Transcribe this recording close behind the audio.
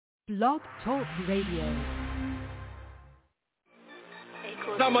Blog Talk Radio.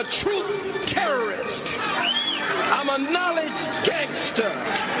 I'm a truth terrorist. I'm a knowledge gangster.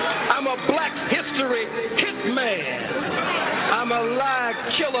 I'm a black history hitman. I'm a lie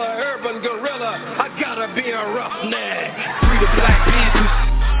killer, urban gorilla. I gotta be a roughneck. Free the Black Panthers,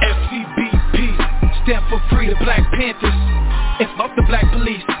 FCBP, stand for Free the Black Panthers. And fuck the black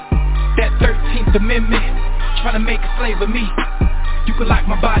police, that 13th Amendment, trying to make a slave of me. You can lock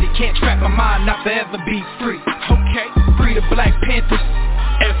my body, can't trap my mind, not forever be free. Okay, Free the Black Panthers,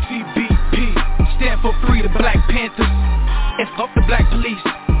 FCBP, stand for Free the Black Panthers. And fuck the black police.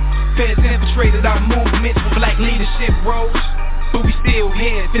 Feds infiltrated our movement for black leadership roles, but we still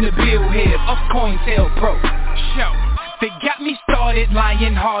heads in the billhead of COINTELPRO. Show, they got me started,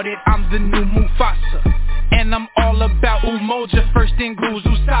 lion-hearted, I'm the new Mufasa. And I'm all about Umoja, first in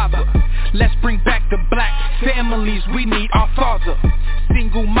Guzu Saba. Let's bring back the black families, we need our father.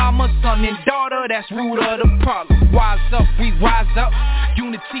 Single mama, son and daughter, that's root of the problem. Wise up, we rise up,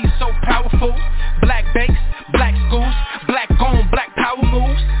 unity so powerful. Black banks, black schools, black on, black power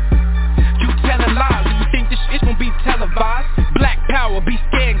moves. You telling lies, you think this shit gon' be televised? Black power, be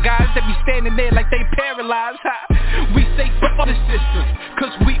scared guys that be standing there like they paralyzed. We say fuck the system,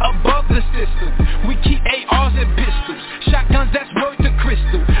 cause we above the system. We keep ARs and pistols, shotguns that's worth the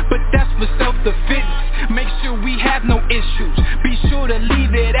crystal. But that's for self-defense, make sure we have no issues. Be sure to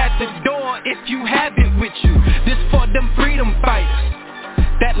leave it at the door if you have it with you. This for them freedom fighters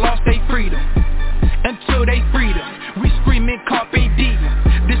that lost their freedom. Until they freedom, we screaming carpe diem.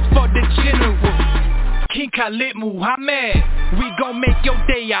 This for the general, King Khalid Muhammad. We gon' make your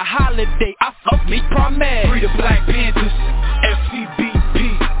day a holiday, I fuck me promise. Free the Black Panthers, FCBP,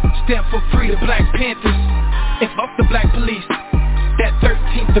 stand for Free the Black Panthers. And fuck the black police, that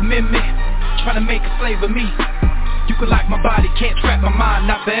 13th Amendment, trying to make a slave of me. You can lock my body, can't trap my mind,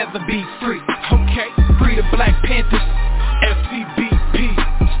 not forever be free. Okay, Free the Black Panthers, FCBP,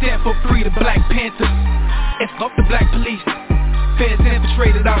 stand for Free the Black Panthers. And fuck the black police. Feds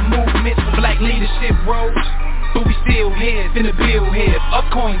infiltrated our movement for black leadership roles, but we still heads in the billhead of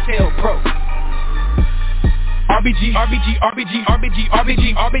COINTELPRO. RBG, RBG, RBG, RBG,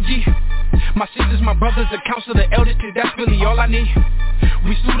 RBG, RBG. My sisters, my brothers, the council, the elders, cause that's really all I need.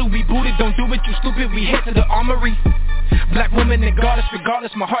 We suited, we booted, don't do it, you stupid, we head to the armory. Black women that guard us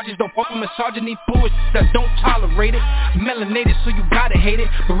regardless, my heart just don't fuck with misogyny, bullshit that don't tolerate it. Melanated, so you gotta hate it.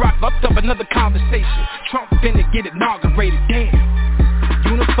 Barack fucked up another conversation, Trump finna get inaugurated, damn.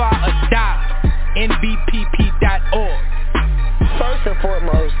 Unify or die, NBPP.org. First and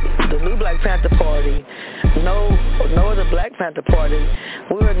foremost, the new Black Panther Party, no other Black Panther Party,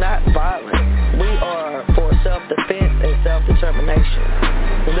 we are not violent. We are for self-defense and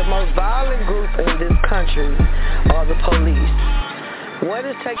self-determination. The most violent group in this country are the police. What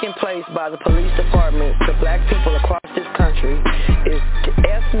is taking place by the police department to black people across this country is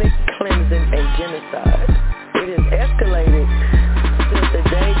ethnic cleansing and genocide. It has escalated since the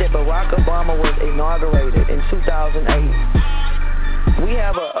day that Barack Obama was inaugurated in 2008. We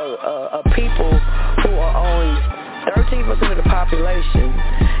have a people who are only 13% of the population,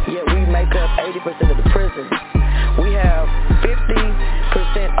 yet we make up 80% of the prisons. We have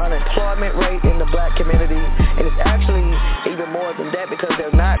 50% unemployment rate in the black community, and it's actually even more than that because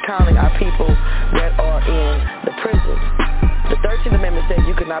they're not counting our people that are in the prisons. The 13th Amendment says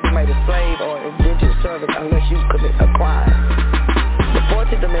you cannot be made a slave or indentured servant unless you commit a crime. The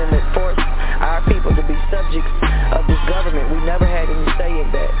 14th Amendment forced our people to be subjects of this government. We never had any say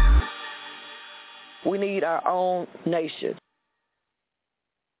in that. We need our own nation.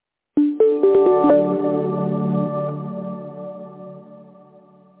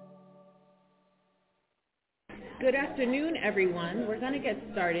 Good afternoon, everyone. We're going to get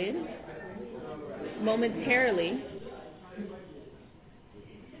started momentarily.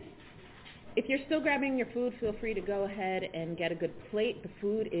 If you're still grabbing your food, feel free to go ahead and get a good plate. The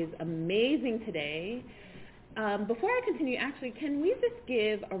food is amazing today. Before I continue, actually, can we just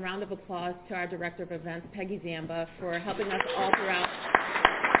give a round of applause to our Director of Events, Peggy Zamba, for helping us all throughout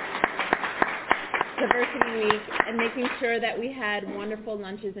Diversity Week and making sure that we had wonderful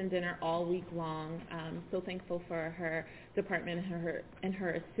lunches and dinner all week long. So thankful for her department and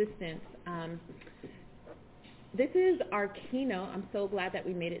her assistants. This is our keynote. I'm so glad that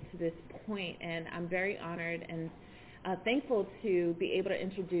we made it to this point, and I'm very honored and thankful to be able to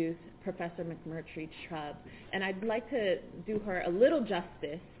introduce Professor McMurtry Trubb. And I'd like to do her a little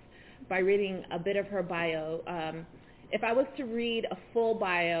justice by reading a bit of her bio. If I was to read a full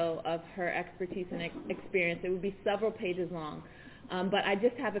bio of her expertise and experience, it would be several pages long. But I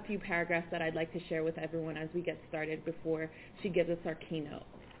just have a few paragraphs that I'd like to share with everyone as we get started before she gives us our keynote.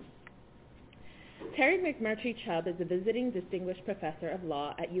 Terry McMurtry Chubb is a visiting distinguished professor of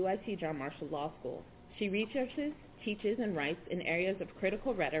law at UIC John Marshall Law School. She researches, teaches, and writes in areas of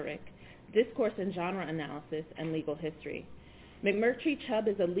critical rhetoric, discourse and genre analysis, and legal history. McMurtry Chubb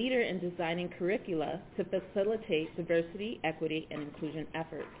is a leader in designing curricula to facilitate diversity, equity, and inclusion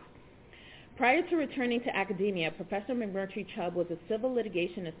efforts. Prior to returning to academia, Professor McMurtry Chubb was a civil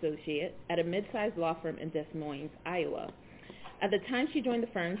litigation associate at a mid-sized law firm in Des Moines, Iowa. At the time she joined the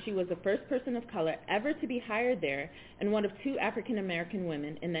firm, she was the first person of color ever to be hired there and one of 2 African-American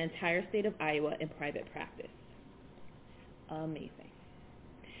women in the entire state of Iowa in private practice. Amazing.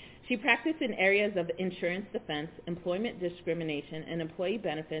 She practiced in areas of insurance defense, employment discrimination, and employee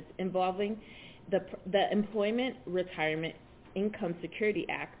benefits involving the Employment Retirement Income Security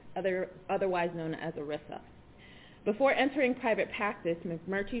Act, otherwise known as ERISA. Before entering private practice,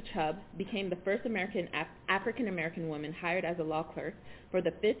 McMurtry Chubb became the first African-American woman hired as a law clerk for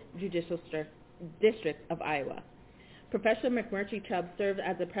the 5th Judicial District of Iowa. Professor McMurtry Chubb served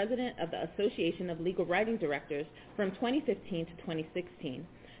as the president of the Association of Legal Writing Directors from 2015 to 2016,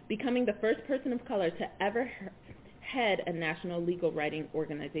 becoming the first person of color to ever head a national legal writing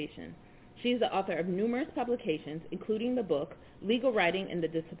organization. She is the author of numerous publications, including the book Legal Writing in the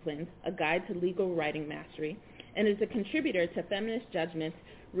Disciplines, A Guide to Legal Writing Mastery, and is a contributor to Feminist Judgments,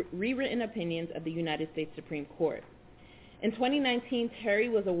 Rewritten Opinions of the United States Supreme Court. In 2019, Terry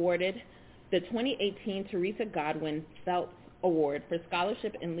was awarded the 2018 Teresa Godwin Phelps Award for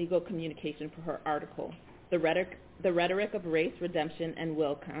Scholarship in Legal Communication for her article, The Rhetoric of Race, Redemption, and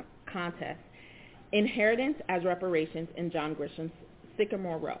Will Contest, Inheritance as Reparations in John Grisham's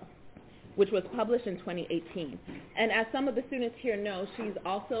Sycamore Row, which was published in 2018. And as some of the students here know, she's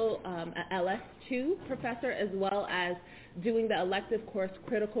also an LS2 professor, as well as doing the elective course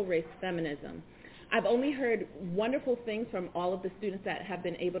Critical Race Feminism. I've only heard wonderful things from all of the students that have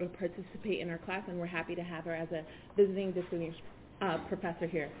been able to participate in our class, and we're happy to have her as a visiting distinguished professor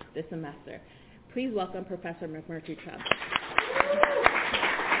here this semester. Please welcome Professor McMurtry Chubb.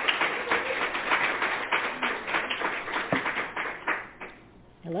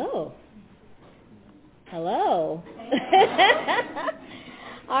 Hello. Hello.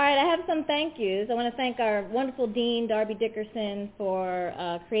 All right, I have some thank yous. I want to thank our wonderful Dean, Darby Dickerson, for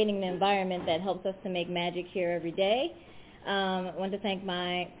creating an environment that helps us to make magic here every day. I want to thank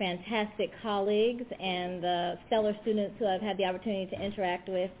my fantastic colleagues and the stellar students who I've had the opportunity to interact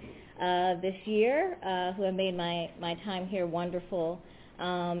with this year, who have made my time here wonderful.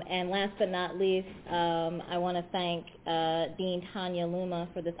 And last but not least, I want to thank Dean Tanya Luma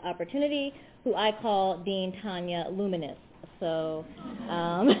for this opportunity, who I call Dean Tanya Luminous. So,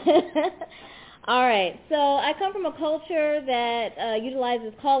 all right. So I come from a culture that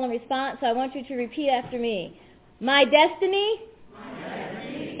utilizes call and response, so I want you to repeat after me. My destiny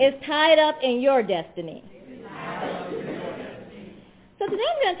is tied up in your destiny. So today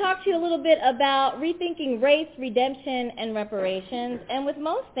I'm going to talk to you a little bit about rethinking race, redemption, and reparations. And with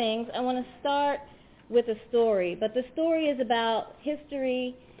most things, I want to start with a story. But the story is about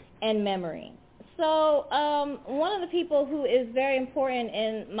history and memory. So one of the people who is very important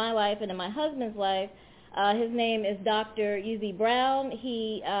in my life and in my husband's life, his name is Dr. Uzzie Brown.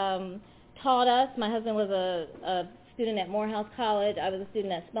 He taught us. My husband was a student at Morehouse College. I was a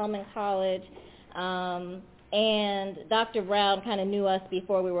student at Spelman College. And Dr. Brown kind of knew us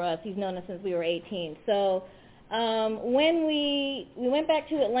before we were us. He's known us since we were 18. So when we went back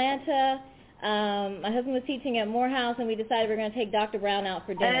to Atlanta, my husband was teaching at Morehouse, and we decided we were going to take Dr. Brown out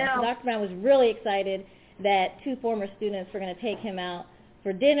for dinner. So Dr. Brown was really excited that 2 former students were going to take him out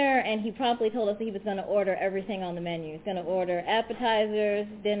for dinner, and he promptly told us that he was going to order everything on the menu. He's going to order appetizers,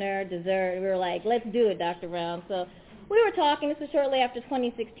 dinner, dessert. We were like, let's do it, Dr. Brown. So we were talking. This was shortly after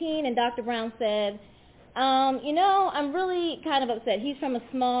 2016, and Dr. Brown said, I'm really kind of upset. He's from a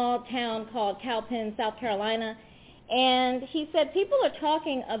small town called Cowpen, South Carolina, and he said people are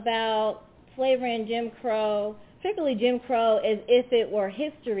talking about slavery and Jim Crow, particularly Jim Crow, as if it were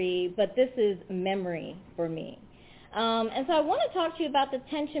history, but this is memory for me. And so I want to talk to you about the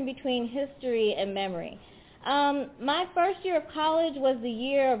tension between history and memory. My first year of college was the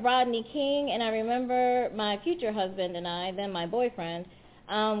year of Rodney King, and I remember my future husband and I, then my boyfriend,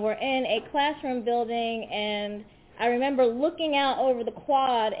 were in a classroom building, and I remember looking out over the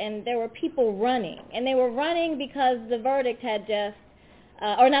quad, and there were people running. And they were running because the verdict had just,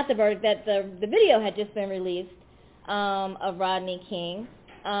 or not the verdict, that the video had just been released of Rodney King.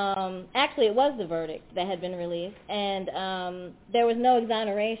 Actually, it was the verdict that had been released, and there was no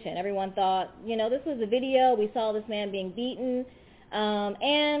exoneration. Everyone thought, this was a video. We saw this man being beaten.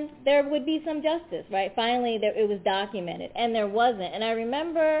 And there would be some justice, right? Finally, it was documented, and there wasn't. And I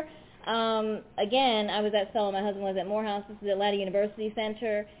remember Again, I was at Selma. My husband was at Morehouse. This is the Atlanta University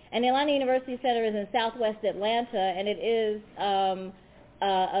Center. And the Atlanta University Center is in southwest Atlanta, and it is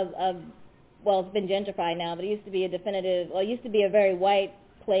well, it's been gentrified now, but it used to be it used to be a very white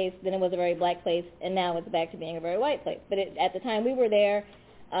place, then it was a very black place, and now it's back to being a very white place. But at the time we were there,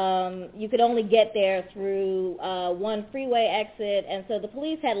 you could only get there through one freeway exit, and so the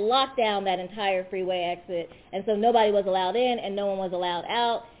police had locked down that entire freeway exit, and so nobody was allowed in and no one was allowed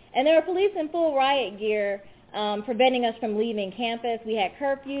out. And there were police in full riot gear preventing us from leaving campus. We had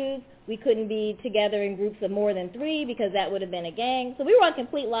curfews. We couldn't be together in groups of more than 3 because that would have been a gang. So we were on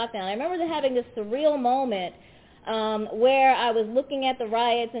complete lockdown. I remember having this surreal moment where I was looking at the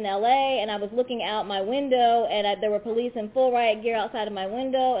riots in L.A., and I was looking out my window, and there were police in full riot gear outside of my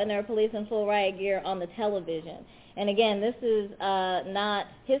window, and there were police in full riot gear on the television. And again, this is not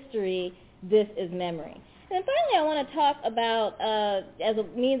history, this is memory. And finally, I want to talk about, as a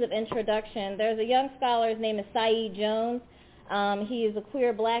means of introduction, there's a young scholar, his name is Saeed Jones. He is a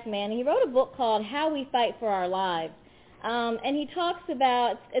queer black man. He wrote a book called How We Fight for Our Lives. And he talks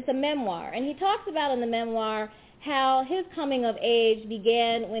about, it's a memoir, and he talks about in the memoir how his coming of age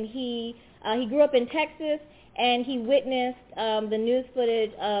began when he grew up in Texas, and he witnessed the news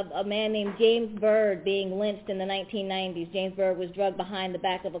footage of a man named James Byrd being lynched in the 1990s. James Byrd was drugged behind the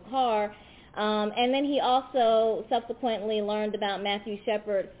back of a car. And then he also subsequently learned about Matthew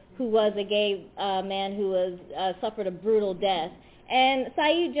Shepard, who was a gay man who was suffered a brutal death. And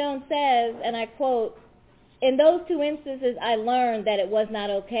Saeed Jones says, and I quote, "In those 2 instances, I learned that it was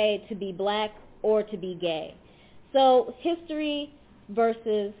not okay to be black or to be gay." So history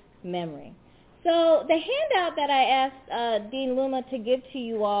versus memory. So the handout that I asked Dean Luma to give to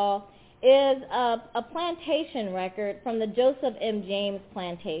you all is a plantation record from the Joseph M. James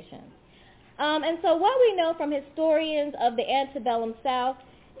plantation. And so what we know from historians of the antebellum South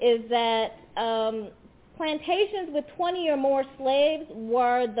is that plantations with 20 or more slaves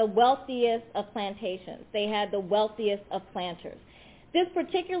were the wealthiest of plantations. They had the wealthiest of planters. This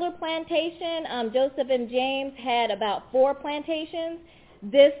particular plantation, Joseph M. James had about 4 plantations.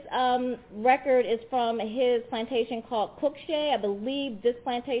 This record is from his plantation called Cookshay. I believe this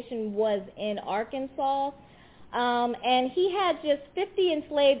plantation was in Arkansas. And he had just 50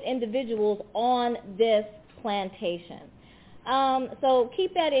 enslaved individuals on this plantation. So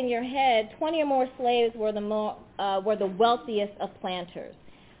keep that in your head. 20 or more slaves were the wealthiest of planters.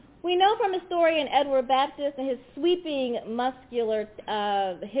 We know from historian Edward Baptist and his sweeping muscular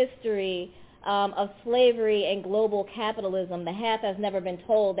history of slavery and global capitalism, The Half Has Never Been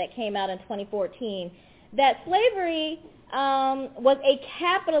Told, that came out in 2014, that slavery was a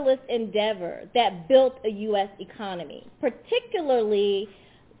capitalist endeavor that built a U.S. economy, particularly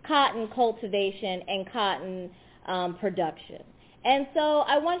cotton cultivation and cotton production. And so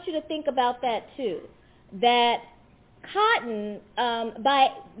I want you to think about that too, that cotton,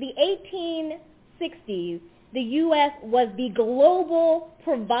 by the 1860s, the U.S. was the global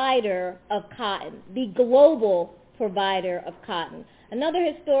provider of cotton, the global provider of cotton. Another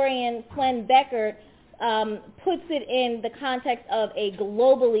historian, Swen Beckert, puts it in the context of a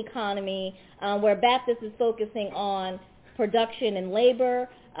global economy where Baptist is focusing on production and labor.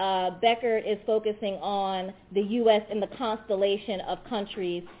 Beckert is focusing on the U.S. in the constellation of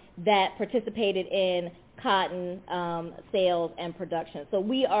countries that participated in cotton sales and production. So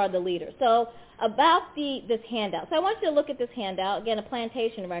we are the leaders. So about this handout. So I want you to look at this handout, again, a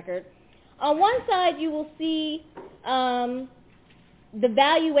plantation record. On one side, you will see the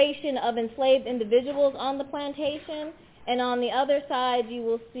valuation of enslaved individuals on the plantation, and on the other side, you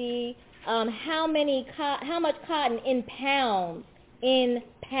will see how much cotton in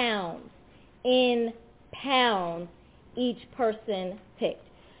pounds each person picked.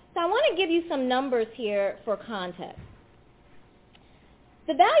 So I want to give you some numbers here for context.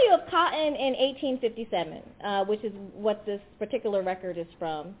 The value of cotton in 1857, which is what this particular record is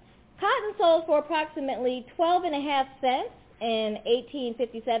from, cotton sold for approximately 12.5 cents in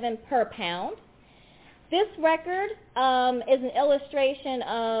 1857 per pound. This record is an illustration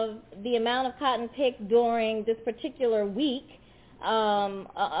of the amount of cotton picked during this particular week.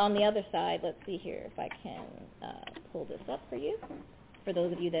 On the other side, let's see here if I can pull this up for you. For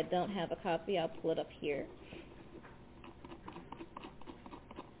those of you that don't have a copy, I'll pull it up here.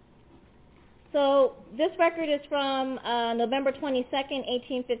 So this record is from November 22nd,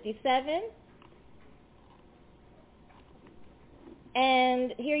 1857.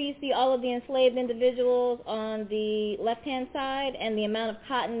 And here you see all of the enslaved individuals on the left-hand side and the amount of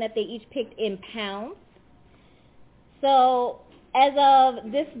cotton that they each picked in pounds. So as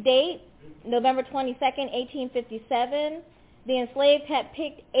of this date, November 22nd, 1857, the enslaved had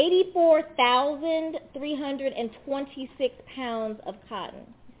picked 84,326 pounds of cotton.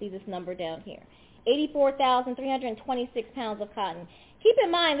 See this number down here. 84,326 pounds of cotton. Keep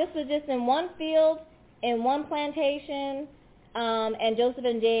in mind, this was just in one field, in one plantation, and Joseph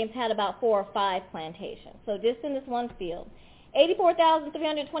and James had about 4 or 5 plantations. So just in this one field.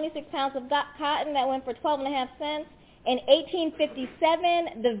 84,326 pounds of cotton that went for 12.5 cents. In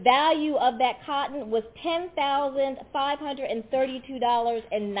 1857, the value of that cotton was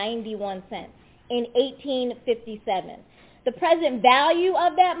 $10,532.91 in 1857. The present value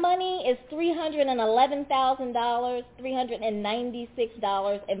of that money is $311,000,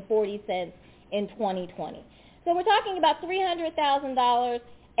 $396.40 in 2020. So we're talking about $300,000,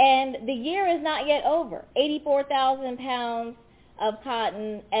 and the year is not yet over. 84,000 pounds of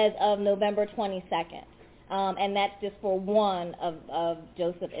cotton as of November 22nd. And that's just for one of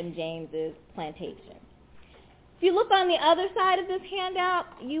Joseph and James's plantation. If you look on the other side of this handout,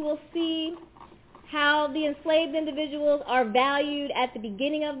 you will see how the enslaved individuals are valued at the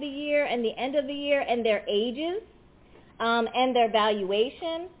beginning of the year and the end of the year, and their ages and their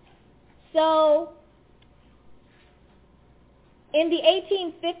valuation. So in the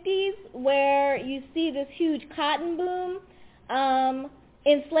 1850s, where you see this huge cotton boom,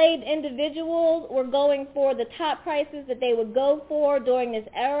 enslaved individuals were going for the top prices that they would go for during this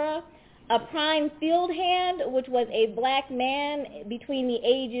era. A prime field hand, which was a black man between the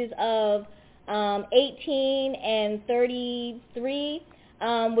ages of 18 and 33,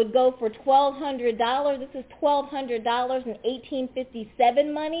 would go for $1,200. This is $1,200 in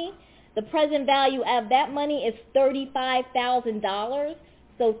 1857 money. The present value of that money is $35,000.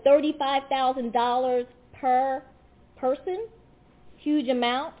 So $35,000 per person. Huge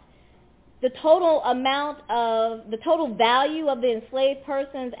amount. The total value of the enslaved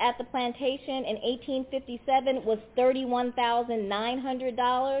persons at the plantation in 1857 was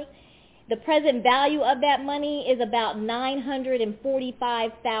 $31,900. The present value of that money is about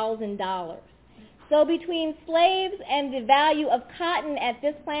 $945,000. So between slaves and the value of cotton at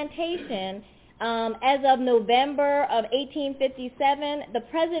this plantation, as of November of 1857, the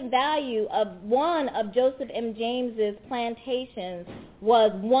present value of one of Joseph M. James's plantations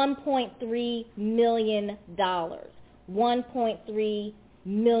was $1.3 million. $1.3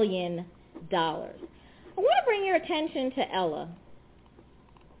 million. I want to bring your attention to Ella.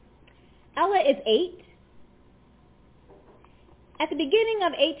 Ella is 8. At the beginning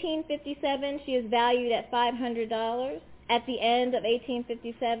of 1857, she is valued at $500. At the end of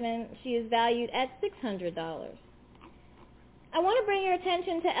 1857, she is valued at $600. I want to bring your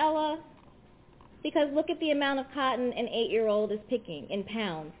attention to Ella because look at the amount of cotton an 8-year-old is picking in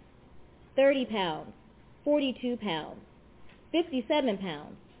pounds. 30 pounds, 42 pounds, 57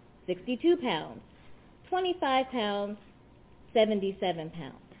 pounds, 62 pounds, 25 pounds, 77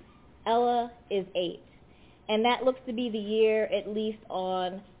 pounds. Ella is 8. And that looks to be the year, at least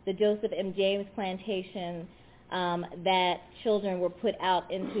on the Joseph M. James plantation, that children were put out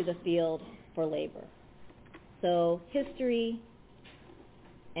into the field for labor. So history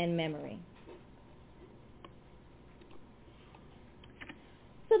and memory.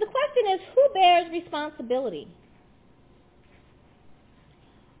 So the question is, who bears responsibility?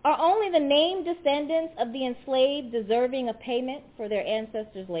 Are only the named descendants of the enslaved deserving of payment for their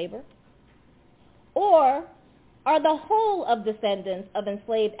ancestors' labor? Or are the whole of descendants of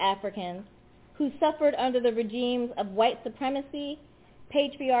enslaved Africans who suffered under the regimes of white supremacy,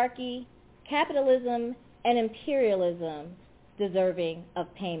 patriarchy, capitalism, and imperialism deserving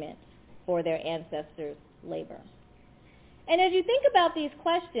of payment for their ancestors' labor? And as you think about these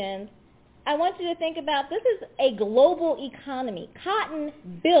questions, I want you to think about this is a global economy. Cotton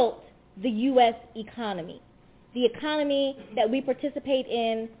built the U.S. economy, the economy that we participate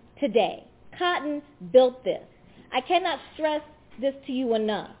in today. Cotton built this. I cannot stress this to you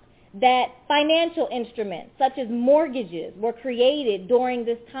enough, that financial instruments such as mortgages were created during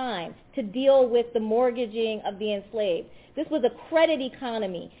this time to deal with the mortgaging of the enslaved. This was a credit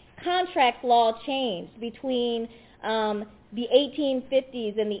economy. Contract law changed between the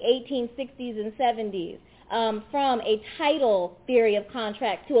 1850s and the 1860s and 70s from a title theory of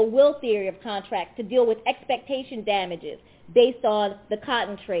contract to a will theory of contract to deal with expectation damages based on the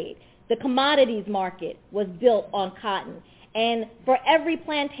cotton trade. The commodities market was built on cotton. And for every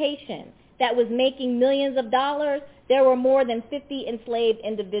plantation that was making millions of dollars, there were more than 50 enslaved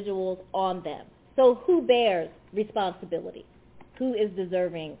individuals on them. So who bears responsibility? Who is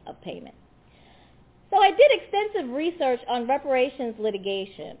deserving of payment? So I did extensive research on reparations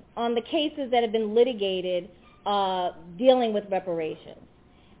litigation, on the cases that have been litigated dealing with reparations.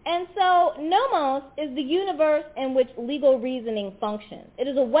 And so nomos is the universe in which legal reasoning functions. It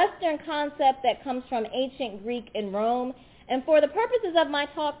is a Western concept that comes from ancient Greek and Rome. And for the purposes of my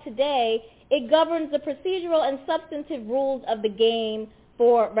talk today, it governs the procedural and substantive rules of the game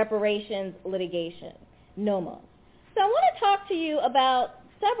for reparations litigation, nomos. So I want to talk to you about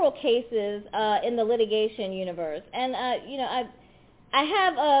several cases in the litigation universe. And, I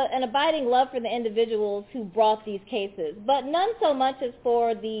have an abiding love for the individuals who brought these cases, but none so much as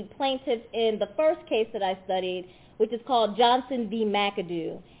for the plaintiffs in the first case that I studied, which is called Johnson v.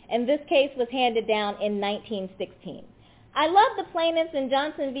 McAdoo. And this case was handed down in 1916. I love the plaintiffs in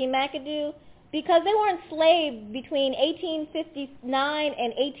Johnson v. McAdoo because they were enslaved between 1859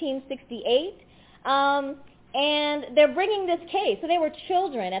 and 1868. And they're bringing this case. So they were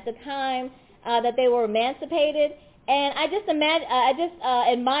children at the time that they were emancipated. And I just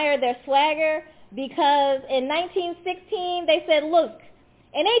admire their swagger because in 1916 they said, look,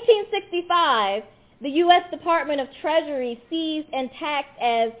 in 1865 the U.S. Department of Treasury seized and taxed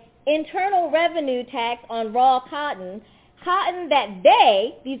as internal revenue tax on raw cotton that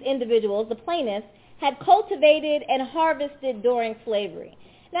they, these individuals, the plaintiffs, had cultivated and harvested during slavery.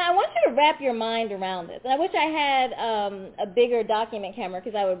 Now, I want you to wrap your mind around this. And I wish I had a bigger document camera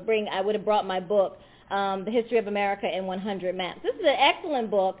because I would have brought my book, The History of America in 100 Maps. This is an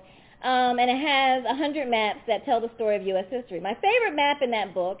excellent book, and it has 100 maps that tell the story of U.S. history. My favorite map in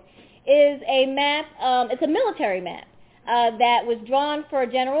that book is a map, it's a military map that was drawn for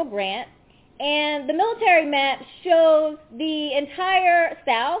General Grant. And the military map shows the entire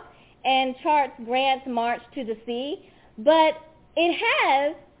South and charts Grant's march to the sea, but it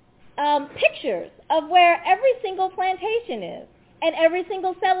has pictures of where every single plantation is and every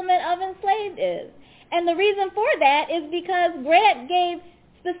single settlement of enslaved is. And the reason for that is because Grant gave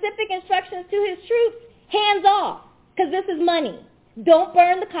specific instructions to his troops, hands off, because this is money. Don't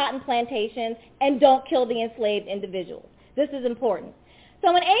burn the cotton plantations and don't kill the enslaved individuals. This is important. So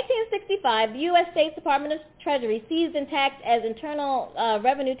in 1865, the U.S. States Department of Treasury seized and taxed as internal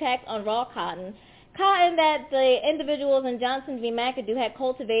revenue tax on raw cotton that the individuals in Johnson v. McAdoo had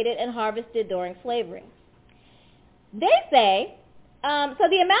cultivated and harvested during slavery. They say, so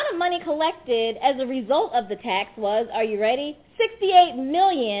the amount of money collected as a result of the tax was, are you ready?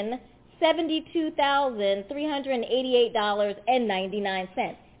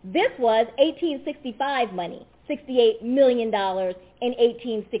 $68,072,388.99. This was 1865 money, $68 million in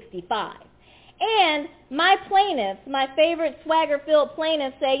 1865. And my plaintiffs, my favorite swagger-filled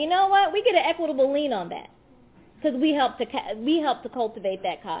plaintiffs say, you know what, we get an equitable lien on that because we helped to cultivate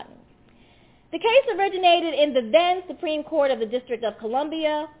that cotton. The case originated in the then Supreme Court of the District of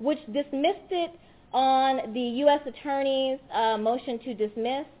Columbia, which dismissed it on the U.S. Attorney's motion to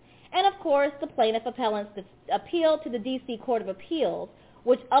dismiss. And, of course, the plaintiff appellants appealed to the D.C. Court of Appeals,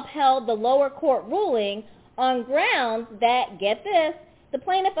 which upheld the lower court ruling on grounds that, get this, the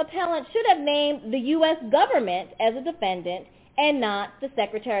plaintiff appellant should have named the U.S. government as a defendant and not the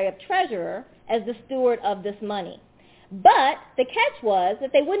Secretary of Treasurer as the steward of this money. But the catch was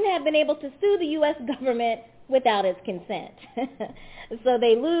that they wouldn't have been able to sue the U.S. government without its consent. So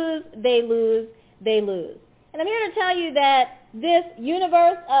they lose, they lose, they lose. And I'm here to tell you that this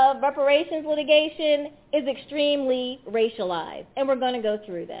universe of reparations litigation is extremely racialized, and we're going to go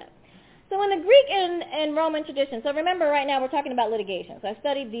through that. So in the Greek and Roman tradition, so remember right now we're talking about litigation. So I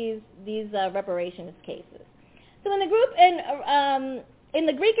studied these reparations cases. So in the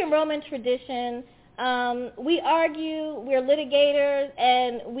Greek and Roman tradition, we argue, we're litigators,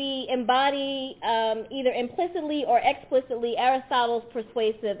 and we embody either implicitly or explicitly Aristotle's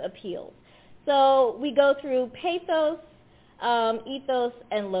persuasive appeals. So we go through pathos, ethos,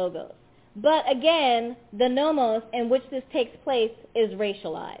 and logos. But again, the nomos in which this takes place is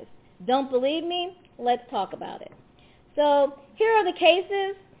racialized. Don't believe me? Let's talk about it. So here are the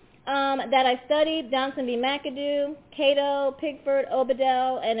cases that I studied: Johnson v. McAdoo, Cato, Pigford,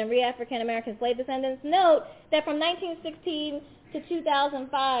 Obadell, and Henry African American slave descendants. Note that from 1916 to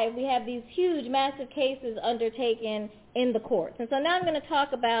 2005, we have these huge, massive cases undertaken in the courts. And so now I'm going to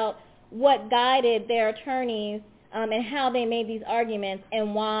talk about what guided their attorneys and how they made these arguments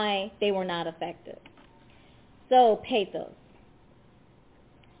and why they were not effective. So pathos.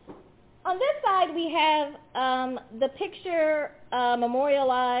 On this side, we have the picture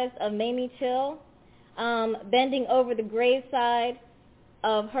memorialized of Mamie Till bending over the graveside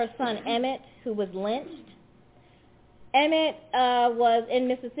of her son Emmett, who was lynched. Emmett was in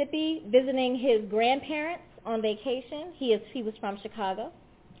Mississippi visiting his grandparents on vacation. He was from Chicago.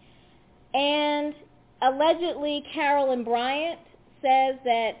 And allegedly, Carolyn Bryant says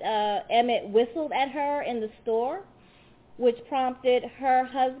that Emmett whistled at her in the store. which prompted her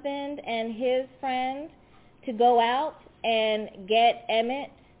husband and his friend to go out and get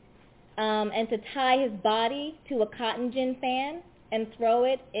Emmett and to tie his body to a cotton gin fan and throw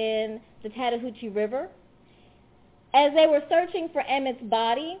it in the Chattahoochee River. As they were searching for Emmett's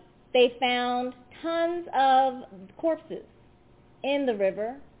body, they found tons of corpses in the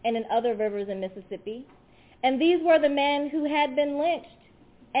river and in other rivers in Mississippi. And these were the men who had been lynched,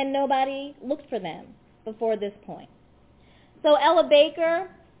 and nobody looked for them before this point. So Ella Baker,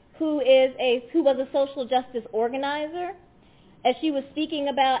 who was a social justice organizer, as she was speaking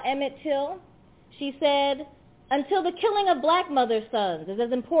about Emmett Till, she said, "Until the killing of black mothers' sons is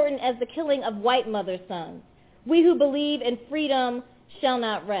as important as the killing of white mothers' sons, we who believe in freedom shall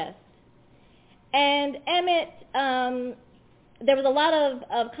not rest." And Emmett, there was a lot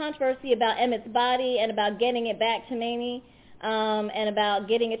of controversy about Emmett's body and about getting it back to Mamie and about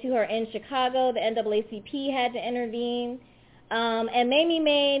getting it to her in Chicago. The NAACP had to intervene. And Mamie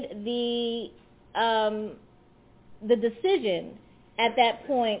made the decision at that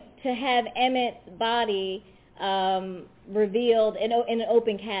point to have Emmett's body revealed in an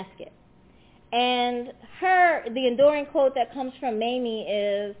open casket. And the enduring quote that comes from Mamie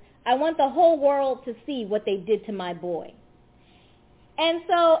is, "I want the whole world to see what they did to my boy." And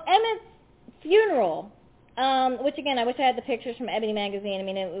so Emmett's funeral, which again, I wish I had the pictures from Ebony Magazine. I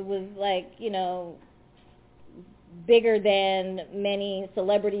mean, it was like, bigger than many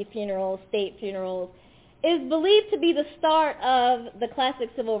celebrity funerals, state funerals, is believed to be the start of the classic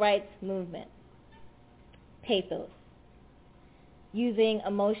civil rights movement. Pathos. Using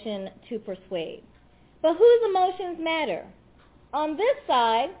emotion to persuade. But whose emotions matter? On this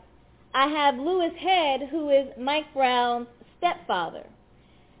side, I have Louis Head, who is Mike Brown's stepfather.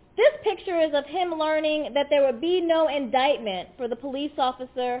 This picture is of him learning that there would be no indictment for the police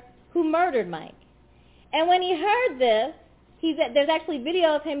officer who murdered Mike. And when he heard this, there's actually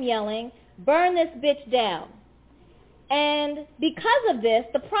video of him yelling, "Burn this bitch down." And because of this,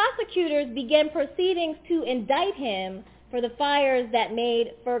 the prosecutors began proceedings to indict him for the fires that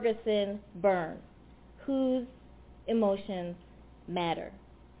made Ferguson burn. Whose emotions matter?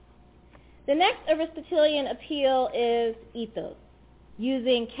 The next Aristotelian appeal is ethos,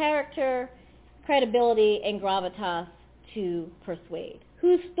 using character, credibility, and gravitas to persuade.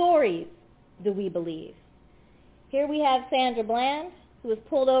 Whose stories do we believe? Here we have Sandra Bland, who was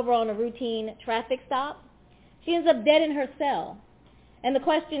pulled over on a routine traffic stop. She ends up dead in her cell. And the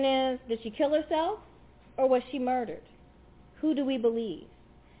question is, did she kill herself or was she murdered? Who do we believe?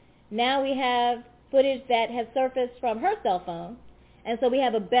 Now we have footage that has surfaced from her cell phone, and so we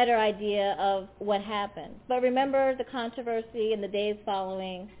have a better idea of what happened. But remember the controversy in the days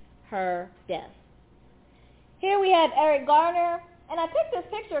following her death. Here we have Eric Garner. And I picked this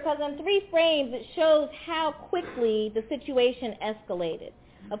picture because in 3 frames it shows how quickly the situation escalated.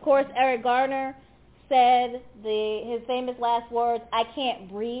 Of course, Eric Garner said his famous last words, "I can't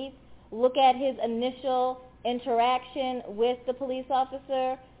breathe." Look at his initial interaction with the police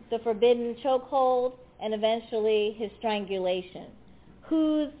officer, the forbidden chokehold, and eventually his strangulation.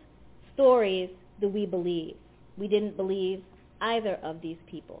 Whose stories do we believe? We didn't believe either of these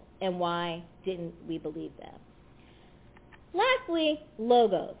people. And why didn't we believe them? Lastly,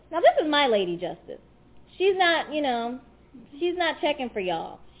 logos. Now, this is my Lady Justice. She's not, she's not checking for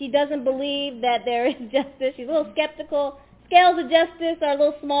y'all. She doesn't believe that there is justice. She's a little skeptical. Scales of justice are a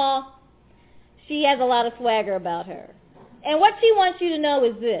little small. She has a lot of swagger about her. And what she wants you to know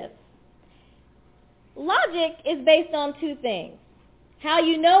is this. Logic is based on 2 things. How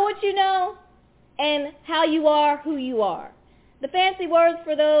you know what you know and how you are who you are. The fancy words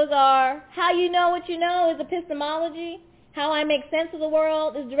for those are how you know what you know is epistemology. How I make sense of the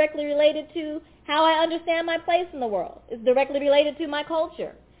world is directly related to how I understand my place in the world. It's directly related to my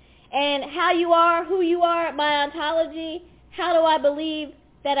culture. And how you are, who you are, my ontology, how do I believe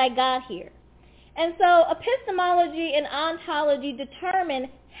that I got here? And so epistemology and ontology determine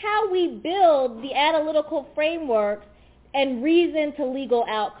how we build the analytical frameworks and reason to legal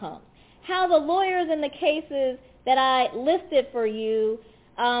outcomes. How the lawyers in the cases that I listed for you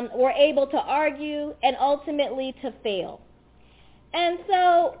were able to argue and ultimately to fail. And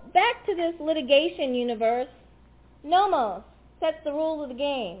so back to this litigation universe, nomos sets the rules of the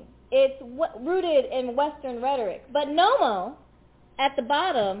game. It's rooted in Western rhetoric. But nomo, at the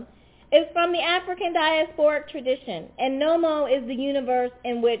bottom, is from the African diasporic tradition. And nomo is the universe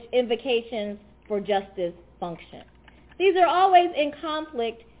in which invocations for justice function. These are always in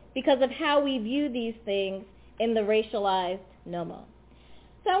conflict because of how we view these things in the racialized nomo.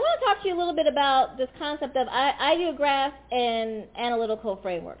 So I want to talk to you a little bit about this concept of ideographs and analytical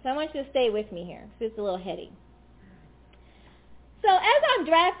frameworks. I want you to stay with me here because it's a little heady. So as I'm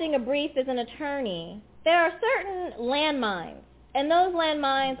drafting a brief as an attorney, there are certain landmines, and those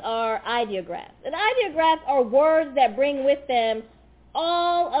landmines are ideographs. And ideographs are words that bring with them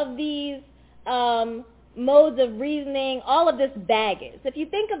all of these modes of reasoning, all of this baggage. If you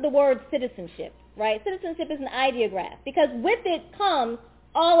think of the word citizenship, right? Citizenship is an ideograph because with it comes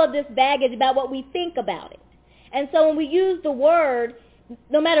all of this baggage about what we think about it. And so when we use the word,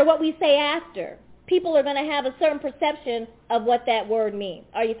 no matter what we say after, people are going to have a certain perception of what that word means.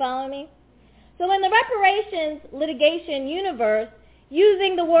 Are you following me? So in the reparations litigation universe,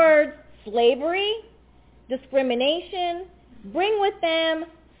 using the words slavery, discrimination, bring with them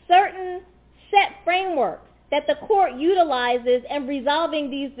certain set frameworks that the court utilizes in resolving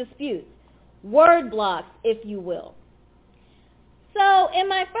these disputes, word blocks, if you will. So in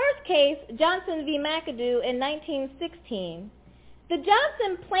my first case, Johnson v. McAdoo in 1916, the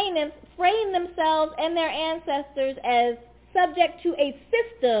Johnson plaintiffs framed themselves and their ancestors as subject to a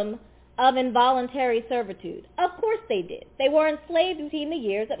system of involuntary servitude. Of course they did. They were enslaved between the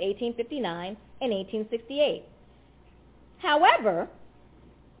years of 1859 and 1868. However,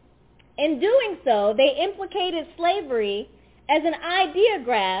 in doing so, they implicated slavery as an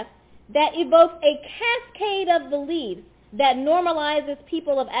ideograph that evokes a cascade of beliefs that normalizes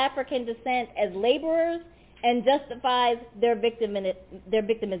people of African descent as laborers and justifies their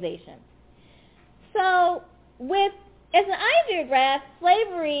victimization. So, as an ideograph,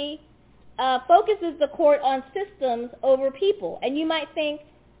 slavery focuses the court on systems over people. And you might think,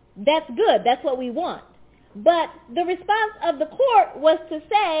 that's good, that's what we want. But the response of the court was to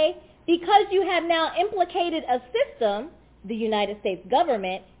say, because you have now implicated a system, the United States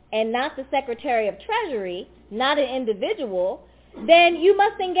government, and not the Secretary of Treasury, not an individual, then you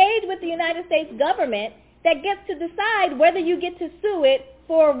must engage with the United States government that gets to decide whether you get to sue it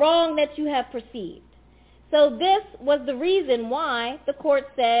for a wrong that you have perceived. So this was the reason why the court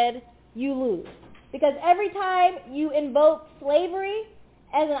said you lose. Because every time you invoke slavery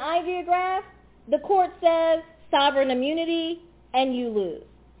as an ideograph, the court says sovereign immunity and you lose.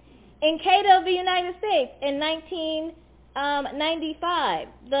 In Cato v. United States in 1995,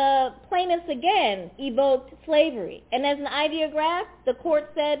 the plaintiffs again evoked slavery. And as an ideograph, the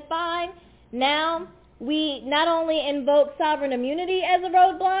court said, fine, now we not only invoke sovereign immunity as a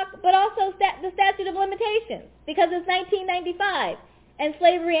roadblock, but also the statute of limitations, because it's 1995, and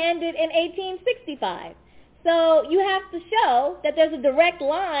slavery ended in 1865. So you have to show that there's a direct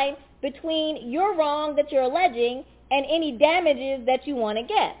line between your wrong that you're alleging and any damages that you want to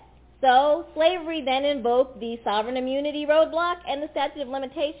get. So slavery then invoked the sovereign immunity roadblock and the statute of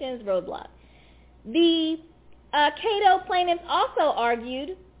limitations roadblock. The Cato plaintiffs also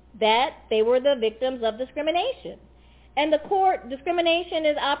argued that they were the victims of discrimination. And the court, discrimination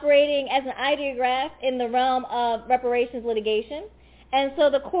is operating as an ideograph in the realm of reparations litigation. And so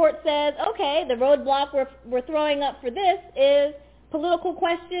the court says, okay, the roadblock we're throwing up for this is political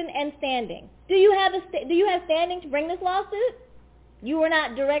question and standing. Do you have standing to bring this lawsuit? You were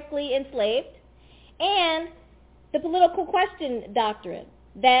not directly enslaved. And the political question doctrine,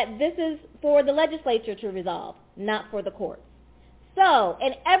 that this is for the legislature to resolve, not for the courts. So,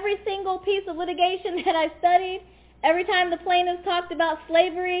 in every single piece of litigation that I studied, every time the plaintiffs talked about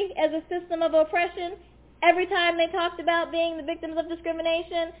slavery as a system of oppression, every time they talked about being the victims of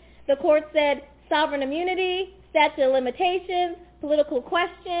discrimination, the court said sovereign immunity, statute of limitations, political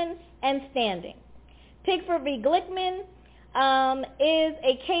question, and standing. Pickford v. Glickman is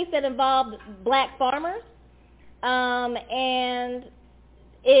a case that involved black farmers, and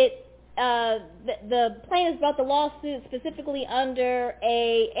the plaintiffs brought the lawsuit specifically under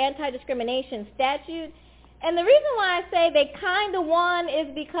a anti-discrimination statute. And the reason why I say they kind of won is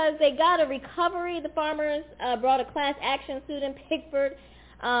because they got a recovery. The farmers brought a class action suit in Pickford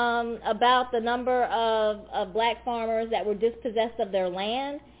about the number of black farmers that were dispossessed of their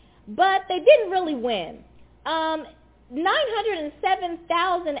land. But they didn't really win.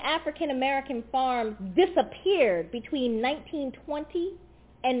 907,000 African-American farms disappeared between 1920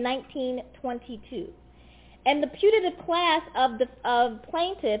 and 1922. And the putative class of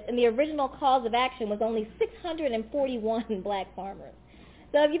plaintiffs in the original cause of action was only 641 black farmers.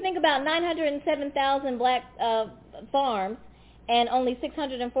 So if you think about 907,000 black farms and only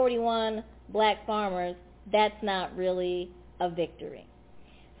 641 black farmers, that's not really a victory.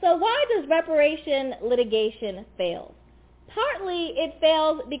 So why does reparation litigation fail? Partly it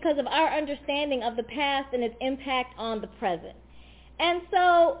fails because of our understanding of the past and its impact on the present. And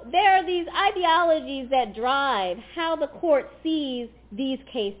so there are these ideologies that drive how the court sees these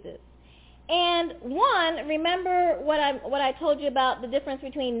cases. And one, remember what I told you about the difference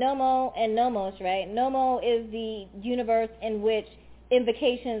between nomo and nomos, right? Nomo is the universe in which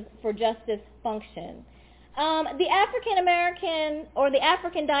invocations for justice function. The African American or the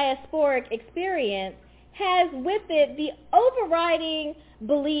African diasporic experience has with it the overriding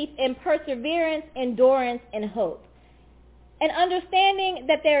belief in perseverance, endurance, and hope. An understanding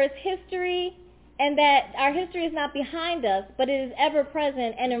that there is history and that our history is not behind us, but it is ever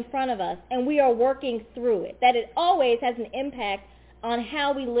present and in front of us, and we are working through it. That it always has an impact on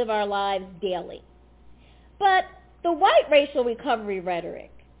how we live our lives daily. But the white racial recovery rhetoric,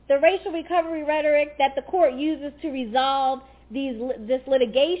 the racial recovery rhetoric that the court uses to resolve this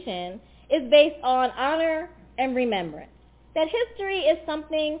litigation, is based on honor and remembrance. That history is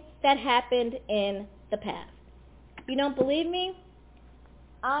something that happened in the past. If you don't believe me,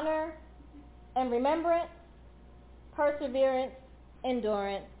 honor and remembrance, perseverance,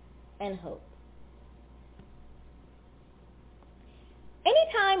 endurance, and hope.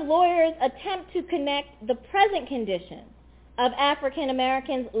 Anytime lawyers attempt to connect the present condition of African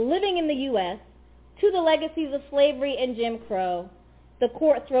Americans living in the U.S. to the legacies of slavery and Jim Crow, the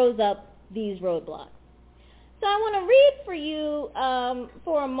court throws up these roadblocks. So I want to read for you,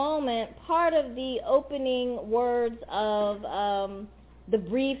 for a moment, part of the opening words of the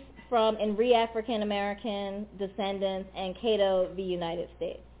briefs from Enri African American Descendants and Cato v. United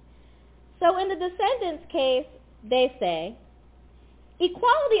States. So in the Descendants case, they say,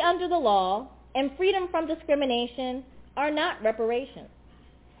 equality under the law and freedom from discrimination are not reparations.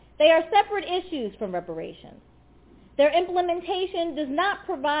 They are separate issues from reparations. Their implementation does not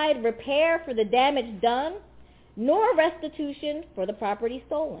provide repair for the damage done, nor restitution for the property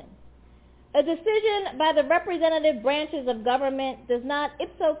stolen. A decision by the representative branches of government does not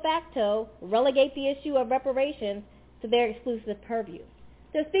ipso facto relegate the issue of reparations to their exclusive purview.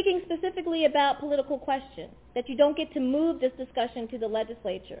 They're speaking specifically about political questions, that you don't get to move this discussion to the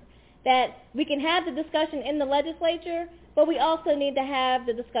legislature, that we can have the discussion in the legislature, but we also need to have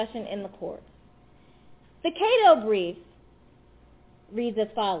the discussion in the courts. The Cato brief reads as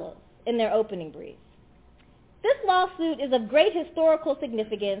follows in their opening brief. This lawsuit is of great historical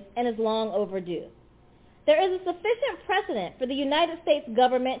significance and is long overdue. There is a sufficient precedent for the United States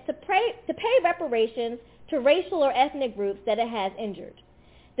government to pay reparations to racial or ethnic groups that it has injured.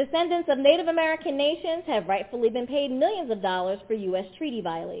 Descendants of Native American nations have rightfully been paid millions of dollars for U.S. treaty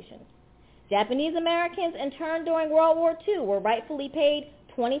violations. Japanese Americans interned during World War II were rightfully paid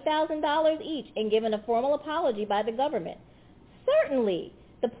 $20,000 each and given a formal apology by the government. Certainly,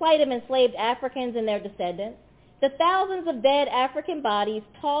 the plight of enslaved Africans and their descendants, the thousands of dead African bodies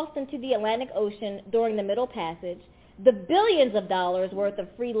tossed into the Atlantic Ocean during the Middle Passage, the billions of dollars worth of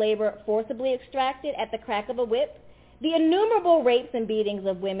free labor forcibly extracted at the crack of a whip, the innumerable rapes and beatings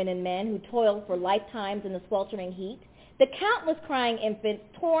of women and men who toiled for lifetimes in the sweltering heat, the countless crying infants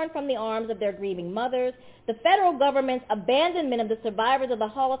torn from the arms of their grieving mothers, the federal government's abandonment of the survivors of the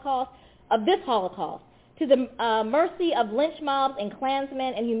Holocaust, of this Holocaust, to the mercy of lynch mobs and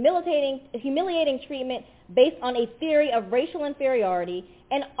Klansmen and humiliating treatment based on a theory of racial inferiority,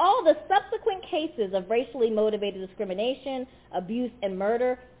 and all the subsequent cases of racially motivated discrimination, abuse, and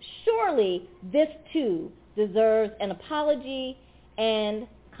murder, surely this too deserves an apology and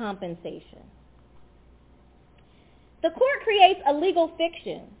compensation. The court creates a legal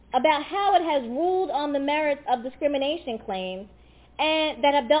fiction about how it has ruled on the merits of discrimination claims and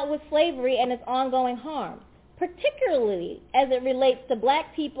that have dealt with slavery and its ongoing harm, particularly as it relates to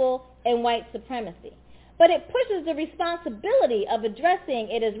black people and white supremacy. But it pushes the responsibility of addressing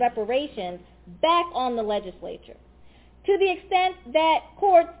it as reparations back on the legislature. To the extent that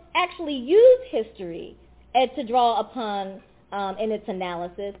courts actually use history to draw upon in its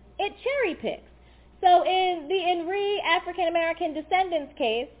analysis, it cherry picks. So in the Enri African American Descendants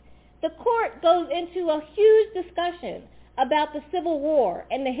case, the court goes into a huge discussion about the Civil War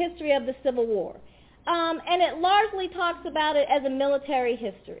and the history of the Civil War. And it largely talks about it as a military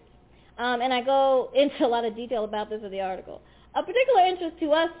history. And I go into a lot of detail about this in the article. Of particular interest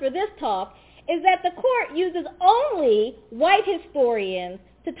to us for this talk is that the court uses only white historians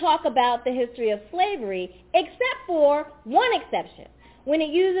to talk about the history of slavery, except for one exception, when it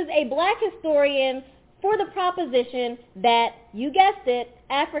uses a black historian for the proposition that, you guessed it,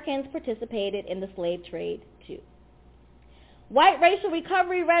 Africans participated in the slave trade too. White racial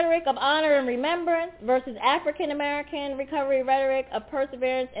recovery rhetoric of honor and remembrance versus African American recovery rhetoric of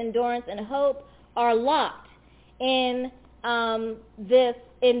perseverance, endurance, and hope are locked in this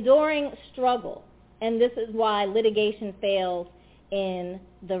enduring struggle, and this is why litigation fails in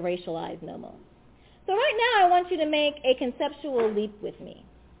the racialized nomos. So right now I want you to make a conceptual leap with me.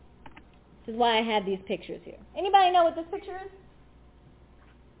 This is why I have these pictures here. Anybody know what this picture is?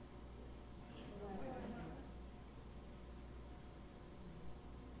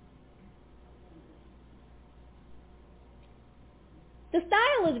 The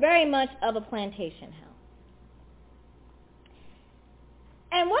style is very much of a plantation house.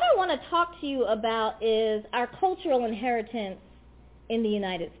 And what I want to talk to you about is our cultural inheritance in the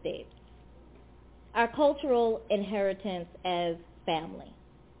United States. Our cultural inheritance as family.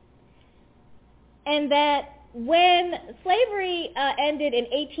 And that when slavery ended in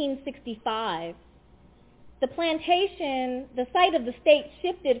 1865, the plantation, the site of the state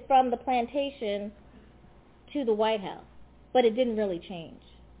shifted from the plantation to the White House, but it didn't really change.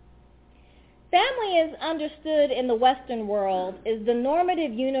 Family is understood in the Western world as the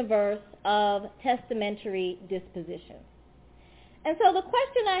normative universe of testamentary dispositions. And so the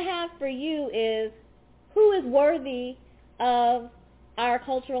question I have for you is, who is worthy of our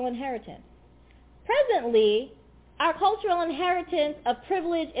cultural inheritance? Presently, our cultural inheritance of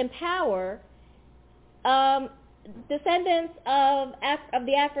privilege and power, descendants of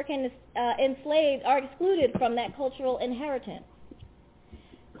the African enslaved are excluded from that cultural inheritance.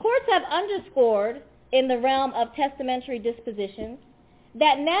 Courts have underscored in the realm of testamentary dispositions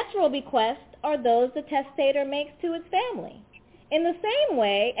that natural bequests are those the testator makes to its family, in the same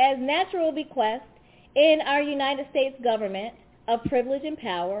way as natural bequests in our United States government of privilege and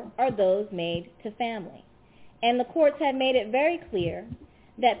power are those made to family. And the courts have made it very clear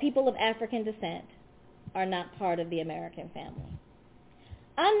that people of African descent are not part of the American family.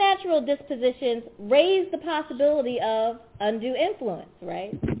 Unnatural dispositions raise the possibility of undue influence,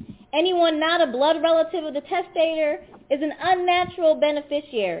 right? Anyone not a blood relative of the testator is an unnatural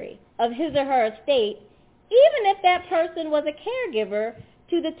beneficiary of his or her estate, even if that person was a caregiver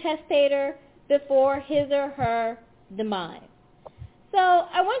to the testator before his or her demise. So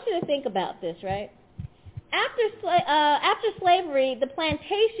I want you to think about this, right? After slavery, the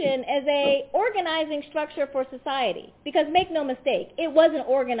plantation is a organizing structure for society, because make no mistake, it was an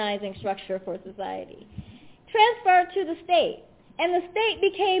organizing structure for society, transferred to the state, and the state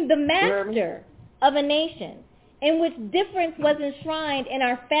became the master of a nation in which difference was enshrined in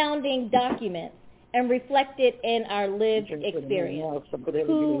our founding documents and reflected in our lived experience.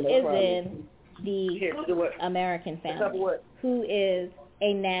 Who is in the American family? Who is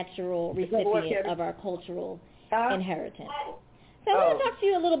a natural recipient of our cultural inheritance? So I want to talk to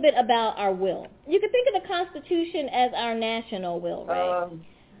you a little bit about our will. You can think of the Constitution as our national will, right?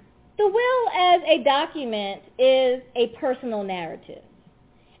 The will as a document is a personal narrative,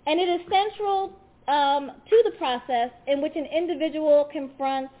 and it is central to the process in which an individual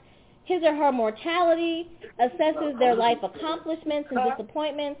confronts his or her mortality, assesses their life accomplishments and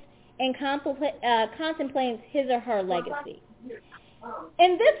disappointments, and contemplates his or her legacy.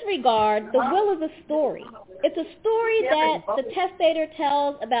 In this regard, the will is a story. It's a story that the testator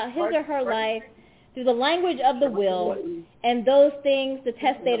tells about his or her life through the language of the will and those things the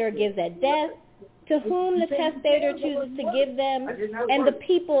testator gives at death, to whom the testator chooses to give them, and the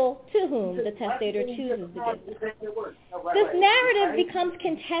people to whom the testator chooses to give them. This narrative becomes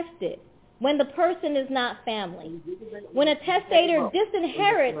contested when the person is not family. When a testator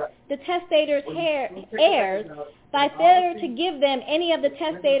disinherits the testator's heirs by failure to give them any of the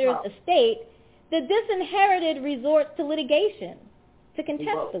testator's estate, the disinherited resorts to litigation to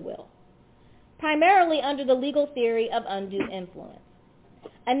contest the will, primarily under the legal theory of undue influence.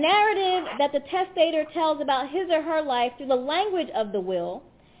 A narrative that the testator tells about his or her life through the language of the will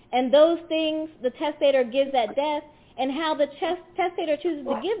and those things the testator gives at death and how the testator chooses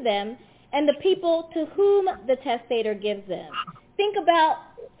to give them and the people to whom the testator gives them. Think about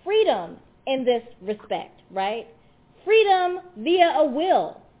freedom in this respect, right? Freedom via a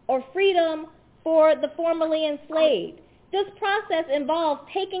will, or freedom for the formerly enslaved. This process involves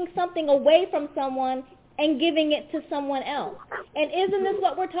taking something away from someone and giving it to someone else. And isn't this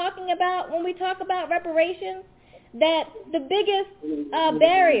what we're talking about when we talk about reparations? That the biggest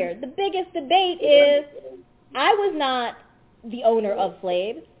barrier, the biggest debate is, I was not the owner of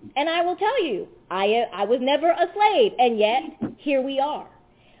slaves, and I will tell you, I was never a slave, and yet here we are.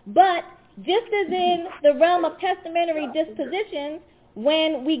 But just as in the realm of testamentary dispositions,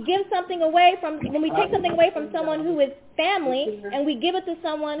 when we take something away from someone who is family and we give it to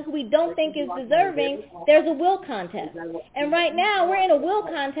someone who we don't think is deserving, there's a will contest. And right now we're in a will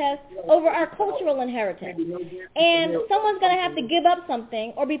contest over our cultural inheritance. And someone's going to have to give up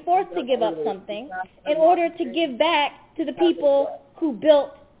something or be forced to give up something in order to give back to the people who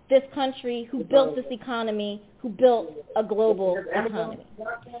built this country, who built this economy, who built a global economy.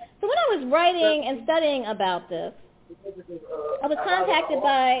 So when I was writing and studying about this, I was contacted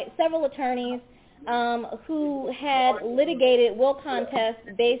by several attorneys who had litigated will contests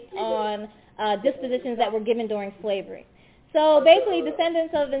based on dispositions that were given during slavery. So basically,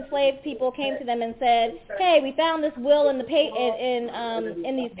 descendants of enslaved people came to them and said, "Hey, we found this will in the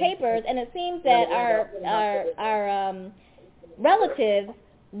in these papers, and it seems that our relatives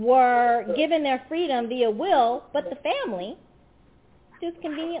were given their freedom via will, but the family just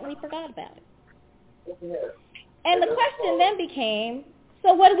conveniently forgot about it." And the question then became,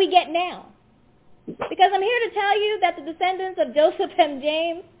 so what do we get now? Because I'm here to tell you that the descendants of Joseph M.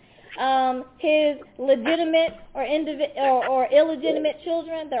 James, his legitimate or illegitimate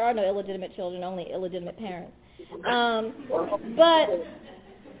children, there are no illegitimate children, only illegitimate parents, but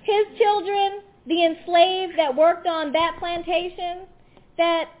his children, the enslaved that worked on that plantation,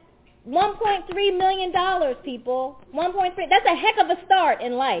 that $1.3 million, people, 1.3, that's a heck of a start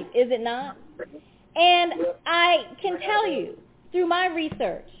in life, is it not? And I can tell you through my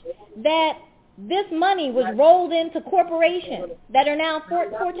research that this money was rolled into corporations that are now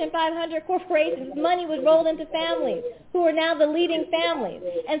Fortune 500 corporations. Money was rolled into families who are now the leading families.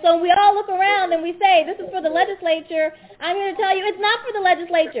 And so we all look around and we say, this is for the legislature. I'm here to tell you it's not for the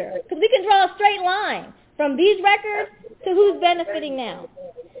legislature, because we can draw a straight line from these records to who's benefiting now.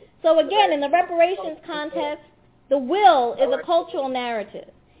 So again, in the reparations contest, the will is a cultural narrative.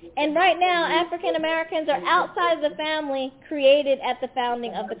 And right now, African Americans are outside of the family created at the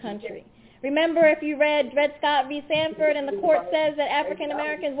founding of the country. Remember, if you read Dred Scott v. Sanford, and the court says that African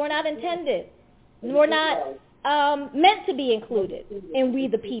Americans were not intended, were not meant to be included in We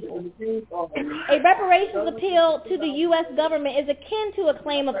the People. A reparations appeal to the U.S. government is akin to a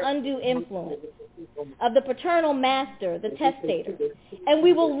claim of undue influence of the paternal master, the testator. And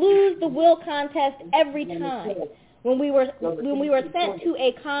we will lose the will contest every time when we were sent to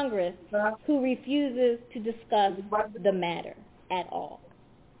a Congress who refuses to discuss the matter at all.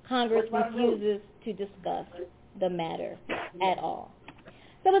 Congress refuses to discuss the matter at all.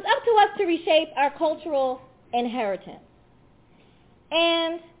 So it's up to us to reshape our cultural inheritance.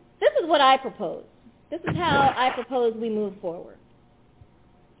 And this is what I propose. This is how I propose we move forward.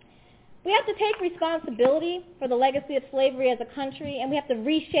 We have to take responsibility for the legacy of slavery as a country, and we have to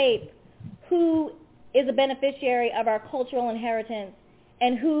reshape who is a beneficiary of our cultural inheritance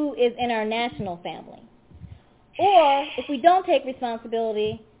and who is in our national family. Or, if we don't take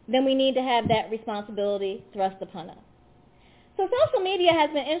responsibility, then we need to have that responsibility thrust upon us. So social media has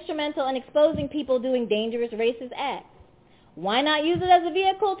been instrumental in exposing people doing dangerous racist acts. Why not use it as a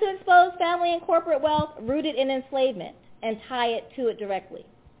vehicle to expose family and corporate wealth rooted in enslavement and tie it to it directly?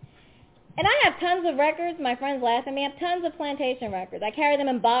 And I have tons of records. My friends laugh at me. I have tons of plantation records. I carry them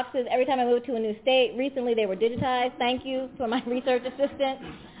in boxes every time I move to a new state. Recently they were digitized. Thank you for my research assistant.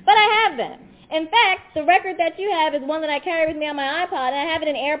 But I have them. In fact, the record that you have is one that I carry with me on my iPod, and I have it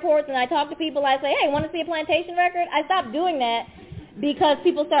in airports, and I talk to people. I say, hey, want to see a plantation record? I stopped doing that because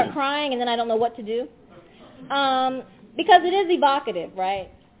people start crying, and then I don't know what to do. Because it is evocative,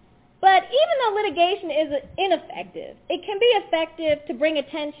 right? But even though litigation is ineffective, it can be effective to bring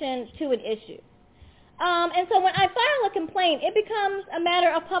attention to an issue. And so when I file a complaint, it becomes a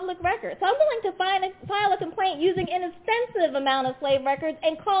matter of public record. So I'm willing to file a complaint using an extensive amount of slave records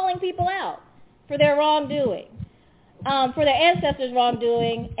and calling people out for their wrongdoing, for their ancestors'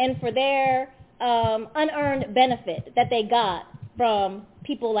 wrongdoing, and for their unearned benefit that they got from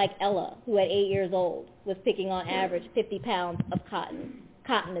people like Ella, who at 8 years old was picking on average 50 pounds of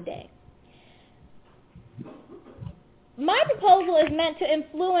cotton a day. My proposal is meant to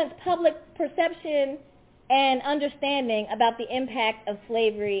influence public perception and understanding about the impact of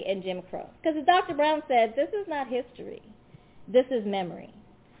slavery and Jim Crow. Because as Dr. Brown said, this is not history. This is memory.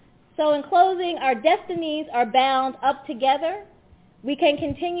 So in closing, our destinies are bound up together. We can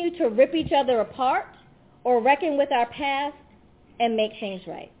continue to rip each other apart or reckon with our past and make things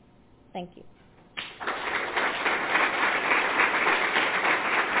right. Thank you.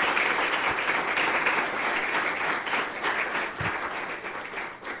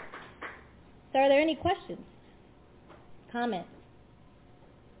 So are there any questions? Comments?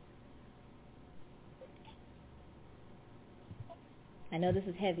 I know this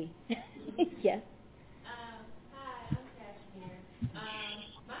is heavy. Yes. Hi, I'm Kashmir.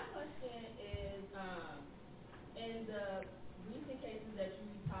 My question is, in the recent cases that you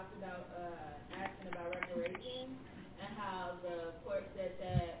talked about, asking about reparations, and how the court said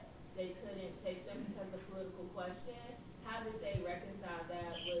that they couldn't take them because of political question, how did they reconcile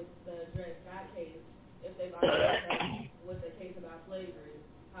that with the Dred Scott case? If they've already done with the case about slavery,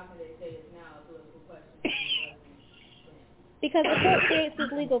 how can they say it's now a political question? Because the court creates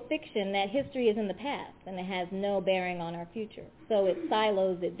this legal fiction that history is in the past and it has no bearing on our future. So it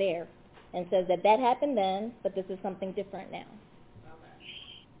silos it there and says that happened then, but this is something different now.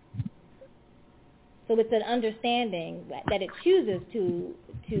 So it's an understanding that it chooses to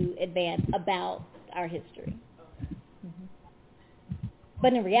advance about our history. Mm-hmm.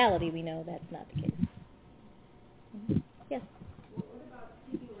 But in reality, we know that's not the case. Mm-hmm. Yes? What about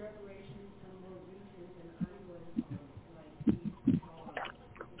seeking reparations from more recent and ongoing,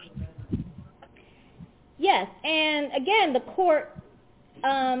 Yes, and again, the court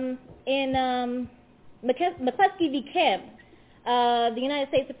in McCluskey v. Kemp, the United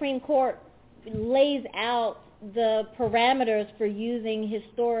States Supreme Court lays out the parameters for using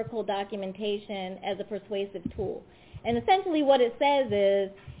historical documentation as a persuasive tool. And essentially what it says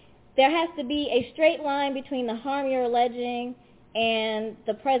is there has to be a straight line between the harm you're alleging and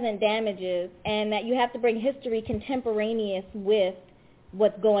the present damages, and that you have to bring history contemporaneous with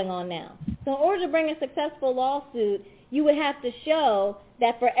what's going on now. So in order to bring a successful lawsuit, you would have to show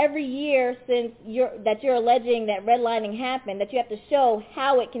that for every year since you're alleging that redlining happened, that you have to show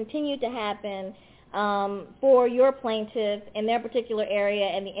how it continued to happen for your plaintiff in their particular area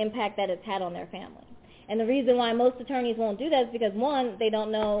and the impact that it's had on their family. And the reason why most attorneys won't do that is because, one, they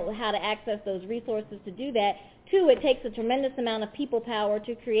don't know how to access those resources to do that. Two, it takes a tremendous amount of people power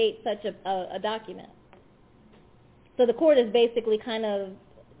to create such a document. So the court has basically kind of,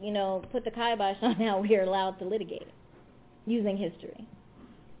 put the kibosh on how we're allowed to litigate using history.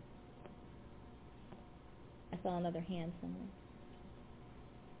 I saw another hand somewhere.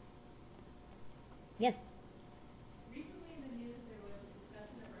 Yes? Recently in the news there was a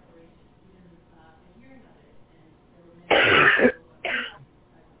discussion of reparations, even a hearing of it, and there were many people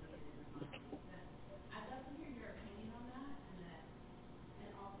I'd love to hear your opinion on that,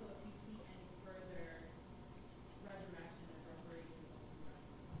 and also if you see any further resurrection of reparations.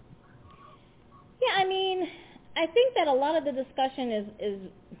 Yeah, I think that a lot of the discussion is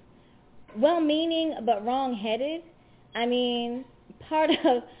well-meaning but wrong-headed. Part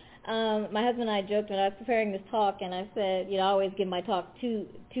of my husband and I joked when I was preparing this talk, and I said, I always give my talk two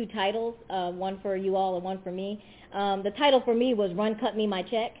titles, one for you all and one for me. The title for me was "Run, Cut Me My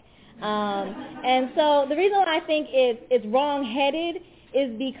Check," and so the reason why I think it's wrong-headed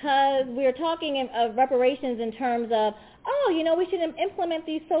is because we're talking of reparations in terms of, we should implement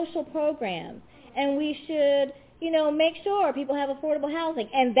these social programs, and we should, make sure people have affordable housing,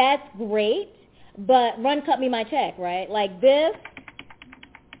 and that's great, but run, cut me my check, right? Like, this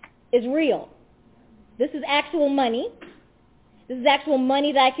is real. This is actual money. This is actual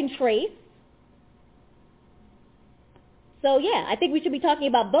money that I can trace. So yeah, I think we should be talking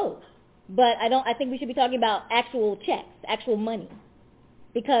about both, but I think we should be talking about actual checks, actual money,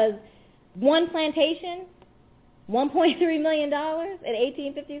 because one plantation, $1.3 million in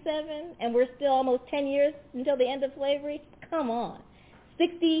 1857, and we're still almost 10 years until the end of slavery. Come on.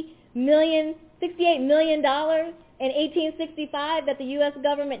 $68 million in 1865 that the U.S.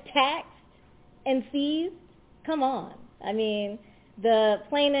 government taxed and seized. Come on. The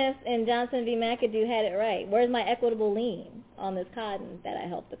plaintiffs in Johnson v. McAdoo had it right. Where's my equitable lien on this cotton that I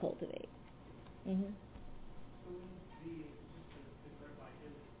helped to cultivate? Mm-hmm.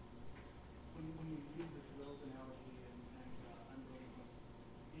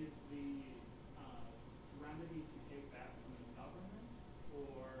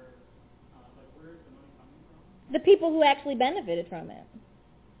 The people who actually benefited from it.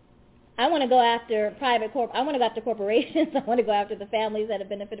 I want to go after I want to go after corporations. I want to go after the families that have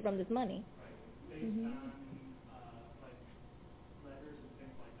benefited from this money. Right. Based on letters and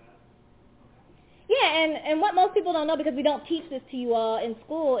things like that. Okay. Yeah, and what most people don't know, because we don't teach this to you all in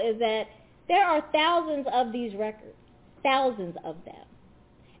school, is that there are thousands of these records. Thousands of them.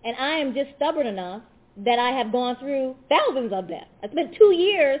 And I am just stubborn enough that I have gone through thousands of them. I spent 2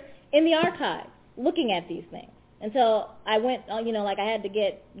 years in the archives looking at these things. Until I went, I had to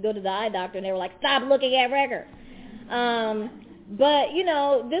go to the eye doctor, and they were like, "Stop looking at records." But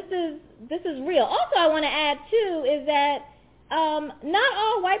this is real. Also, I want to add too is that not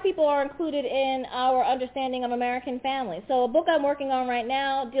all white people are included in our understanding of American families. So a book I'm working on right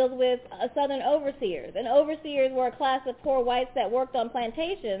now deals with Southern overseers, and overseers were a class of poor whites that worked on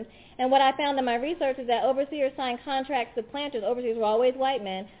plantations. And what I found in my research is that overseers signed contracts with planters. Overseers were always white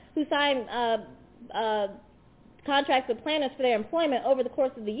men who signed contracts with planters for their employment over the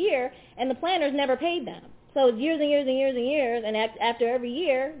course of the year, and the planters never paid them. So it's years and years and years and years, and after every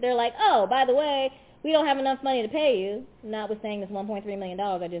year, they're like, "Oh, by the way, we don't have enough money to pay you," notwithstanding this $1.3 million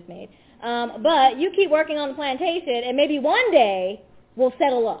I just made. But you keep working on the plantation, and maybe one day we'll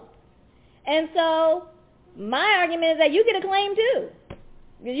settle up. And so My argument is that you get a claim too.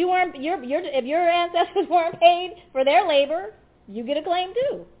 Because you weren't, if your ancestors weren't paid for their labor, you get a claim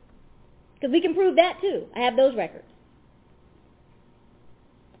too. Because we can prove that too. I have those records.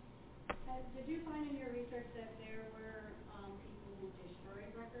 Did you find in your research that there were people who destroyed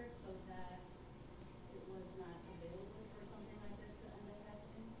records so that it was not available for something like this to end up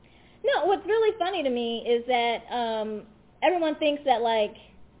happening? No, what's really funny to me is that everyone thinks that like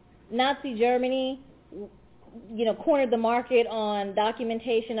Nazi Germany, cornered the market on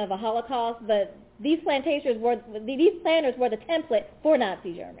documentation of a Holocaust, but these planters were the template for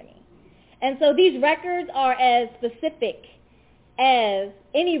Nazi Germany. And so these records are as specific as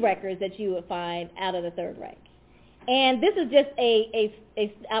any records that you would find out of the Third Reich. And this is just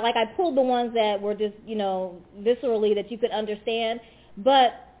I pulled the ones that were just, viscerally that you could understand.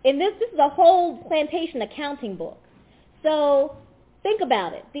 But in this is a whole plantation accounting book. So think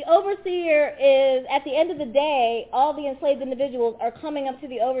about it. The overseer is, at the end of the day, all the enslaved individuals are coming up to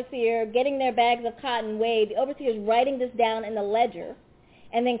the overseer, getting their bags of cotton weighed. The overseer is writing this down in the ledger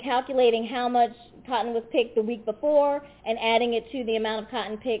and then calculating how much cotton was picked the week before and adding it to the amount of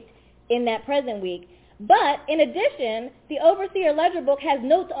cotton picked in that present week. But in addition, the overseer ledger book has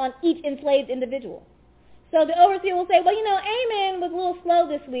notes on each enslaved individual. So the overseer will say, well, Amen was a little slow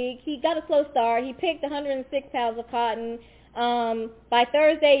this week. He got a slow start. He picked 106 pounds of cotton. By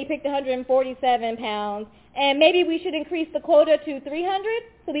Thursday, he picked 147 pounds. And maybe we should increase the quota to 300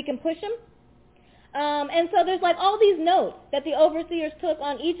 so we can push him. And so there's like all these notes that the overseers took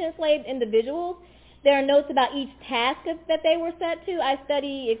on each enslaved individual. There are notes about each task that they were set to. I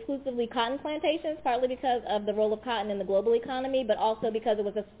study exclusively cotton plantations, partly because of the role of cotton in the global economy, but also because it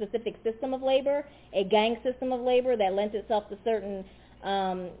was a specific system of labor, a gang system of labor that lent itself to certain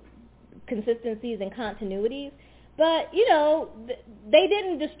consistencies and continuities. But, they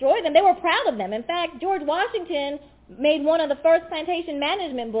didn't destroy them. They were proud of them. In fact, George Washington made one of the first plantation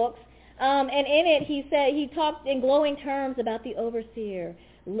management books, and in it he talked in glowing terms about the overseer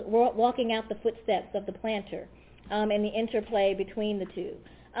walking out the footsteps of the planter and the interplay between the two.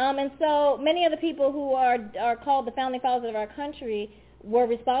 And so many of the people who are called the founding fathers of our country were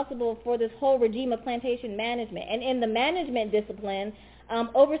responsible for this whole regime of plantation management. And in the management discipline,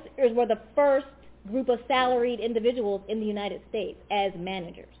 overseers were the first group of salaried individuals in the United States as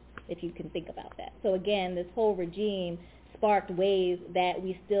managers, if you can think about that. So again, this whole regime sparked ways that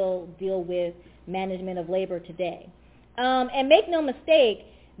we still deal with management of labor today. And make no mistake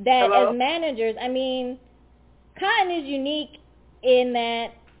that as managers, cotton is unique in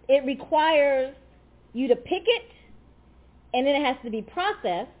that it requires you to pick it, and then it has to be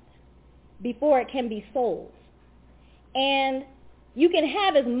processed before it can be sold. And you can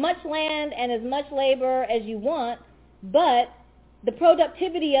have as much land and as much labor as you want, but the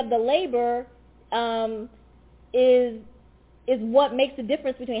productivity of the labor is what makes the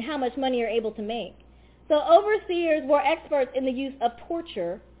difference between how much money you're able to make. So overseers were experts in the use of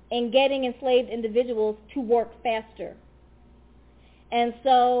torture in getting enslaved individuals to work faster. And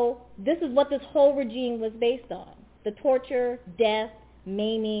so this is what this whole regime was based on, the torture, death,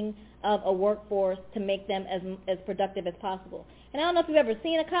 maiming of a workforce to make them as productive as possible. And I don't know if you've ever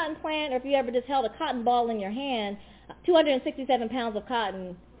seen a cotton plant or if you ever just held a cotton ball in your hand, 267 pounds of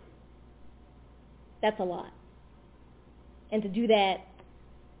cotton, that's a lot. And to do that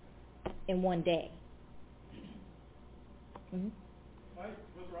in one day. Mm-hmm. Mike,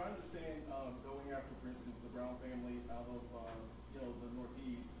 was I understand going after, for instance, the Brown family out of the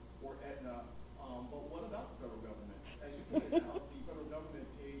Northeast or Aetna, but what about the federal government? As you pointed out, the federal government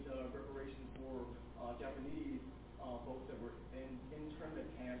paid reparations for Japanese folks that were in internment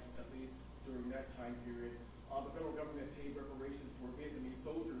camps, at least during that time period. The federal government paid reparations for Vietnamese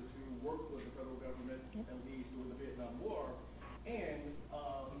soldiers who worked with the federal government, at least during the Vietnam War. And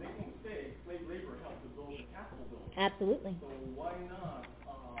make no mistake, slave labor helped to build the Capitol building. Absolutely. So why not?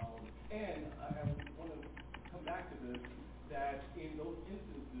 And I want to come back to this, that in those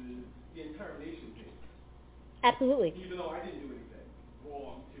instances, the entire nation pays. Absolutely. Even though I didn't do anything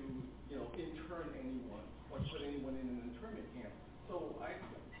wrong to, intern anyone or put anyone in an internment camp. So I'm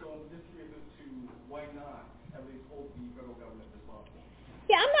just curious as to why not at least hold the federal government responsible.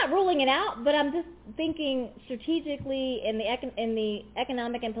 Yeah, I'm not ruling it out, but I'm just thinking strategically in the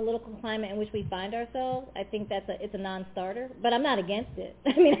economic and political climate in which we find ourselves. I think it's a non-starter, but I'm not against it.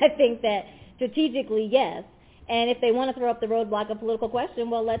 I think that strategically, yes. And if they want to throw up the roadblock of political question,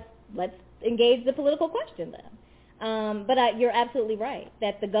 well, let's engage the political question then. But you're absolutely right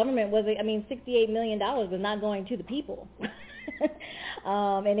that the government $68 million was not going to the people in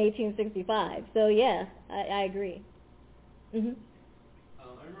 1865. So yeah, I agree. Mm-hmm.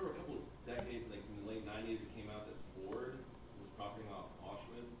 I remember a couple of decades, like in the late 90s,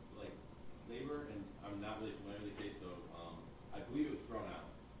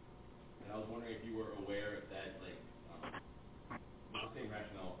 was wondering if you were aware of that, was the same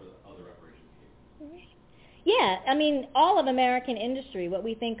rationale for the other reparations cases. Yeah, I mean, all of American industry, what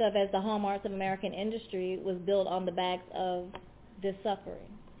we think of as the hallmarks of American industry, was built on the backs of this suffering.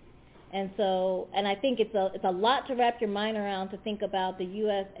 And so, and I think it's a lot to wrap your mind around to think about the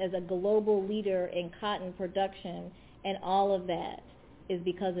U.S. as a global leader in cotton production, and all of that is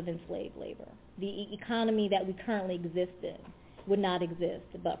because of enslaved labor. The economy that we currently exist in would not exist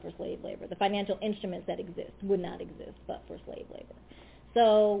but for slave labor. The financial instruments that exist would not exist but for slave labor.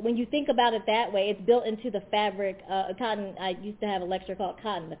 So when you think about it that way, it's built into the fabric. Cotton, I used to have a lecture called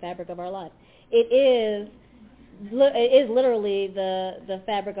Cotton, the Fabric of Our Lives. It is literally the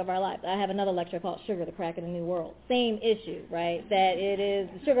fabric of our lives. I have another lecture called Sugar, the Crack in the New World. Same issue, right? That it is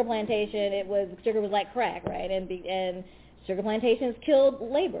the sugar plantation. Sugar was like crack, right? And sugar plantations killed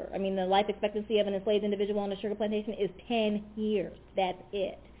labor. I mean, the life expectancy of an enslaved individual on a sugar plantation is 10 years. That's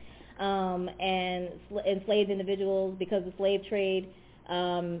it. And enslaved individuals, because the slave trade,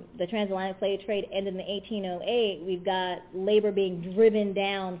 the transatlantic slave trade ended in 1808, we've got labor being driven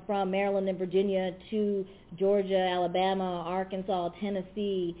down from Maryland and Virginia to Georgia, Alabama, Arkansas,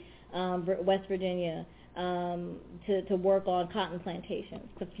 Tennessee, West Virginia, to work on cotton plantations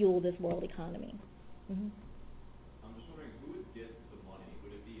to fuel this world economy. Mm-hmm. I'm just wondering, who would get the money?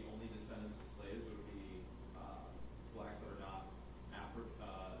 Would it be only descendants of slaves? Would it be blacks that are not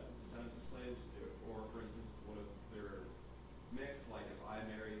descendants of slaves? Or, for instance, what if they're mixed? Like if I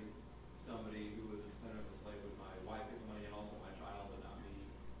marry somebody who was a descendant of a slave, would my wife get the money and also my child and not me?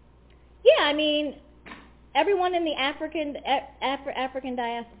 Yeah, I mean, everyone in the African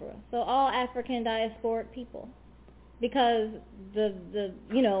diaspora, so all African diasporic people, because the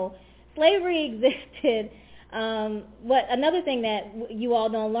slavery existed. Another thing that you all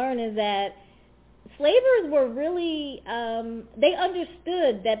don't learn is that slavers were really, they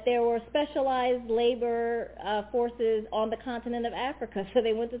understood that there were specialized labor forces on the continent of Africa, so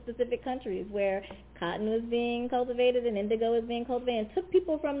they went to specific countries where cotton was being cultivated and indigo was being cultivated and took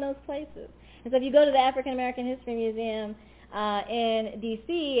people from those places. And so if you go to the African American History Museum in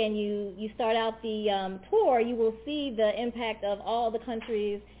D.C. and you start out the tour, you will see the impact of all the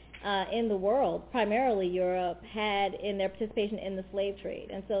countries in the world, primarily Europe, had in their participation in the slave trade.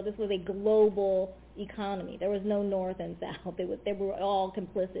 And so this was a global economy. There was no North and South. They were all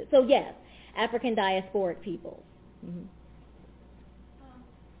complicit. So yes, African diasporic peoples. Mm-hmm.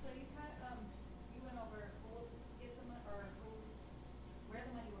 So you went over who gets the money, or where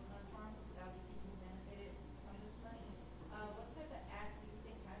the money will come from, obviously who benefited from this money. What type of act do you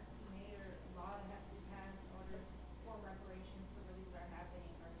think has to be made, or law that has to be passed in order for reparations to really start happening?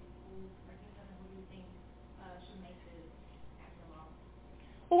 Or do you think should make this act a law?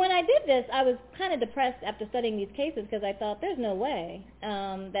 Well, when I did this, I was kind of depressed after studying these cases because I thought there's no way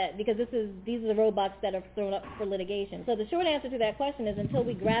because these are the roadblocks that are thrown up for litigation. So the short answer to that question is until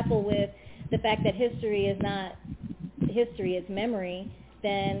we grapple with the fact that history is not history, it's memory,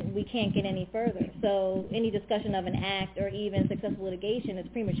 then we can't get any further. So any discussion of an act or even successful litigation is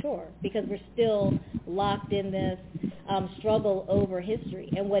premature because we're still locked in this struggle over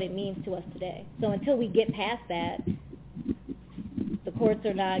history and what it means to us today. So until we get past that, the courts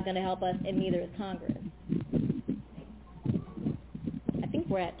are not going to help us, and neither is Congress. I think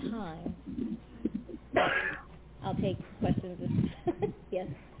we're at time. I'll take questions. Yes.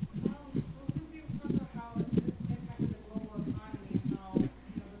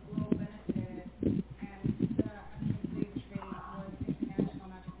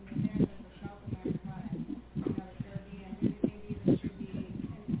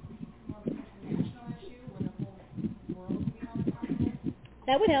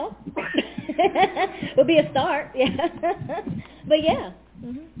 That would help. Would be a start, yeah. But yeah.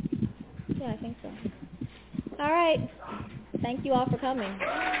 Mm-hmm. Yeah, I think so. All right. Thank you all for coming.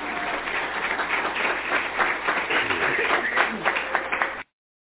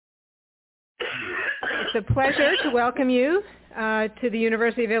 It's a pleasure to welcome you to the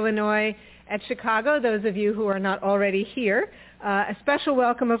University of Illinois at Chicago, those of you who are not already here. A special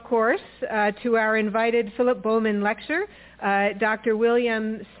welcome, of course, to our invited Philip Bowman lecturer, Dr.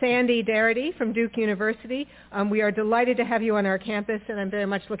 William Sandy Darity from Duke University. We are delighted to have you on our campus, and I'm very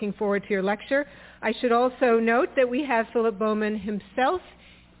much looking forward to your lecture. I should also note that we have Philip Bowman himself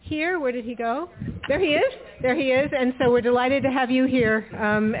here. Where did he go? There he is. There he is. And so we're delighted to have you here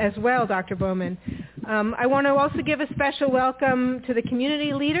as well, Dr. Bowman. I want to also give a special welcome to the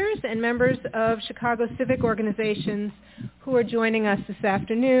community leaders and members of Chicago civic organizations who are joining us this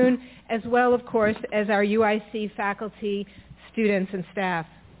afternoon, as well, of course, as our UIC faculty, students, and staff.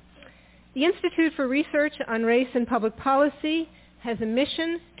 The Institute for Research on Race and Public Policy has a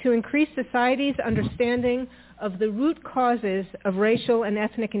mission to increase society's understanding of the root causes of racial and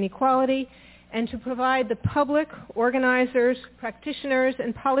ethnic inequality and to provide the public, organizers, practitioners,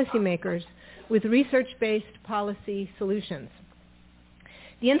 and policymakers with research-based policy solutions.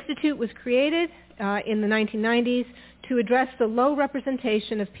 The Institute was created in the 1990s to address the low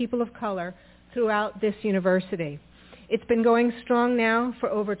representation of people of color throughout this university. It's been going strong now for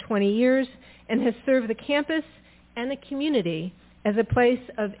over 20 years and has served the campus and the community as a place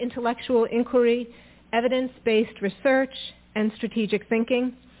of intellectual inquiry, evidence-based research, and strategic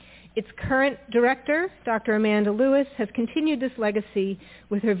thinking. Its current director, Dr. Amanda Lewis, has continued this legacy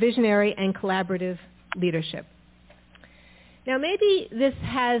with her visionary and collaborative leadership. Now, maybe this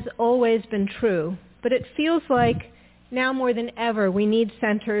has always been true, but it feels like now more than ever we need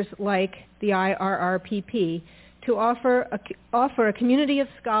centers like the IRRPP to offer a community of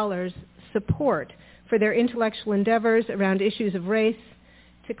scholars support for their intellectual endeavors around issues of race,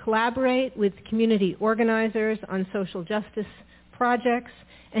 to collaborate with community organizers on social justice projects,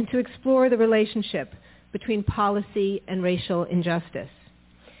 and to explore the relationship between policy and racial injustice.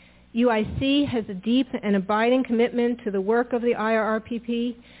 UIC has a deep and abiding commitment to the work of the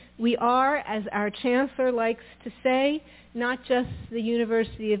IRRPP. We are, as our chancellor likes to say, not just the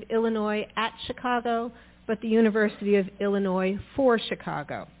University of Illinois at Chicago, but the University of Illinois for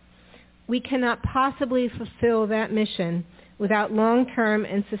Chicago. We cannot possibly fulfill that mission without long-term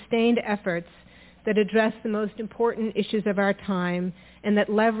and sustained efforts that address the most important issues of our time and that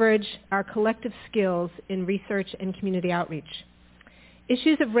leverage our collective skills in research and community outreach.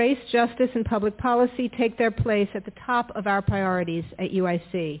 Issues of race, justice, and public policy take their place at the top of our priorities at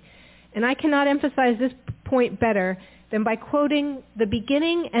UIC. And I cannot emphasize this point better than by quoting the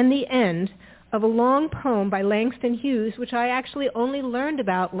beginning and the end of a long poem by Langston Hughes, which I actually only learned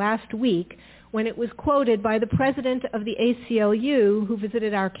about last week when it was quoted by the president of the ACLU who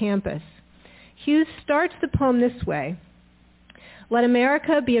visited our campus. Hughes starts the poem this way: "Let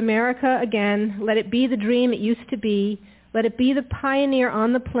America be America again. Let it be the dream it used to be. Let it be the pioneer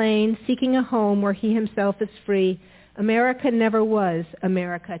on the plain seeking a home where he himself is free. America never was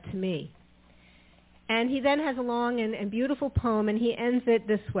America to me." And he then has a long and beautiful poem, and he ends it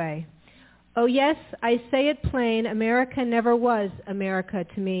this way: "Oh yes, I say it plain, America never was America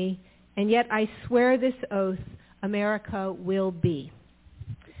to me, and yet I swear this oath, America will be."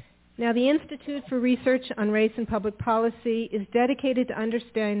 Now, the Institute for Research on Race and Public Policy is dedicated to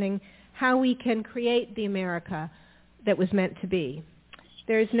understanding how we can create the America that was meant to be.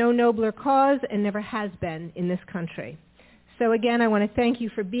 There is no nobler cause and never has been in this country. So again, I want to thank you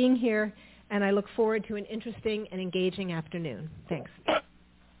for being here, and I look forward to an interesting and engaging afternoon. Thanks.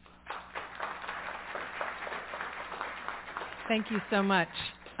 Thank you so much.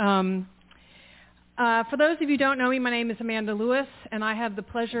 For those of you who don't know me, my name is Amanda Lewis, and I have the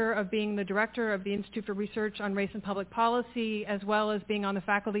pleasure of being the director of the Institute for Research on Race and Public Policy, as well as being on the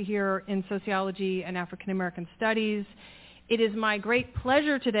faculty here in Sociology and African American Studies. It is my great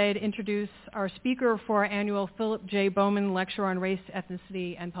pleasure today to introduce our speaker for our annual Philip J. Bowman Lecture on Race,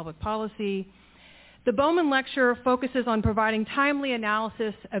 Ethnicity, and Public Policy. The Bowman Lecture focuses on providing timely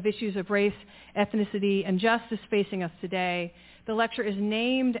analysis of issues of race, ethnicity, and justice facing us today. The lecture is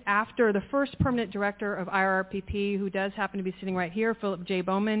named after the first permanent director of IRRPP, who does happen to be sitting right here, Philip J.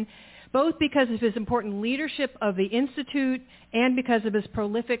 Bowman, both because of his important leadership of the Institute and because of his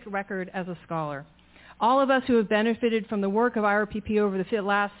prolific record as a scholar. All of us who have benefited from the work of IRRPP over the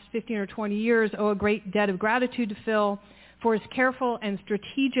last 15 or 20 years owe a great debt of gratitude to Phil for his careful and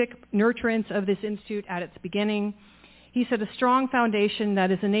strategic nurturance of this institute at its beginning. He set a strong foundation that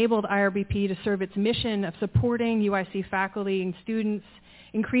has enabled IRRPP to serve its mission of supporting UIC faculty and students,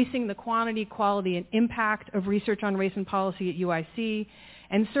 increasing the quantity, quality, and impact of research on race and policy at UIC,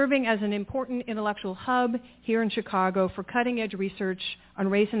 and serving as an important intellectual hub here in Chicago for cutting-edge research on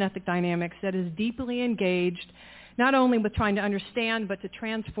race and ethnic dynamics that is deeply engaged not only with trying to understand but to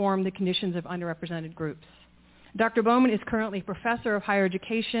transform the conditions of underrepresented groups. Dr. Bowman is currently professor of higher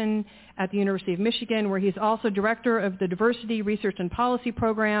education at the University of Michigan, where he's also director of the Diversity Research and Policy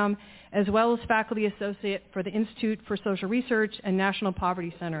Program, as well as faculty associate for the Institute for Social Research and National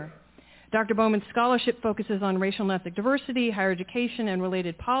Poverty Center. Dr. Bowman's scholarship focuses on racial and ethnic diversity, higher education, and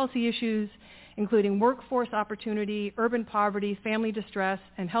related policy issues, including workforce opportunity, urban poverty, family distress,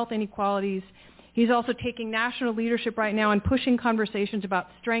 and health inequalities. He's also taking national leadership right now and pushing conversations about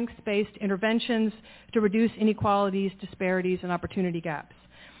strengths-based interventions to reduce inequalities, disparities, and opportunity gaps.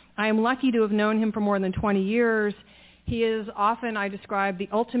 I am lucky to have known him for more than 20 years. He is often, I describe, the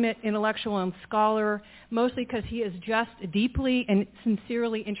ultimate intellectual and scholar, mostly because he is just deeply and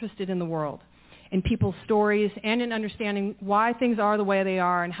sincerely interested in the world. in people's stories and in understanding why things are the way they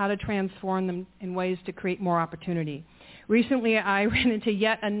are and how to transform them in ways to create more opportunity. Recently, I ran into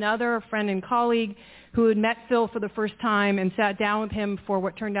yet another friend and colleague who had met Phil for the first time and sat down with him for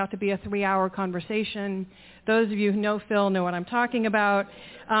what turned out to be a 3-hour conversation. Those of you who know Phil know what I'm talking about,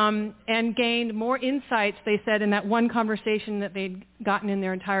 and gained more insights, they said, in that one conversation that they'd gotten in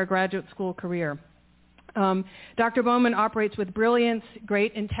their entire graduate school career. Dr. Bowman operates with brilliance,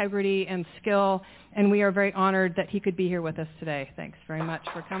 great integrity, and skill, and we are very honored that he could be here with us today. Thanks very much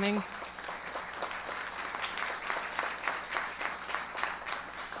for coming.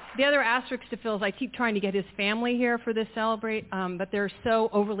 The other asterisk to Phil is I keep trying to get his family here for this celebrate, but they're so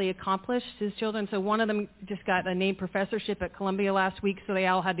overly accomplished, his children. So one of them just got a named professorship at Columbia last week, so they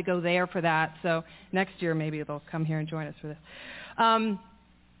all had to go there for that. So next year maybe they'll come here and join us for this.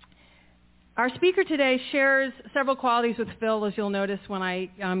 Our speaker today shares several qualities with Phil, as you'll notice when I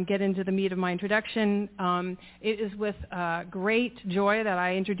get into the meat of my introduction. It is with great joy that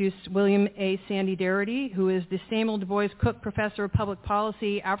I introduced William A. Sandy Darity, who is the Samuel Du Bois Cook Professor of Public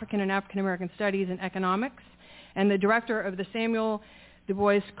Policy, African and African American Studies and Economics, and the director of the Samuel Du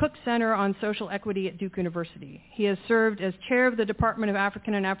Bois Cook Center on Social Equity at Duke University. He has served as chair of the Department of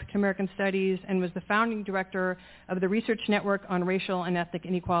African and African American Studies and was the founding director of the Research Network on Racial and Ethnic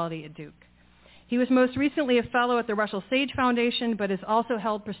Inequality at Duke. He was most recently a fellow at the Russell Sage Foundation, but has also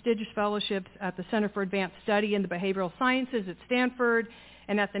held prestigious fellowships at the Center for Advanced Study in the Behavioral Sciences at Stanford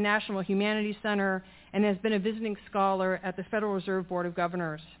and at the National Humanities Center, and has been a visiting scholar at the Federal Reserve Board of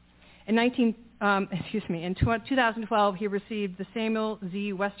Governors. In 2012, he received the Samuel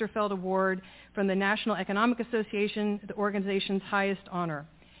Z. Westerfeld Award from the National Economic Association, the organization's highest honor.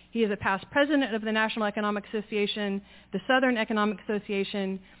 He is a past president of the National Economic Association, the Southern Economic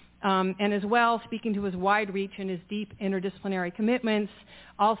Association, and as well, speaking to his wide reach and his deep interdisciplinary commitments,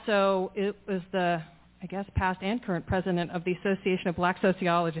 also it was the, I guess, past and current president of the Association of Black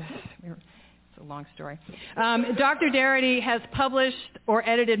Sociologists. It's a long story. Dr. Darity has published or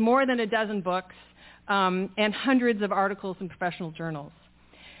edited more than a dozen books and hundreds of articles in professional journals.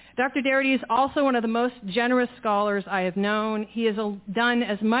 Dr. Darity is also one of the most generous scholars I have known. He has done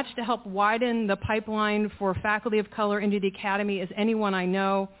as much to help widen the pipeline for faculty of color into the academy as anyone I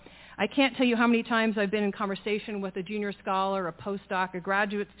know. I can't tell you how many times I've been in conversation with a junior scholar, a postdoc, a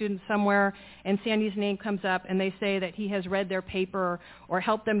graduate student somewhere, and Sandy's name comes up, and they say that he has read their paper or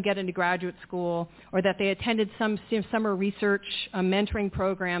helped them get into graduate school, or that they attended some summer research mentoring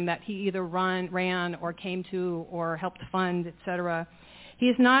program that he either ran or came to or helped fund, etc. He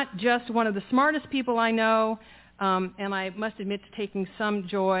is not just one of the smartest people I know, and I must admit to taking some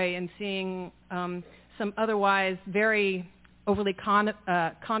joy in seeing some otherwise very overly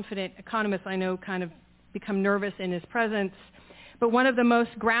confident economists I know kind of become nervous in his presence, but one of the most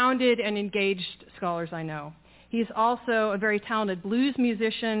grounded and engaged scholars I know. He's also a very talented blues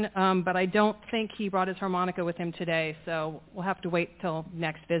musician, but I don't think he brought his harmonica with him today, so we'll have to wait till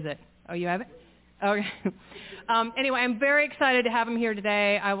next visit. Oh, you have it? Okay. Anyway, I'm very excited to have him here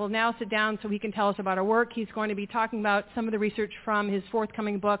today. I will now sit down so he can tell us about our work. He's going to be talking about some of the research from his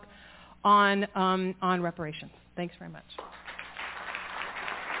forthcoming book on reparations. Thanks very much.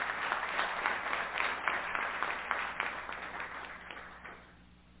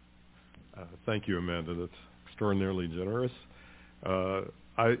 Thank you, Amanda. That's extraordinarily generous.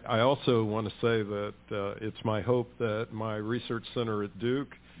 I also want to say that it's my hope that my research center at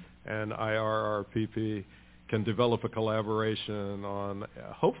Duke and IRRPP can develop a collaboration on,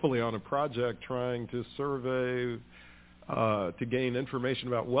 hopefully on a project trying to survey, to gain information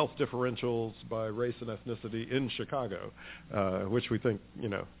about wealth differentials by race and ethnicity in Chicago, which we think,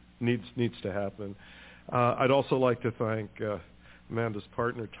 needs to happen. I'd also like to thank Amanda's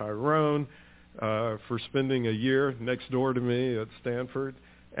partner, Tyrone, for spending a year next door to me at Stanford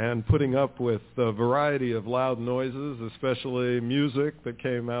and putting up with a variety of loud noises, especially music that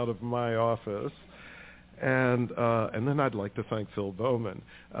came out of my office. And then I'd like to thank Phil Bowman.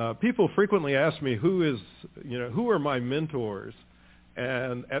 People frequently ask me who are my mentors?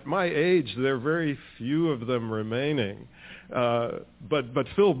 And at my age, there are very few of them remaining. But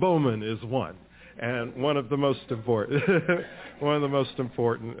Phil Bowman is one, and one of the most important.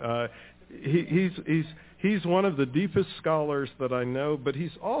 He's one of the deepest scholars that I know, but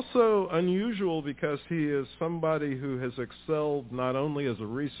he's also unusual because he is somebody who has excelled not only as a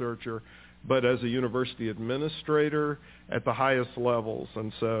researcher, but as a university administrator at the highest levels.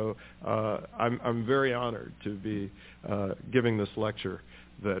 And so I'm very honored to be giving this lecture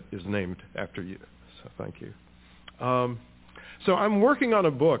that is named after you. So thank you. So I'm working on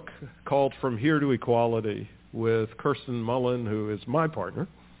a book called From Here to Equality with Kirsten Mullen, who is my partner.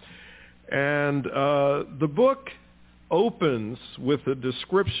 And the book opens with a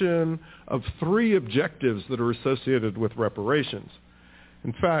description of 3 objectives that are associated with reparations.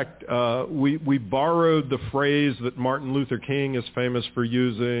 In fact, we borrowed the phrase that Martin Luther King is famous for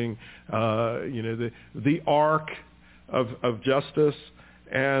using, the arc of justice.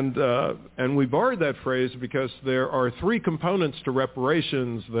 And we borrowed that phrase because there are 3 components to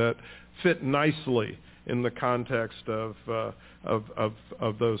reparations that fit nicely in the context of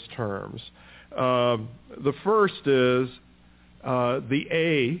those terms. The first is the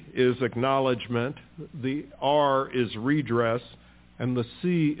A is acknowledgement, the R is redress, and the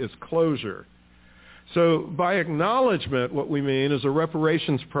C is closure. So by acknowledgement, what we mean is a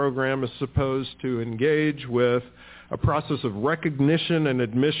reparations program is supposed to engage with a process of recognition and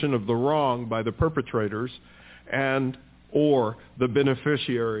admission of the wrong by the perpetrators and or the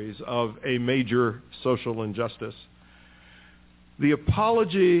beneficiaries of a major social injustice. The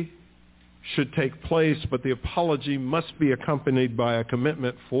apology should take place, but the apology must be accompanied by a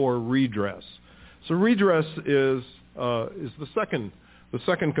commitment for redress. So redress is the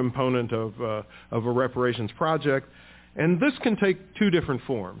second component of a reparations project, and this can take 2 different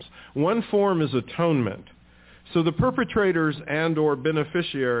forms. One form is atonement. So the perpetrators and or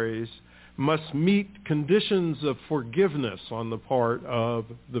beneficiaries must meet conditions of forgiveness on the part of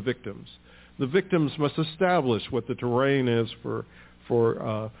the victims. The victims must establish what the terrain is for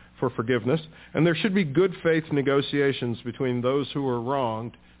forgiveness, and there should be good faith negotiations between those who are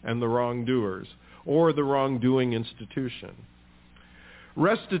wronged and the wrongdoers, or the wrongdoing institution.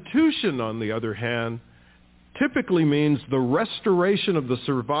 Restitution, on the other hand, typically means the restoration of the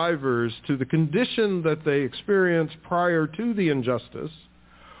survivors to the condition that they experienced prior to the injustice,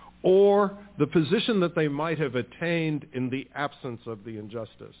 or the position that they might have attained in the absence of the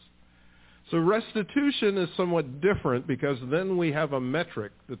injustice. So restitution is somewhat different because then we have a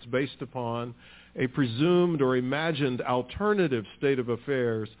metric that's based upon a presumed or imagined alternative state of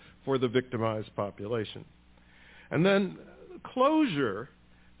affairs for the victimized population. And then closure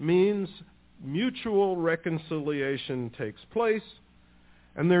means mutual reconciliation takes place,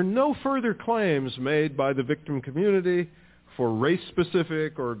 and there are no further claims made by the victim community for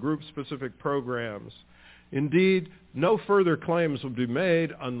race-specific or group-specific programs. Indeed, no further claims will be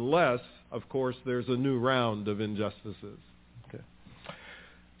made unless, of course, there's a new round of injustices. Okay.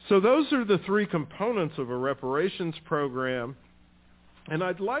 So those are the 3 components of a reparations program, and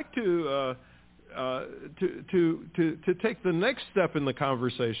I'd like to take the next step in the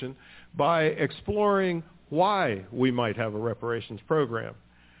conversation by exploring why we might have a reparations program.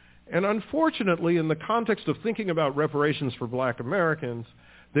 And unfortunately, in the context of thinking about reparations for Black Americans,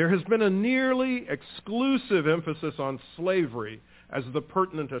 there has been a nearly exclusive emphasis on slavery as the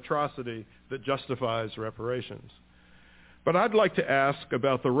pertinent atrocity that justifies reparations. But I'd like to ask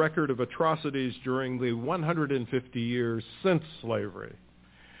about the record of atrocities during the 150 years since slavery.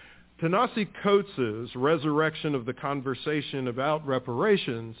 Ta-Nehisi Coates' resurrection of the conversation about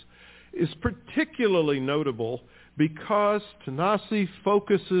reparations is particularly notable because Ta-Nehisi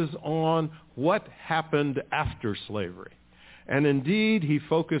focuses on what happened after slavery. And indeed, he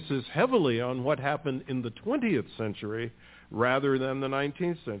focuses heavily on what happened in the 20th century rather than the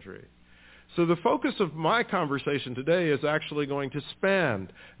 19th century. So the focus of my conversation today is actually going to span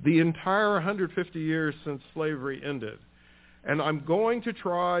the entire 150 years since slavery ended. And I'm going to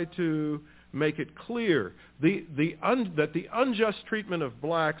try to make it clear that the unjust treatment of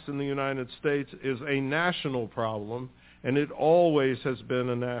blacks in the United States is a national problem, and it always has been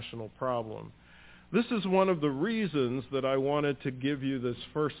a national problem. This is one of the reasons that I wanted to give you this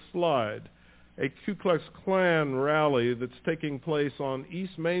first slide, a Ku Klux Klan rally that's taking place on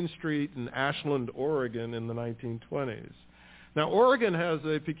East Main Street in Ashland, Oregon in the 1920s. Now, Oregon has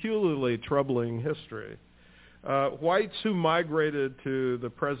a peculiarly troubling history. Whites who migrated to the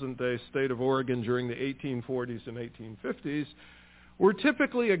present-day state of Oregon during the 1840s and 1850s were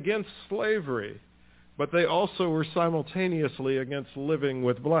typically against slavery, but they also were simultaneously against living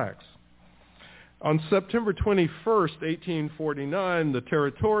with blacks. On September 21st, 1849, the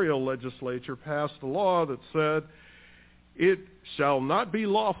territorial legislature passed a law that said, "It shall not be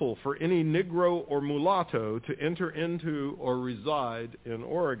lawful for any Negro or mulatto to enter into or reside in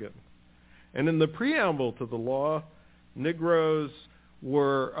Oregon." And in the preamble to the law, Negroes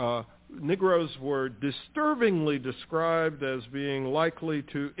were disturbingly described as being likely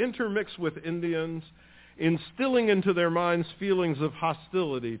to intermix with Indians, instilling into their minds feelings of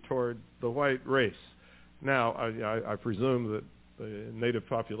hostility toward the white race. Now, I presume that the native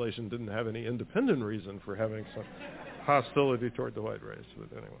population didn't have any independent reason for having some hostility toward the white race, but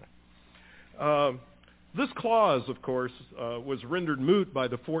anyway. This clause, of course, was rendered moot by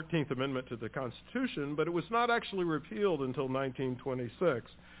the 14th Amendment to the Constitution, but it was not actually repealed until 1926.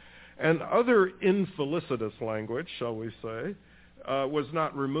 And other infelicitous language, shall we say, was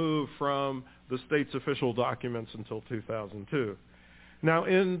not removed from the state's official documents until 2002. Now,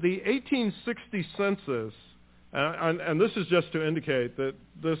 in the 1860 census, and this is just to indicate that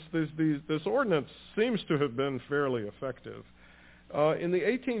this ordinance seems to have been fairly effective. In the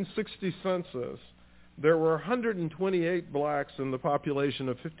 1860 census, there were 128 blacks in the population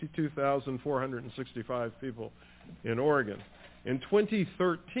of 52,465 people in Oregon. In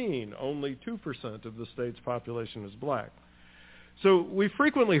 2013, only 2% of the state's population is black. So we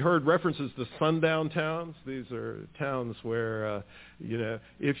frequently heard references to sundown towns. These are towns where,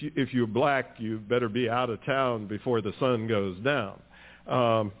 if you're black, you better be out of town before the sun goes down.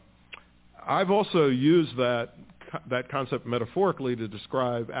 I've also used that concept metaphorically to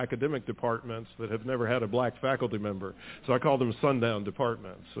describe academic departments that have never had a black faculty member. So I call them sundown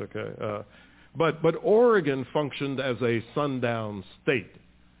departments. Okay, but Oregon functioned as a sundown state.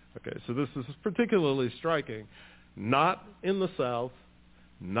 Okay, so this is particularly striking. Not in the South,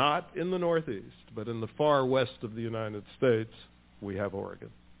 not in the Northeast, but in the far west of the United States, we have Oregon.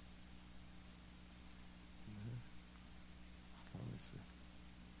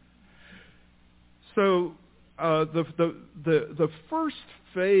 So the first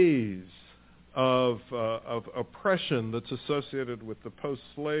phase of oppression that's associated with the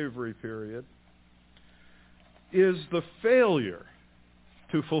post-slavery period is the failure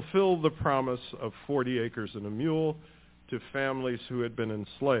to fulfill the promise of 40 acres and a mule to families who had been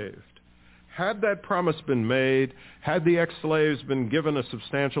enslaved. Had that promise been made, had the ex-slaves been given a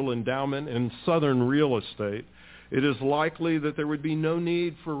substantial endowment in southern real estate, it is likely that there would be no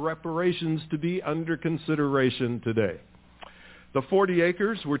need for reparations to be under consideration today. The 40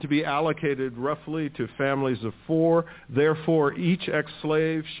 acres were to be allocated roughly to families of 4. Therefore, each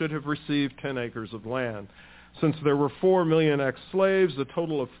ex-slave should have received 10 acres of land. Since there were 4 million ex-slaves, a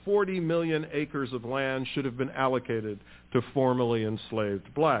total of 40 million acres of land should have been allocated to formerly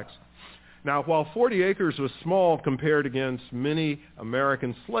enslaved blacks. Now, while 40 acres was small compared against many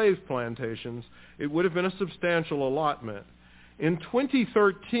American slave plantations, it would have been a substantial allotment. In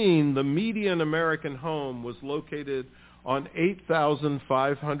 2013, the median American home was located on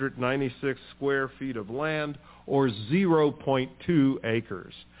 8,596 square feet of land, or 0.2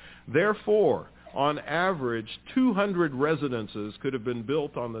 acres. Therefore, on average, 200 residences could have been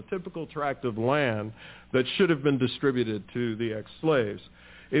built on the typical tract of land that should have been distributed to the ex-slaves.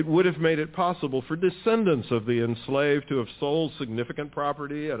 It would have made it possible for descendants of the enslaved to have sold significant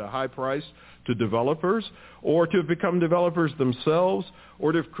property at a high price to developers, or to have become developers themselves,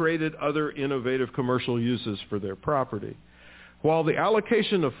 or to have created other innovative commercial uses for their property. While the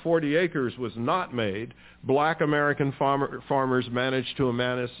allocation of 40 acres was not made, black American farmers managed to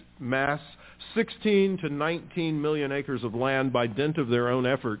amass 16 to 19 million acres of land by dint of their own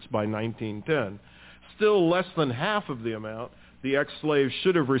efforts by 1910. Still less than half of the amount the ex-slaves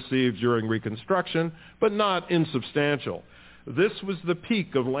should have received during Reconstruction, but not insubstantial. This was the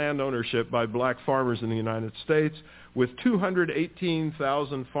peak of land ownership by black farmers in the United States, with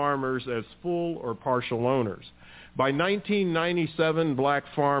 218,000 farmers as full or partial owners. By 1997, black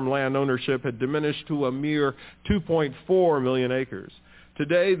farm land ownership had diminished to a mere 2.4 million acres.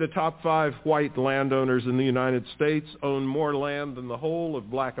 Today, the top 5 white landowners in the United States own more land than the whole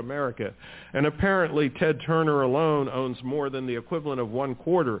of black America. And apparently, Ted Turner alone owns more than the equivalent of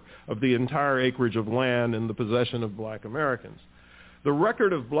 1/4 of the entire acreage of land in the possession of black Americans. The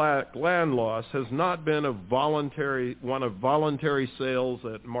record of black land loss has not been one of voluntary sales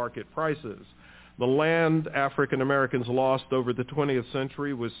at market prices. The land African Americans lost over the 20th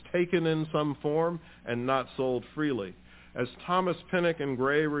century was taken in some form and not sold freely. As Thomas Pinnock and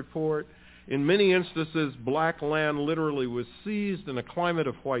Gray report, in many instances, black land literally was seized in a climate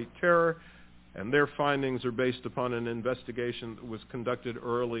of white terror, and their findings are based upon an investigation that was conducted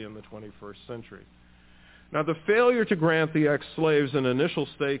early in the 21st century. Now, the failure to grant the ex-slaves an initial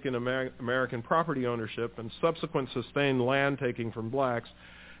stake in American property ownership and subsequent sustained land taking from blacks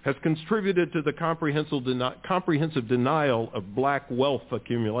has contributed to the comprehensive denial of black wealth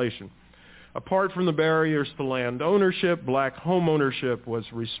accumulation. Apart from the barriers to land ownership, black home ownership was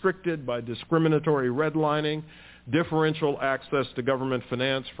restricted by discriminatory redlining, differential access to government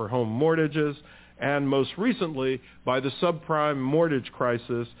finance for home mortgages, and most recently by the subprime mortgage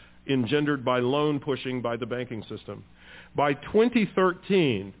crisis engendered by loan pushing by the banking system. By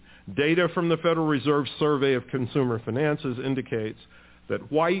 2013, data from the Federal Reserve Survey of Consumer Finances indicates that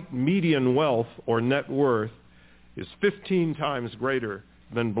white median wealth or net worth is 15 times greater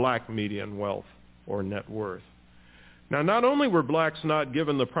than black median wealth. or net worth. Now, not only were blacks not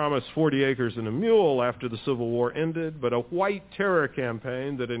given the promised 40 acres and a mule after the Civil War ended, but a white terror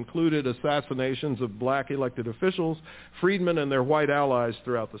campaign that included assassinations of black elected officials, freedmen, and their white allies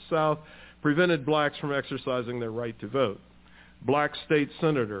throughout the South prevented blacks from exercising their right to vote. Black state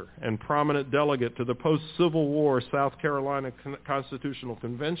senator and prominent delegate to the post-Civil War South Carolina Constitutional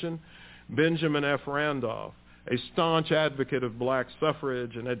Convention, Benjamin F. Randolph, a staunch advocate of black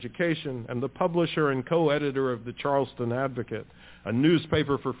suffrage and education, and the publisher and co-editor of the Charleston Advocate, a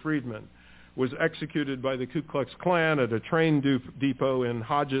newspaper for freedmen, was executed by the Ku Klux Klan at a train depot in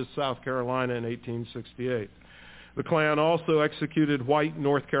Hodges, South Carolina in 1868. The Klan also executed white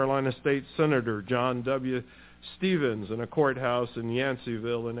North Carolina State Senator John W. Stevens in a courthouse in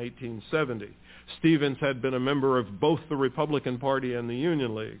Yanceyville in 1870. Stevens had been a member of both the Republican Party and the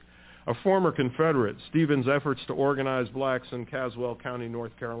Union League. A former Confederate, Stevens' efforts to organize blacks in Caswell County,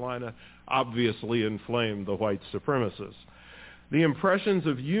 North Carolina, obviously inflamed the white supremacists. The impressions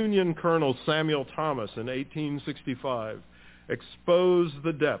of Union Colonel Samuel Thomas in 1865 exposed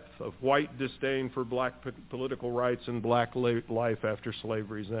the depth of white disdain for black political rights and black life after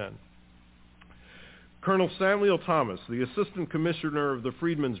slavery's end. Colonel Samuel Thomas, the assistant commissioner of the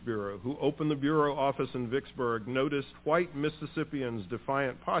Freedmen's Bureau, who opened the bureau office in Vicksburg, noticed white Mississippians'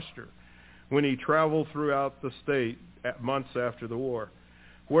 defiant posture when he traveled throughout the state months after the war.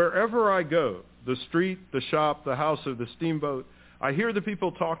 Wherever I go, the street, the shop, the house, or the steamboat, I hear the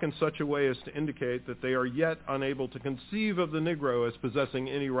people talk in such a way as to indicate that they are yet unable to conceive of the Negro as possessing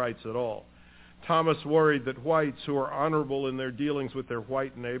any rights at all. Thomas worried that whites who are honorable in their dealings with their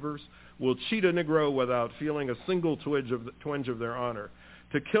white neighbors will cheat a Negro without feeling a single twinge of their honor.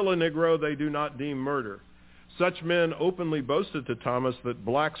 To kill a Negro they do not deem murder. Such men openly boasted to Thomas that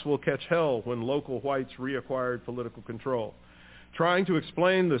blacks will catch hell when local whites reacquired political control. Trying to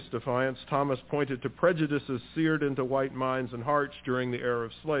explain this defiance, Thomas pointed to prejudices seared into white minds and hearts during the era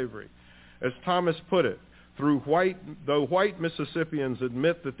of slavery. As Thomas put it, though white Mississippians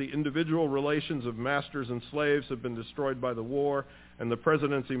admit that the individual relations of masters and slaves have been destroyed by the war and the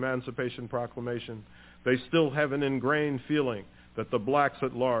President's Emancipation Proclamation, they still have an ingrained feeling that the blacks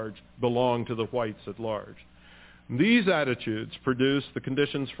at large belong to the whites at large. These attitudes produced the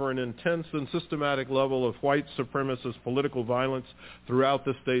conditions for an intense and systematic level of white supremacist political violence throughout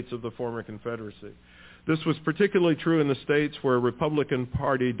the states of the former Confederacy. This was particularly true in the states where Republican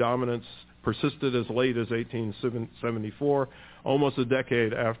Party dominance persisted as late as 1874, almost a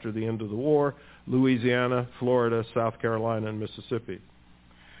decade after the end of the war: Louisiana, Florida, South Carolina, and Mississippi.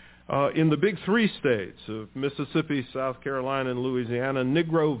 In the big three states of Mississippi, South Carolina, and Louisiana,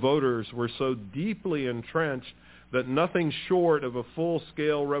 Negro voters were so deeply entrenched that nothing short of a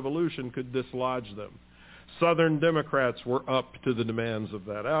full-scale revolution could dislodge them. Southern Democrats were up to the demands of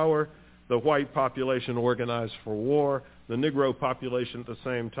that hour. The white population organized for war. The Negro population at the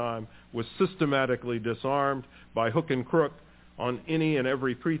same time was systematically disarmed. By hook and crook, on any and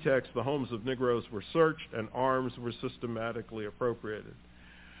every pretext, the homes of Negroes were searched and arms were systematically appropriated.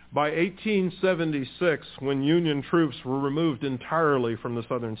 By 1876, when Union troops were removed entirely from the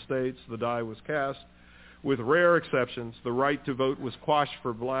southern states, the die was cast. With rare exceptions, the right to vote was quashed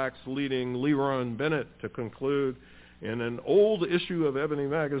for blacks, leading Leroy Bennett to conclude in an old issue of Ebony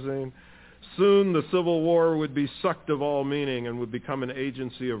magazine, soon the Civil War would be sucked of all meaning and would become an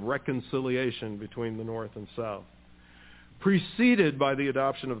agency of reconciliation between the North and South. Preceded by the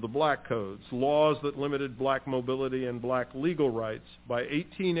adoption of the Black Codes, laws that limited black mobility and black legal rights, by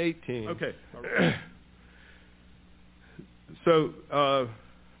 1818. Okay. So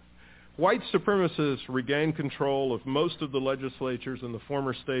white supremacists regained control of most of the legislatures in the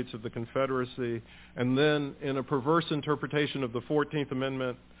former states of the Confederacy, and then in a perverse interpretation of the 14th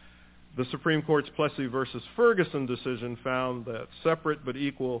Amendment, the Supreme Court's Plessy versus Ferguson decision found that separate but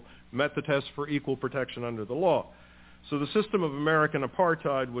equal met the test for equal protection under the law. So the system of American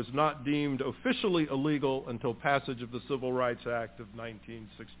apartheid was not deemed officially illegal until passage of the Civil Rights Act of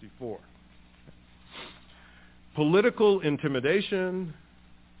 1964. Political intimidation,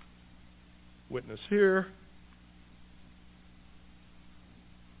 witness here.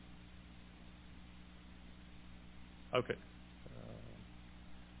 Okay.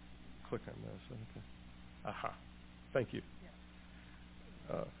 Click on this. Okay. Aha. Thank you.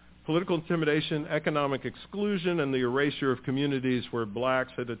 Political intimidation, economic exclusion, and the erasure of communities where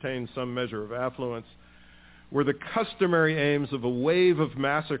blacks had attained some measure of affluence were the customary aims of a wave of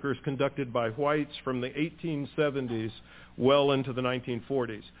massacres conducted by whites from the 1870s well into the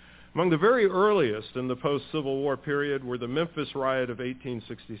 1940s. Among the very earliest in the post-Civil War period were the Memphis Riot of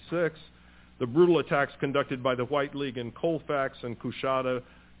 1866, the brutal attacks conducted by the White League in Colfax and Coushatta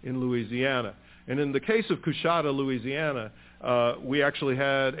in Louisiana. And in the case of Coushatta, Louisiana, we actually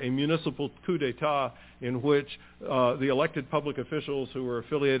had a municipal coup d'etat in which the elected public officials who were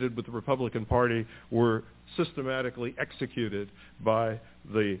affiliated with the Republican Party were systematically executed by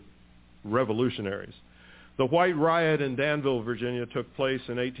the revolutionaries. The White Riot in Danville, Virginia took place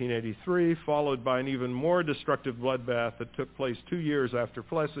in 1883, followed by an even more destructive bloodbath that took place 2 years after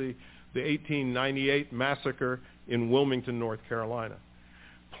Plessy, the 1898 massacre in Wilmington, North Carolina.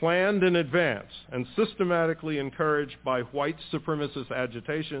 Planned in advance and systematically encouraged by white supremacist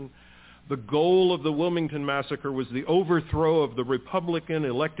agitation, the goal of the Wilmington massacre was the overthrow of the Republican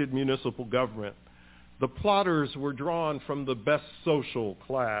elected municipal government. The plotters were drawn from the best social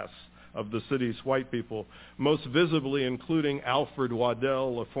class of the city's white people, most visibly including Alfred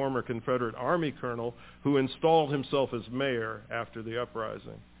Waddell, a former Confederate Army colonel who installed himself as mayor after the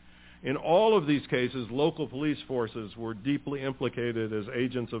uprising. In all of these cases, local police forces were deeply implicated as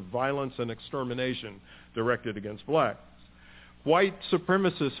agents of violence and extermination directed against blacks. White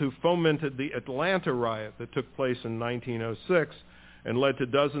supremacists who fomented the Atlanta riot that took place in 1906 and led to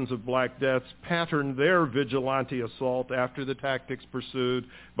dozens of black deaths patterned their vigilante assault after the tactics pursued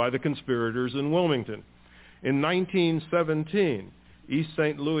by the conspirators in Wilmington. In 1917, East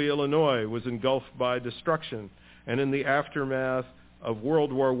St. Louis, Illinois was engulfed by destruction, and in the aftermath of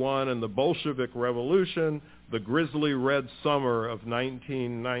World War I and the Bolshevik Revolution, the grisly red summer of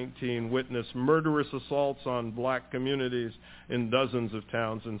 1919 witnessed murderous assaults on black communities in dozens of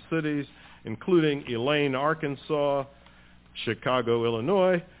towns and cities, including Elaine, Arkansas, Chicago,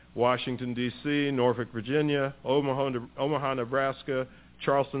 Illinois, Washington, D.C., Norfolk, Virginia, Omaha, Nebraska,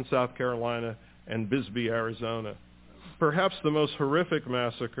 Charleston, South Carolina, and Bisbee, Arizona. Perhaps the most horrific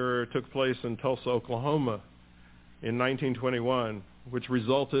massacre took place in Tulsa, Oklahoma in 1921, which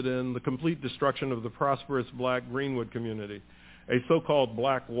resulted in the complete destruction of the prosperous black Greenwood community, a so-called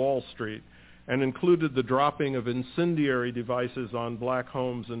Black Wall Street, and included the dropping of incendiary devices on black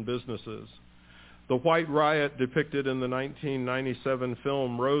homes and businesses. The White Riot depicted in the 1997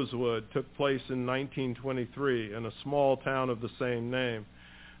 film Rosewood took place in 1923 in a small town of the same name.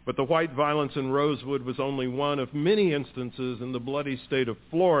 But the white violence in Rosewood was only one of many instances in the bloody state of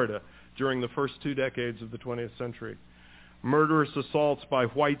Florida during the first 2 decades of the 20th century. Murderous assaults by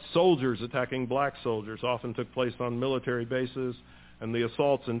white soldiers attacking black soldiers often took place on military bases, and the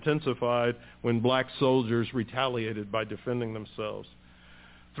assaults intensified when black soldiers retaliated by defending themselves.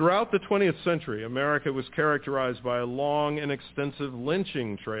 Throughout the 20th century, America was characterized by a long and extensive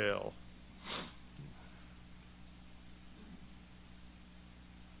lynching trail.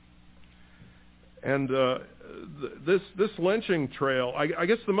 And this lynching trail, I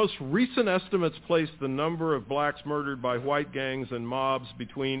guess the most recent estimates place the number of blacks murdered by white gangs and mobs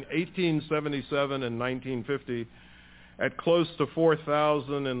between 1877 and 1950 at close to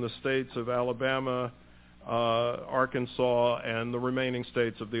 4,000 in the states of Alabama, Arkansas, and the remaining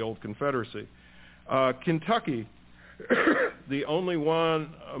states of the old Confederacy. Kentucky, the only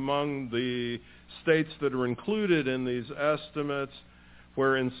one among the states that are included in these estimates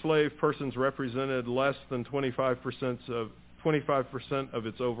where enslaved persons represented less than 25% of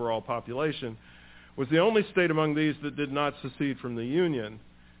its overall population, was the only state among these that did not secede from the Union.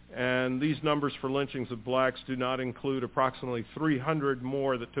 And these numbers for lynchings of blacks do not include approximately 300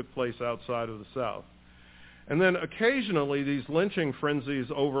 more that took place outside of the South. And then occasionally these lynching frenzies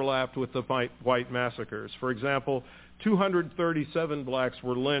overlapped with the white massacres. For example, 237 blacks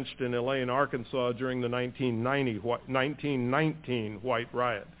were lynched in Elaine, Arkansas during the 1919 White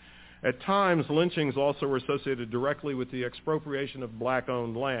Riot. At times, lynchings also were associated directly with the expropriation of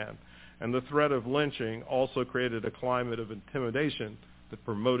black-owned land, and the threat of lynching also created a climate of intimidation that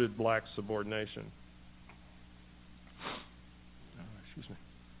promoted black subordination. Excuse me.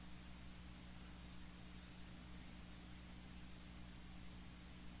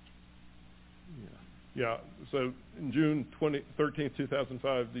 Yeah, so in June 13,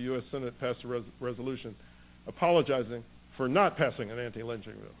 2005, the U.S. Senate passed a resolution apologizing for not passing an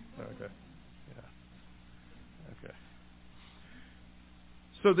anti-lynching bill. Okay. Yeah. Okay.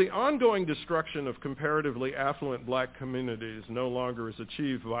 So the ongoing destruction of comparatively affluent black communities no longer is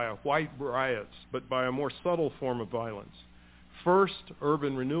achieved via white riots, but by a more subtle form of violence. First,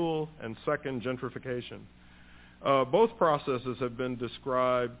 urban renewal, and second, gentrification. Both processes have been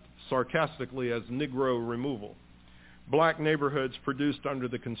described sarcastically as Negro removal. Black neighborhoods produced under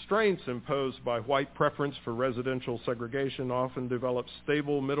the constraints imposed by white preference for residential segregation often develop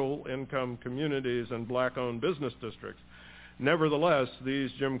stable middle-income communities and black-owned business districts. Nevertheless,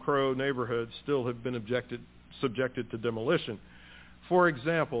 these Jim Crow neighborhoods still have been subjected to demolition. For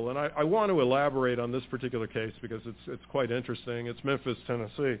example, and I want to elaborate on this particular case because it's quite interesting. It's Memphis,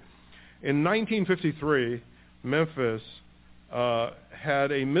 Tennessee. In 1953, Memphis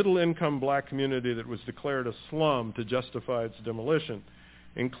had a middle-income black community that was declared a slum to justify its demolition,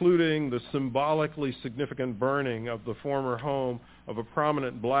 including the symbolically significant burning of the former home of a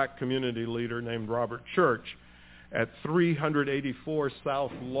prominent black community leader named Robert Church at 384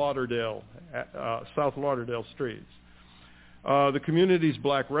 South Lauderdale Streets. The community's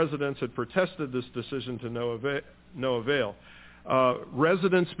black residents had protested this decision to no avail.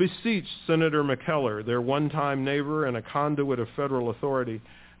 Residents beseeched Senator McKellar, their one-time neighbor and a conduit of federal authority,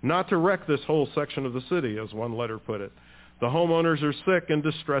 not to wreck this whole section of the city, as one letter put it. The homeowners are sick and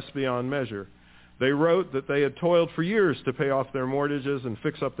distressed beyond measure. They wrote that they had toiled for years to pay off their mortgages and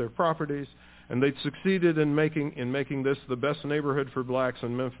fix up their properties, and they'd succeeded in making this the best neighborhood for blacks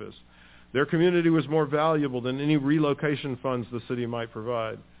in Memphis. Their community was more valuable than any relocation funds the city might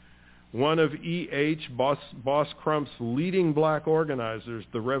provide. One of E.H. Boss Crump's leading black organizers,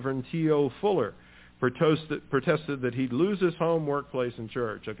 the Reverend T.O. Fuller, protested that he'd lose his home, workplace, and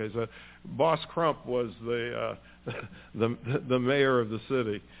church. Okay, so Boss Crump was the mayor of the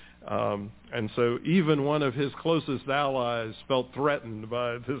city. And so even one of his closest allies felt threatened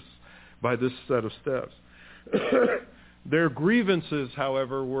by this set of steps. Their grievances,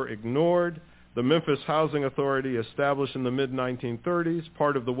 however, were ignored. The Memphis Housing Authority, established in the mid-1930s,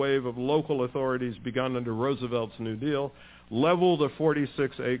 part of the wave of local authorities begun under Roosevelt's New Deal, leveled a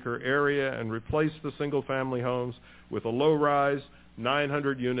 46-acre area and replaced the single-family homes with a low-rise,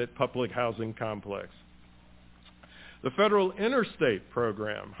 900-unit public housing complex. The Federal Interstate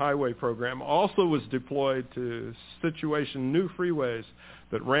Program, Highway Program, also was deployed to situation new freeways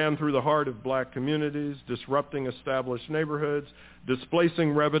that ran through the heart of black communities, disrupting established neighborhoods,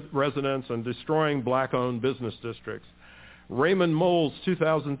 displacing residents, and destroying black-owned business districts. Raymond Moll's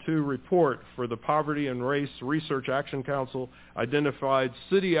 2002 report for the Poverty and Race Research Action Council identified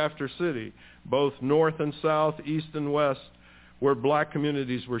city after city, both north and south, east and west, where black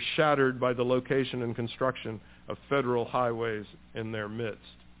communities were shattered by the location and construction of federal highways in their midst.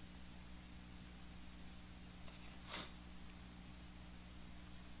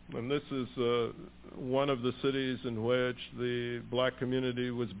 And this is one of the cities in which the black community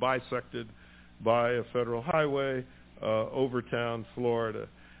was bisected by a federal highway, Overtown, Florida.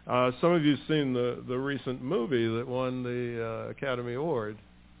 Some of you have seen the recent movie that won the Academy Award.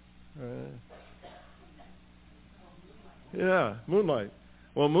 Yeah, Moonlight.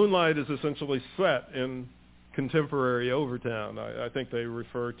 Well, Moonlight is essentially set in contemporary Overtown. I think they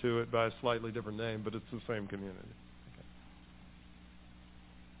refer to it by a slightly different name, but it's the same community. Okay.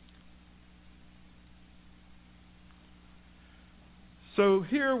 So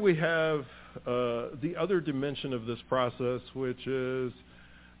here we have the other dimension of this process, which is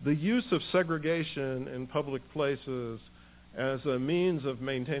the use of segregation in public places as a means of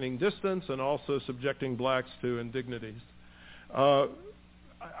maintaining distance and also subjecting blacks to indignities.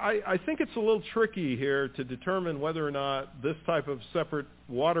 I think it's a little tricky here to determine whether or not this type of separate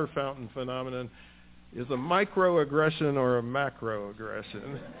water fountain phenomenon is a microaggression or a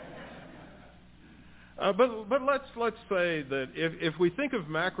macroaggression. But let's say that if we think of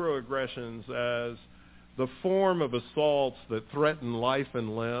macroaggressions as the form of assaults that threaten life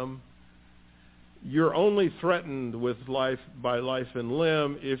and limb, you're only threatened with life and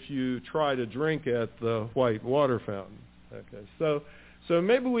limb if you try to drink at the white water fountain. Okay, so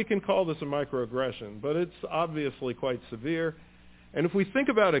maybe we can call this a microaggression, but it's obviously quite severe. And if we think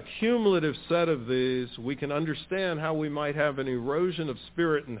about a cumulative set of these, we can understand how we might have an erosion of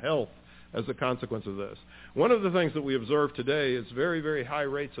spirit and health as a consequence of this. One of the things that we observe today is very, very high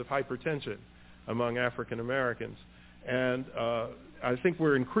rates of hypertension among African Americans. And I think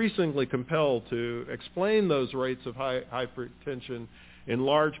we're increasingly compelled to explain those rates of hypertension in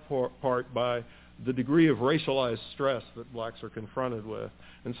large part by the degree of racialized stress that blacks are confronted with.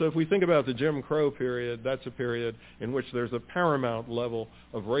 And so if we think about the Jim Crow period, that's a period in which there's a paramount level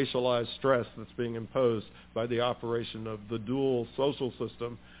of racialized stress that's being imposed by the operation of the dual social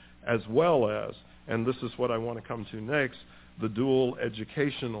system, as well as, and this is what I want to come to next, the dual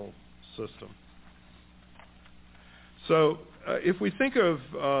educational system. So if we think of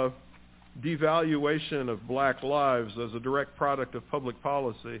devaluation of black lives as a direct product of public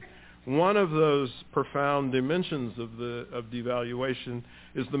policy, one of those profound dimensions of devaluation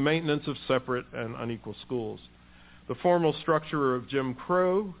is the maintenance of separate and unequal schools. The formal structure of Jim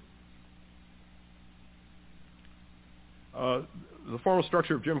Crow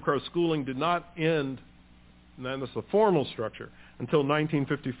schooling did not end, and that's the formal structure, until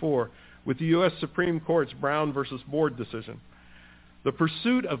 1954 with the U.S. Supreme Court's Brown versus Board decision. The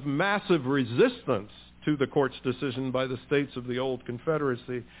pursuit of massive resistance to the court's decision by the states of the old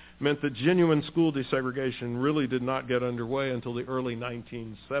Confederacy meant that genuine school desegregation really did not get underway until the early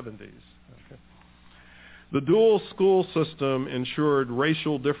 1970s. Okay. The dual school system ensured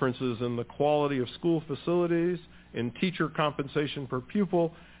racial differences in the quality of school facilities, in teacher compensation per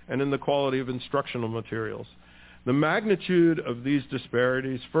pupil, and in the quality of instructional materials. The magnitude of these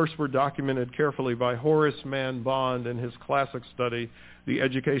disparities first were documented carefully by Horace Mann Bond in his classic study, The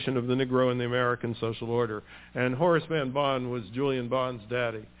Education of the Negro in the American Social Order. And Horace Mann Bond was Julian Bond's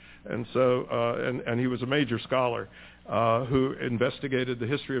daddy. And so, and he was a major scholar who investigated the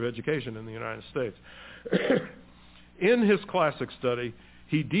history of education in the United States. In his classic study,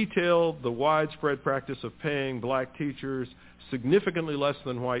 he detailed the widespread practice of paying black teachers significantly less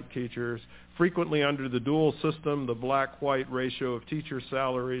than white teachers. Frequently under the dual system, the black-white ratio of teacher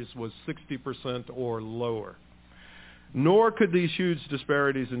salaries was 60% or lower. Nor could these huge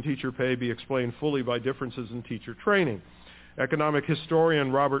disparities in teacher pay be explained fully by differences in teacher training. Economic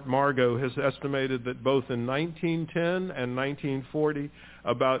historian Robert Margo has estimated that both in 1910 and 1940,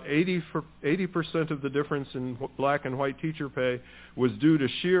 about 80% of the difference in black and white teacher pay was due to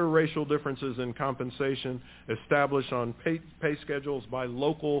sheer racial differences in compensation established on pay schedules by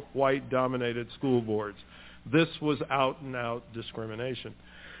local white-dominated school boards. This was out-and-out discrimination.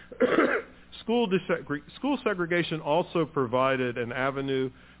 School segregation also provided an avenue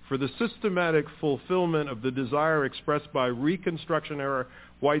for the systematic fulfillment of the desire expressed by Reconstruction-era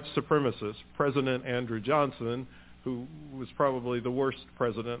white supremacists, President Andrew Johnson, who was probably the worst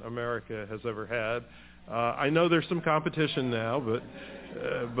president America has ever had. I know there's some competition now,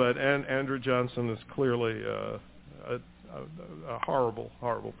 but Andrew Johnson is clearly a horrible,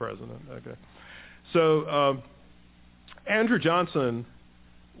 horrible president. Okay, so Andrew Johnson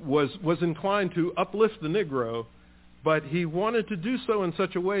was inclined to uplift the Negro, but he wanted to do so in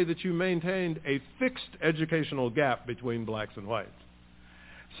such a way that you maintained a fixed educational gap between blacks and whites.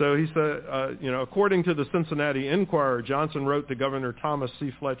 So he said, according to the Cincinnati Enquirer, Johnson wrote to Governor Thomas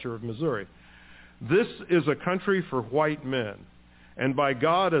C. Fletcher of Missouri, "This is a country for white men, and by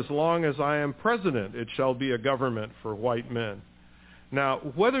God, as long as I am president, it shall be a government for white men." Now,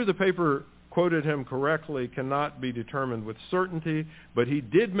 whether the paper quoted him correctly cannot be determined with certainty, but he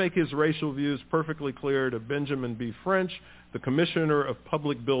did make his racial views perfectly clear to Benjamin B. French, the Commissioner of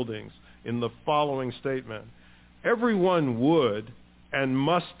Public Buildings, in the following statement: "Everyone would and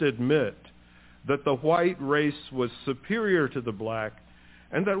must admit that the white race was superior to the black,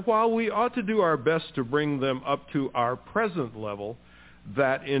 and that while we ought to do our best to bring them up to our present level,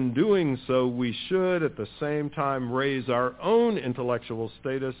 that in doing so we should at the same time raise our own intellectual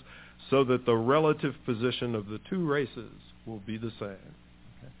status so that the relative position of the two races will be the same."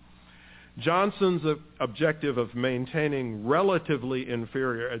 Okay. Johnson's objective of maintaining relatively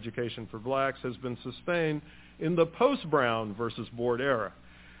inferior education for blacks has been sustained in the post-Brown versus Board era.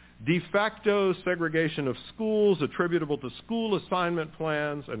 De facto segregation of schools attributable to school assignment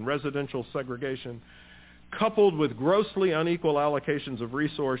plans and residential segregation, coupled with grossly unequal allocations of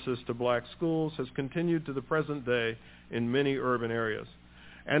resources to black schools, has continued to the present day in many urban areas.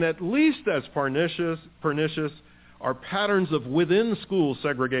 And at least as pernicious are patterns of within-school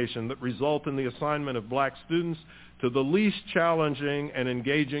segregation that result in the assignment of black students to the least challenging and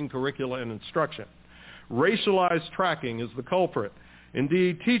engaging curricula and instruction. Racialized tracking is the culprit.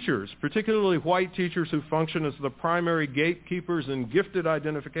 Indeed, teachers, particularly white teachers who function as the primary gatekeepers in gifted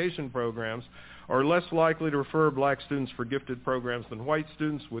identification programs, are less likely to refer black students for gifted programs than white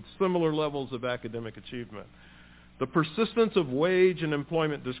students with similar levels of academic achievement. The persistence of wage and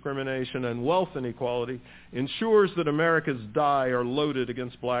employment discrimination and wealth inequality ensures that America's die are loaded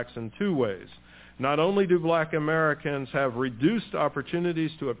against blacks in two ways. Not only do black Americans have reduced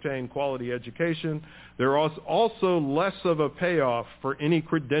opportunities to obtain quality education, there is also less of a payoff for any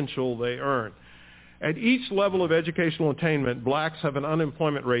credential they earn. At each level of educational attainment, blacks have an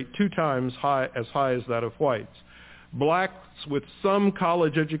unemployment rate 2 times as high as that of whites. Blacks with some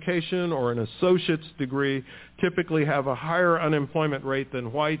college education or an associate's degree typically have a higher unemployment rate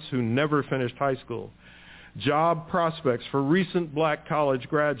than whites who never finished high school. Job prospects for recent black college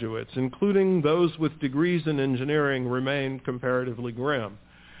graduates, including those with degrees in engineering, remain comparatively grim.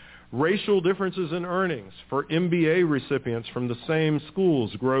 Racial differences in earnings for MBA recipients from the same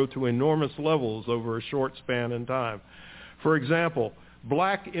schools grow to enormous levels over a short span in time. For example,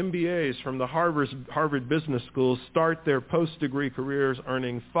 black MBAs from the Harvard Business School start their post-degree careers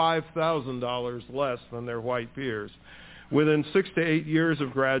earning $5,000 less than their white peers. Within 6 to 8 years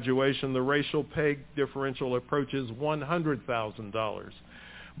of graduation, the racial pay differential approaches $100,000.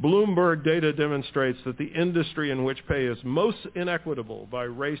 Bloomberg data demonstrates that the industry in which pay is most inequitable by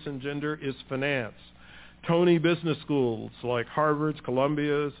race and gender is finance. Tony business schools like Harvard's,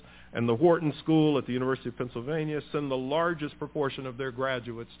 Columbia's, and the Wharton School at the University of Pennsylvania send the largest proportion of their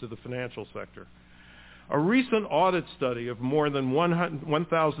graduates to the financial sector. A recent audit study of more than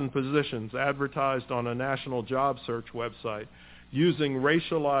 1,000 positions advertised on a national job search website using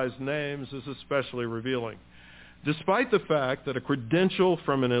racialized names is especially revealing. Despite the fact that a credential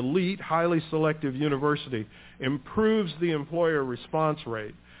from an elite, highly selective university improves the employer response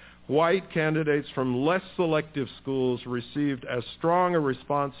rate, white candidates from less selective schools received as strong a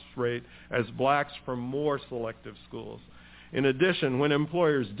response rate as blacks from more selective schools. In addition, when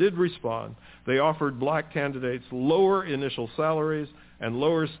employers did respond, they offered black candidates lower initial salaries and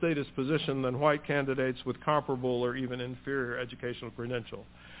lower status position than white candidates with comparable or even inferior educational credential.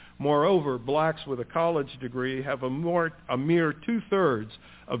 Moreover, blacks with a college degree have a mere two-thirds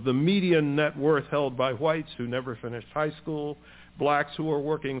of the median net worth held by whites who never finished high school. Blacks who are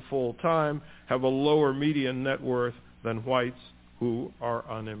working full-time have a lower median net worth than whites who are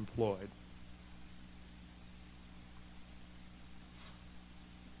unemployed.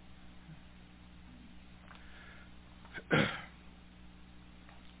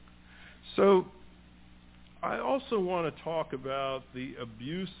 So I also want to talk about the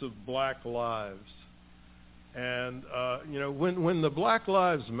abuse of black lives. And, when the Black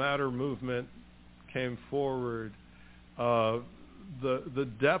Lives Matter movement came forward, the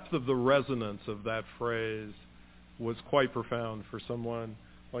depth of the resonance of that phrase was quite profound for someone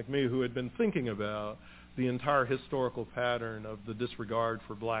like me who had been thinking about the entire historical pattern of the disregard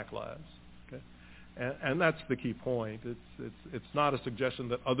for black lives. Okay? And that's the key point. It's not a suggestion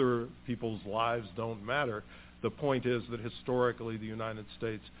that other people's lives don't matter. The point is that historically the United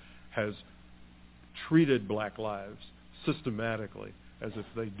States has treated black lives systematically as if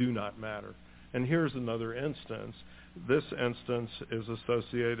they do not matter. And here's another instance. This instance is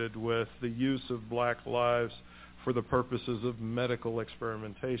associated with the use of black lives for the purposes of medical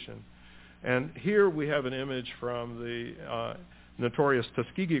experimentation. And here we have an image from the notorious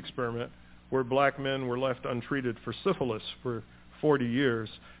Tuskegee experiment where black men were left untreated for syphilis for 40 years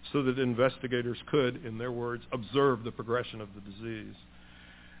so that investigators could, in their words, observe the progression of the disease.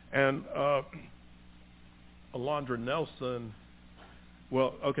 And Alondra Nelson,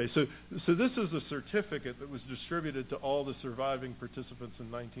 so this is a certificate that was distributed to all the surviving participants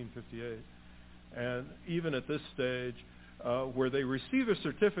in 1958. And even at this stage, where they receive a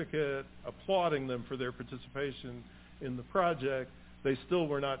certificate applauding them for their participation in the project, they still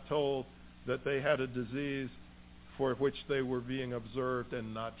were not told that they had a disease for which they were being observed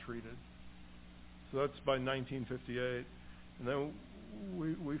and not treated. So that's by 1958. And then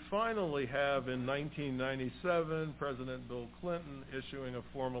we finally have in 1997 President Bill Clinton issuing a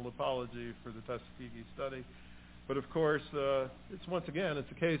formal apology for the Tuskegee study. But of course, it's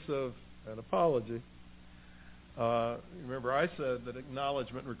a case of an apology. Remember I said that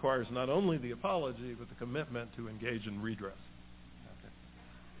acknowledgement requires not only the apology, but the commitment to engage in redress.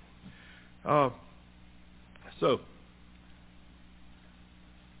 Okay. So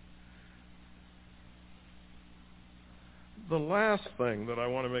the last thing that I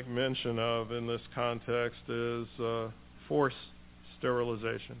want to make mention of in this context is forced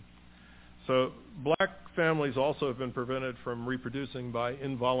sterilization. So black families also have been prevented from reproducing by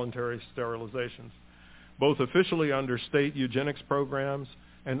involuntary sterilizations, both officially under state eugenics programs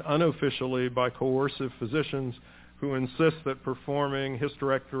and unofficially by coercive physicians who insist that performing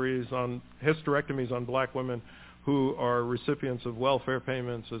hysterectomies on black women who are recipients of welfare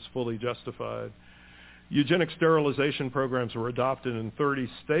payments is fully justified. Eugenic sterilization programs were adopted in 30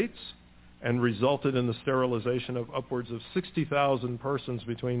 states and resulted in the sterilization of upwards of 60,000 persons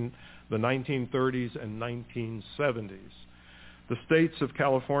between the 1930s and 1970s. The states of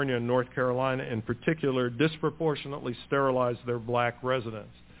California and North Carolina in particular disproportionately sterilized their black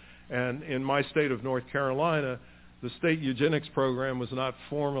residents. And in my state of North Carolina, the state eugenics program was not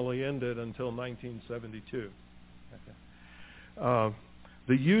formally ended until 1972. Okay.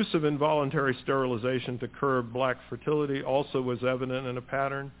 The use of involuntary sterilization to curb black fertility also was evident in a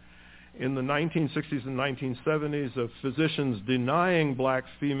pattern. In the 1960s and 1970s of physicians denying black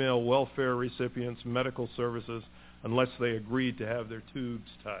female welfare recipients medical services unless they agreed to have their tubes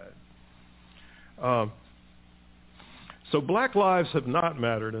tied. So black lives have not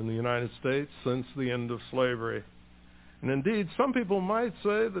mattered in the United States since the end of slavery. And indeed, some people might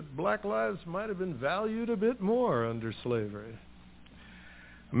say that black lives might have been valued a bit more under slavery.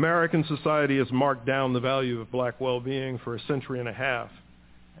 American society has marked down the value of black well-being for a century and a half,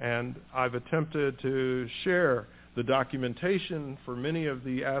 and I've attempted to share the documentation for many of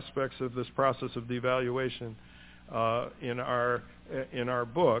the aspects of this process of devaluation in our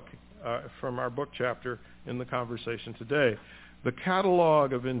book, from our book chapter in the conversation today. The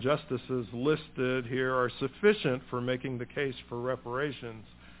catalog of injustices listed here are sufficient for making the case for reparations,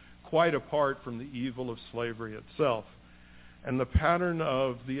 quite apart from the evil of slavery itself. And the pattern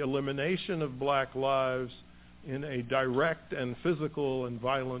of the elimination of black lives in a direct and physical and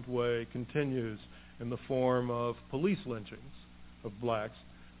violent way continues in the form of police lynchings of blacks.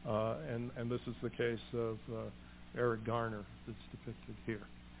 And this is the case of Eric Garner that's depicted here.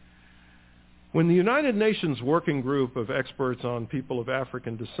 When the United Nations Working Group of Experts on People of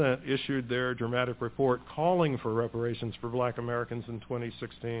African Descent issued their dramatic report calling for reparations for black Americans in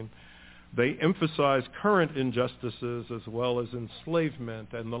 2016, they emphasized current injustices as well as enslavement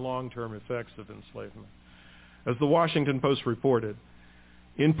and the long-term effects of enslavement. As the Washington Post reported,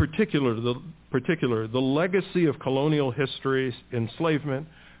 in particular, the legacy of colonial history, enslavement,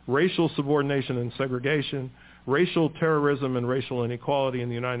 racial subordination and segregation, racial terrorism and racial inequality in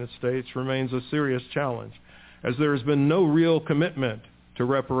the United States remains a serious challenge, as there has been no real commitment to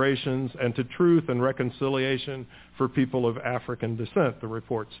reparations and to truth and reconciliation for people of African descent, the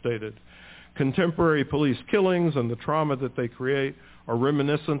report stated. Contemporary police killings and the trauma that they create are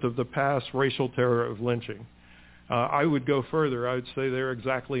reminiscent of the past racial terror of lynching. I would go further. I would say they're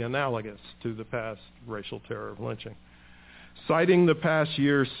exactly analogous to the past racial terror of lynching. Citing the past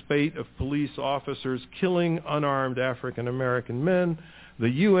year's spate of police officers killing unarmed African American men, the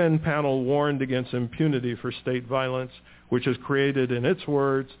UN panel warned against impunity for state violence, which has created, in its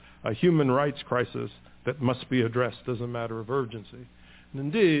words, a human rights crisis that must be addressed as a matter of urgency. And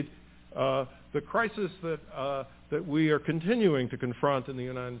indeed, the crisis that we are continuing to confront in the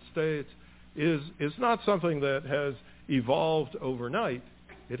United States is not something that has evolved overnight.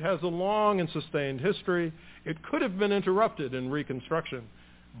 It has a long and sustained history. It could have been interrupted in Reconstruction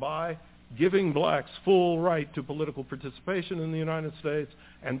by giving blacks full right to political participation in the United States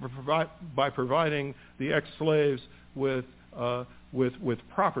and by providing the ex-slaves with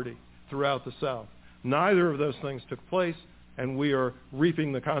property throughout the South. Neither of those things took place, and we are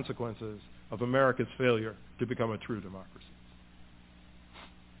reaping the consequences of America's failure to become a true democracy.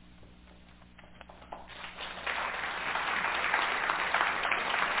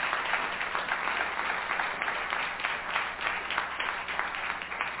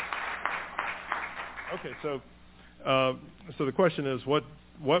 Okay, so the question is, what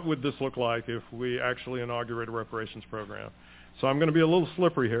would this look like if we actually inaugurate a reparations program? So I'm going to be a little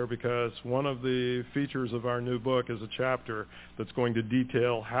slippery here because one of the features of our new book is a chapter that's going to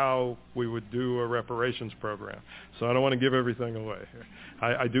detail how we would do a reparations program. So I don't want to give everything away here.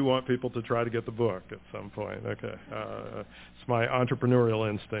 I do want people to try to get the book at some point. Okay, it's my entrepreneurial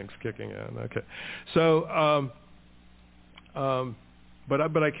instincts kicking in. Okay, so.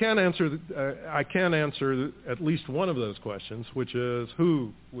 But I can answer at least one of those questions, which is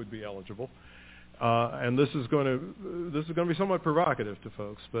who would be eligible, and this is going to be somewhat provocative to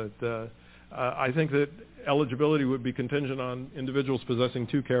folks, but I think that eligibility would be contingent on individuals possessing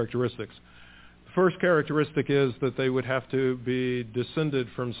two characteristics. The first characteristic is that they would have to be descended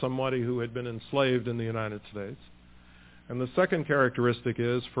from somebody who had been enslaved in the United States. And the second characteristic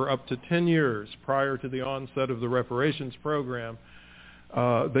is for up to 10 years prior to the onset of the reparations program,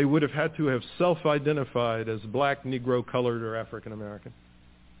 they would have had to have self-identified as black, Negro, colored, or African American.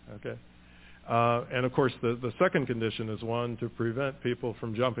 Okay, and of course the second condition is one to prevent people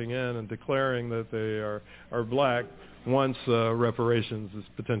from jumping in and declaring that they are black once reparations is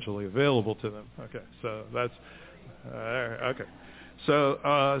potentially available to them. Okay, so that's okay. So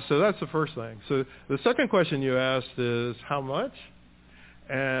that's the first thing. So the second question you asked is how much?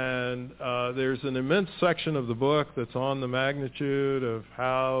 And there's an immense section of the book that's on the magnitude of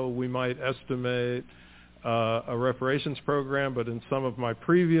how we might estimate a reparations program, but in some of my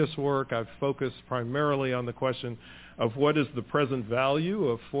previous work, I've focused primarily on the question of what is the present value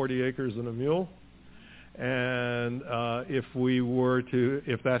of 40 acres and a mule. And if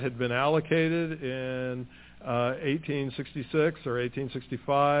that had been allocated in 1866 or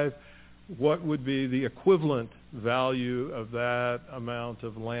 1865, what would be the equivalent value of that amount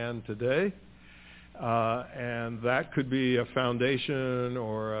of land today? And that could be a foundation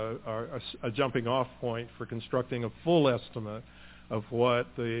or a jumping off point for constructing a full estimate of what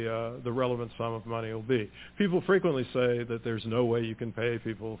the relevant sum of money will be. People frequently say that there's no way you can pay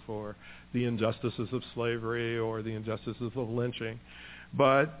people for the injustices of slavery or the injustices of lynching.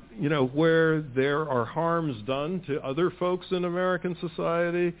 But, where there are harms done to other folks in American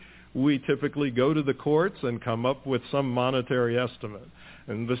society, we typically go to the courts and come up with some monetary estimate.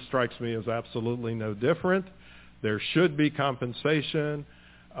 And this strikes me as absolutely no different. There should be compensation.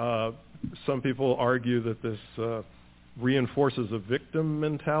 Some people argue that this reinforces a victim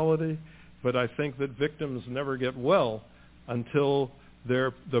mentality, but I think that victims never get well until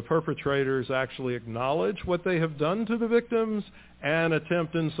the perpetrators actually acknowledge what they have done to the victims and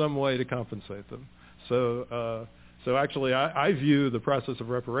attempt in some way to compensate them. So actually, I view the process of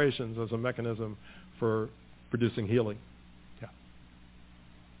reparations as a mechanism for producing healing. Yeah.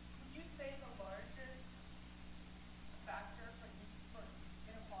 Would you say the largest factor for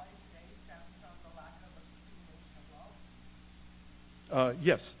inequality today stems from the lack of accumulation of wealth?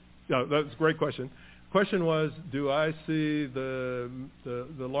 Yes. No, that's a great question. Question was, do I see the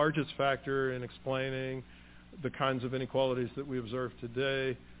largest factor in explaining the kinds of inequalities that we observe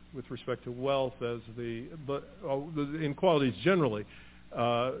today with respect to wealth as the inequalities generally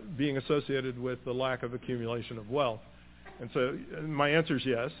being associated with the lack of accumulation of wealth? And so my answer is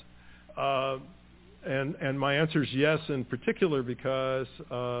yes. And my answer is yes in particular because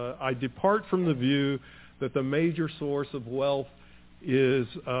I depart from the view that the major source of wealth is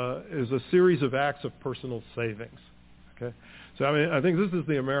a series of acts of personal savings. Okay, so I mean I think this is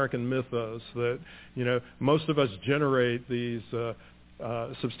the American mythos that most of us generate these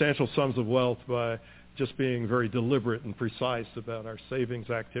substantial sums of wealth by just being very deliberate and precise about our savings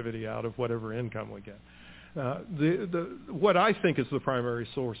activity out of whatever income we get. What I think is the primary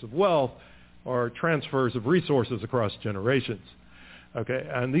source of wealth are transfers of resources across generations. Okay,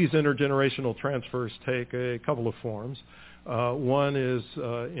 and these intergenerational transfers take a couple of forms. One is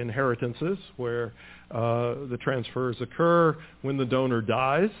inheritances, where the transfers occur when the donor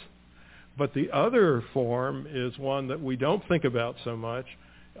dies. But the other form is one that we don't think about so much.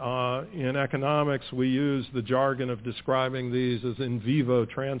 In economics, we use the jargon of describing these as in vivo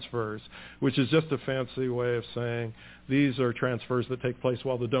transfers, which is just a fancy way of saying these are transfers that take place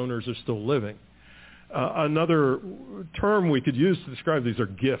while the donors are still living. Another term we could use to describe these are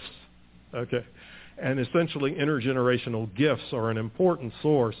gifts. Okay. And essentially, intergenerational gifts are an important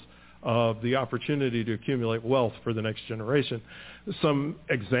source of the opportunity to accumulate wealth for the next generation. Some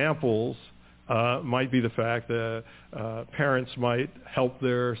examples might be the fact that parents might help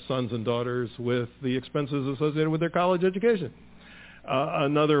their sons and daughters with the expenses associated with their college education.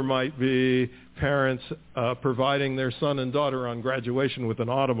 Another might be parents providing their son and daughter on graduation with an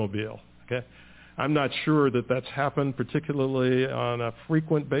automobile. Okay. I'm not sure that that's happened particularly on a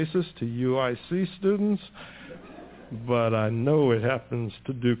frequent basis to UIC students, but I know it happens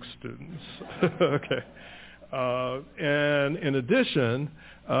to Duke students. Okay. And in addition,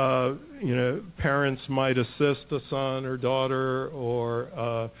 parents might assist a son or daughter,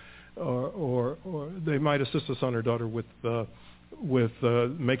 or they might assist a son or daughter with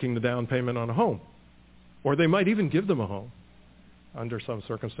making the down payment on a home, or they might even give them a home under some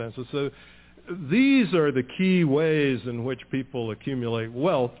circumstances. So these are the key ways in which people accumulate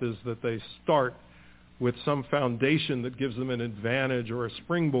wealth, is that they start with some foundation that gives them an advantage or a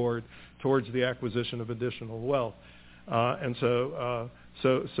springboard towards the acquisition of additional wealth. And so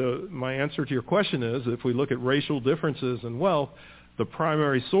my answer to your question is, if we look at racial differences in wealth, the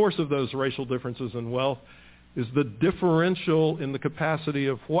primary source of those racial differences in wealth is the differential in the capacity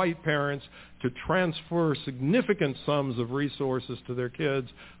of white parents to transfer significant sums of resources to their kids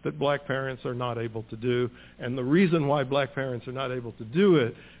that black parents are not able to do. And the reason why black parents are not able to do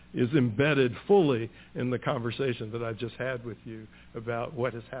it is embedded fully in the conversation that I just had with you about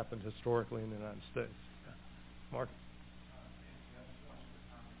what has happened historically in the United States. Mark?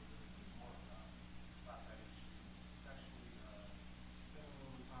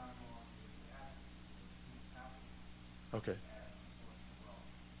 Okay.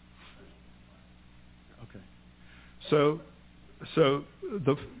 Okay. So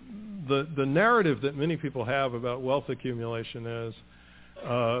the narrative that many people have about wealth accumulation is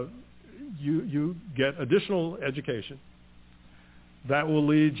you get additional education. That will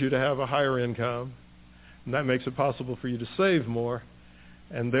lead you to have a higher income, and that makes it possible for you to save more,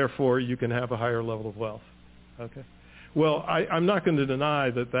 and therefore you can have a higher level of wealth. Okay. Well, I'm not going to deny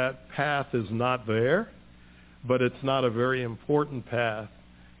that that path is not there, but it's not a very important path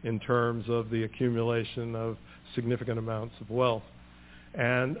in terms of the accumulation of significant amounts of wealth.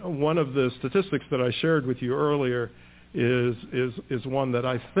 And one of the statistics that I shared with you earlier is one that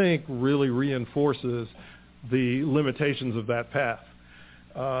I think really reinforces the limitations of that path.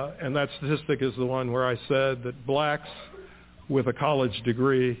 And that statistic is the one where I said that blacks with a college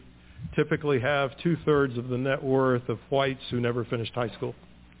degree typically have 2/3 of the net worth of whites who never finished high school.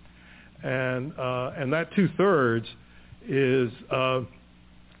 And that 2/3 is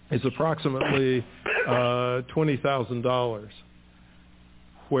approximately $20,000.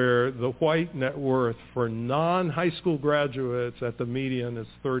 where the white net worth for non-high school graduates at the median is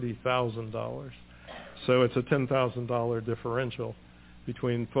 $30,000. So it's a $10,000 differential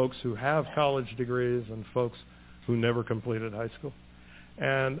between folks who have college degrees and folks who never completed high school.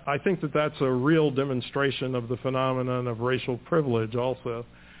 And I think that that's a real demonstration of the phenomenon of racial privilege also.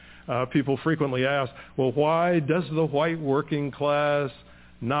 People frequently ask, well, why does the white working class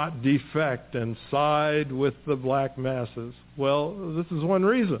not defect and side with the black masses? Well, this is one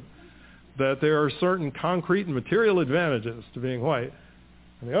reason, that there are certain concrete and material advantages to being white.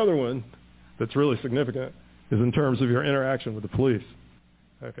 And the other one that's really significant is in terms of your interaction with the police.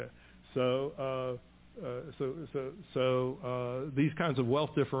 Okay, so these kinds of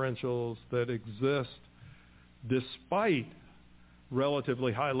wealth differentials that exist despite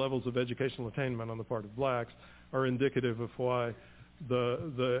relatively high levels of educational attainment on the part of blacks are indicative of why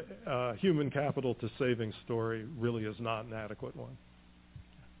the human capital to savings story really is not an adequate one.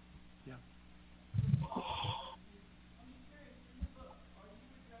 Yeah.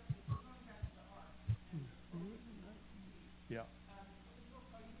 Yeah.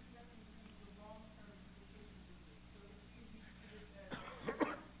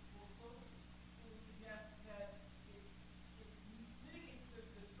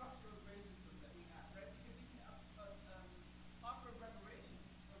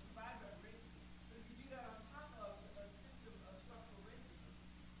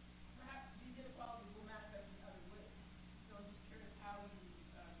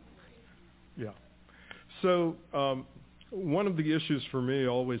 Yeah. So one of the issues for me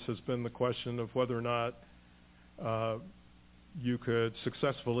always has been the question of whether or not you could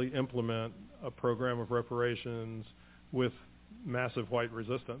successfully implement a program of reparations with massive white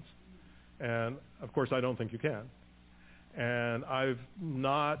resistance. And of course, I don't think you can. And I've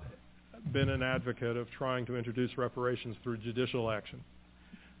not been an advocate of trying to introduce reparations through judicial action.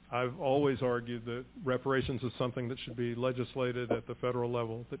 I've always argued that reparations is something that should be legislated at the federal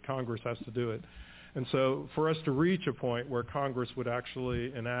level, that Congress has to do it. And so for us to reach a point where Congress would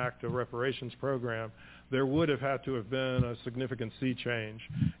actually enact a reparations program, there would have had to have been a significant sea change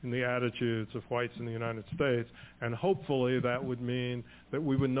in the attitudes of whites in the United States, and hopefully that would mean that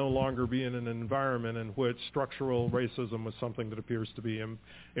we would no longer be in an environment in which structural racism was something that appears to be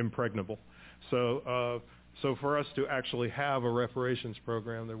impregnable. So for us to actually have a reparations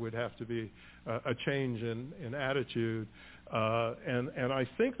program, there would have to be a change in attitude. And I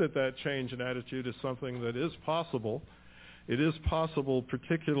think that change in attitude is something that is possible. It is possible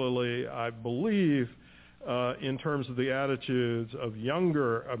particularly, I believe, in terms of the attitudes of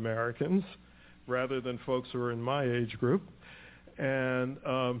younger Americans rather than folks who are in my age group. And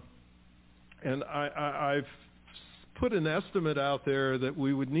I've put an estimate out there that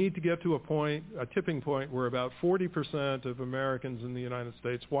we would need to get to a tipping point where about 40% of Americans in the United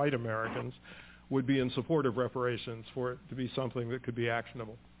States, white Americans, would be in support of reparations for it to be something that could be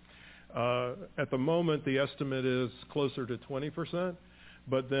actionable. At the moment, the estimate is closer to 20%,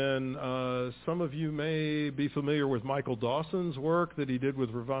 but then some of you may be familiar with Michael Dawson's work that he did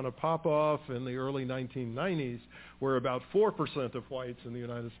with Ravana Popoff in the early 1990s, where about 4% of whites in the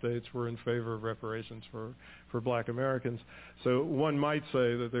United States were in favor of reparations for black Americans. So one might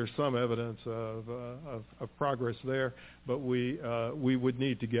say that there's some evidence of progress there, but we would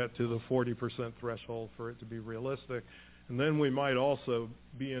need to get to the 40% threshold for it to be realistic. And then we might also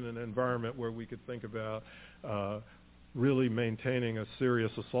be in an environment where we could think about really maintaining a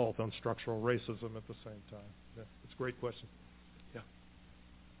serious assault on structural racism at the same time. Yeah, it's a great question. Yeah.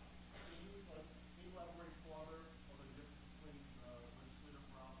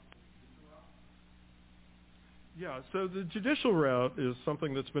 Yeah, so the judicial route is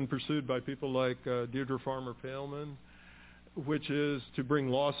something that's been pursued by people like Deirdre Farmer Pailman, which is to bring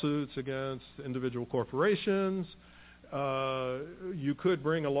lawsuits against individual corporations. You could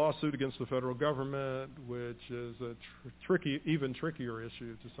bring a lawsuit against the federal government, which is a even trickier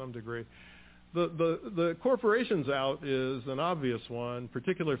issue to some degree. The corporations out is an obvious one,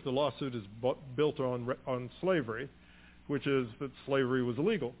 particularly if the lawsuit is built on slavery, which is that slavery was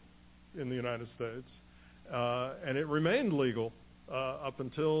illegal in the United States. And it remained legal up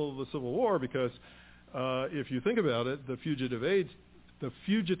until the Civil War because if you think about it, the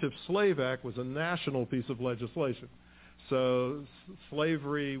Fugitive Slave Act was a national piece of legislation. So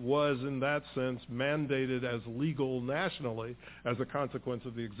slavery was, in that sense, mandated as legal nationally as a consequence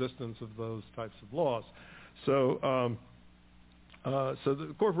of the existence of those types of laws. So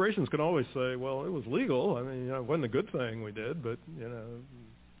the corporations can always say, well, it was legal. I mean, it wasn't a good thing we did, but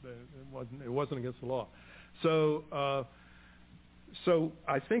it wasn't against the law. So So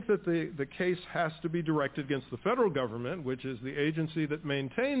I think that the case has to be directed against the federal government, which is the agency that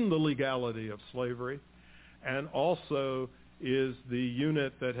maintained the legality of slavery, and also is the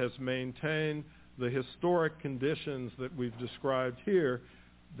unit that has maintained the historic conditions that we've described here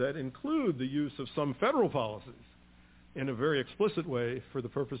that include the use of some federal policies in a very explicit way for the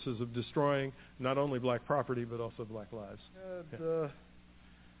purposes of destroying not only black property but also black lives.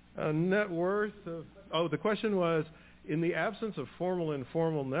 Net worth of, the question was, in the absence of formal and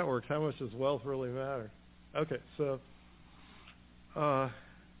informal networks, how much does wealth really matter? Okay, so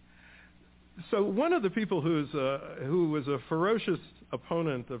one of the people who was a ferocious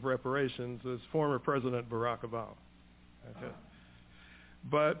opponent of reparations is former President Barack Obama. Okay.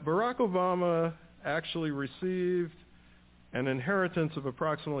 But Barack Obama actually received an inheritance of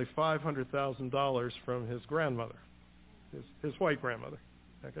approximately $500,000 from his grandmother, his white grandmother.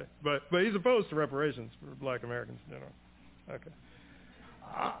 Okay, but he's opposed to reparations for black Americans in general. Okay.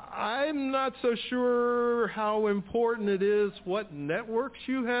 I'm not so sure how important it is what networks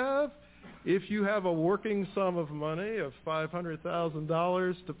you have. If you have a working sum of money of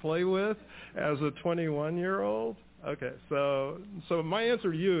 $500,000 to play with as a 21-year-old, okay, so my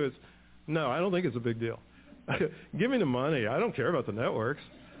answer to you is no, I don't think it's a big deal. Give me the money. I don't care about the networks.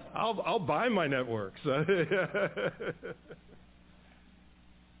 I'll buy my networks.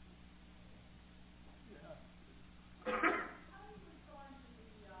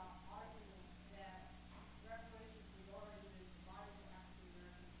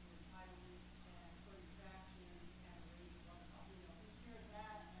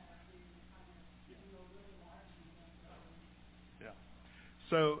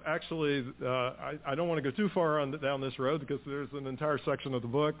 So actually, I don't want to go too far down this road because there's an entire section of the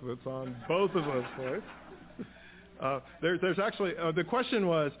book that's on both of those points. There's actually, the question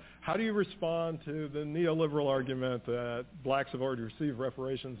was, how do you respond to the neoliberal argument that blacks have already received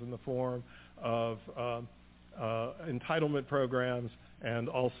reparations in the form of entitlement programs and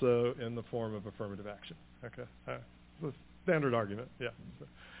also in the form of affirmative action? Okay, it's a standard argument, yeah.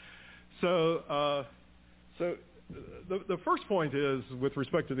 So the first point is, with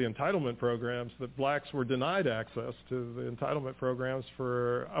respect to the entitlement programs, that blacks were denied access to the entitlement programs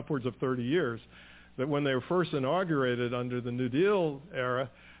for upwards of 30 years. That when they were first inaugurated under the New Deal era,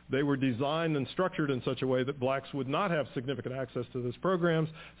 they were designed and structured in such a way that blacks would not have significant access to those programs,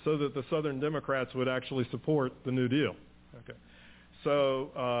 so that the Southern Democrats would actually support the New Deal. Okay.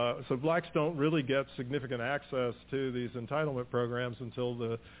 So blacks don't really get significant access to these entitlement programs until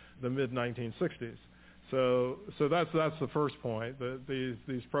the mid-1960s. So that's the first point. That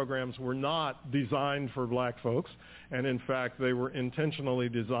these programs were not designed for black folks, and in fact they were intentionally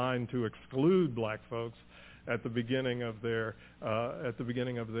designed to exclude black folks at the beginning of their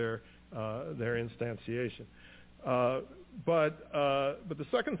instantiation. But the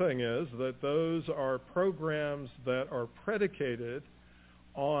second thing is that those are programs that are predicated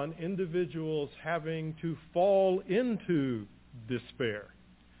on individuals having to fall into despair.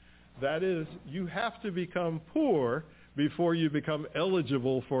 That is, you have to become poor before you become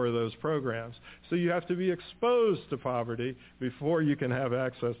eligible for those programs. So you have to be exposed to poverty before you can have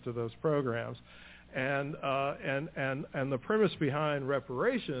access to those programs. And the premise behind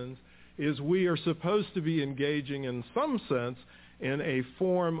reparations is we are supposed to be engaging in some sense in a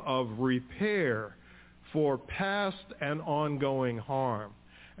form of repair for past and ongoing harm.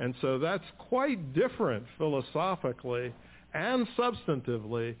 And so that's quite different philosophically and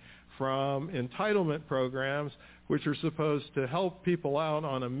substantively from entitlement programs, which are supposed to help people out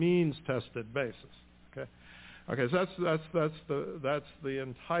on a means-tested basis. Okay, so that's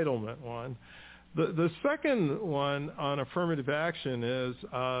the entitlement one. The second one on affirmative action is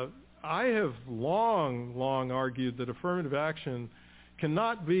I have long argued that affirmative action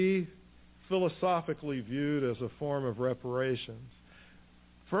cannot be philosophically viewed as a form of reparations.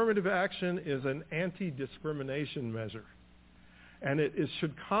 Affirmative action is an anti-discrimination measure. And it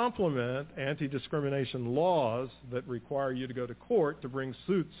should complement anti-discrimination laws that require you to go to court to bring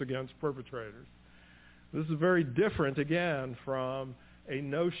suits against perpetrators. This is very different, again, from a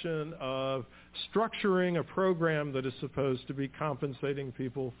notion of structuring a program that is supposed to be compensating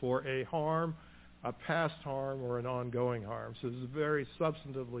people for a harm, a past harm, or an ongoing harm. So this is very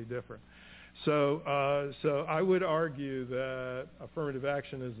substantively different. So I would argue that affirmative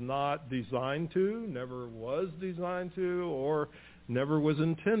action is not designed to, never was designed to, or never was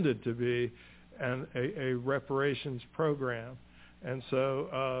intended to be a reparations program. And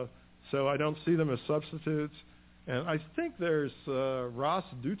so I don't see them as substitutes. And I think there's Ross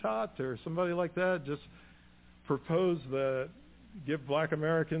Douthat or somebody like that just proposed that give black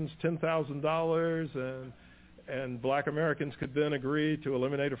Americans $10,000 and black Americans could then agree to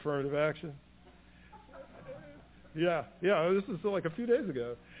eliminate affirmative action. Yeah, this is like a few days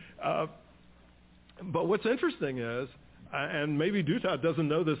ago. But what's interesting is, and maybe Dutat doesn't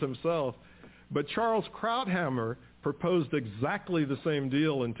know this himself, but Charles Krauthammer proposed exactly the same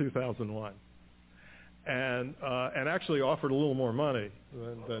deal in 2001, and actually offered a little more money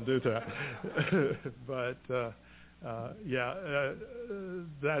than Dutat. But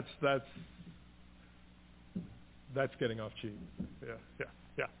that's getting off cheap.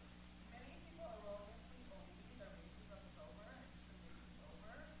 Yeah. Many people are woefully believe that racism is over and discrimination is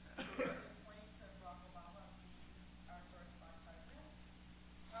over. You're pointing to Barack Obama being our first black president.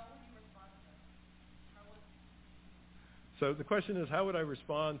 How would you respond to this? So the question is, how would I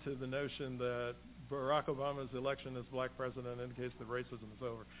respond to the notion that Barack Obama's election as black president indicates that racism is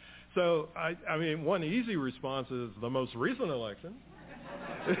over? So, I mean, one easy response is the most recent election.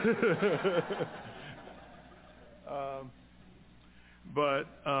 But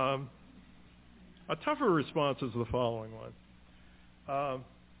a tougher response is the following one.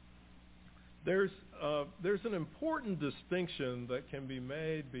 There's an important distinction that can be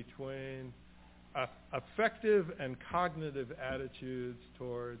made between affective and cognitive attitudes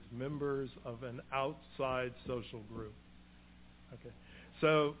towards members of an outside social group. Okay,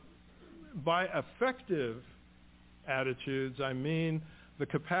 so by affective attitudes, I mean the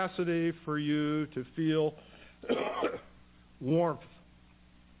capacity for you to feel warmth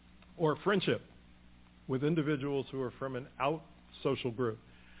or friendship with individuals who are from an out social group.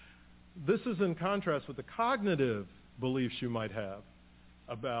 This is in contrast with the cognitive beliefs you might have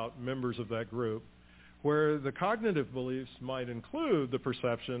about members of that group, where the cognitive beliefs might include the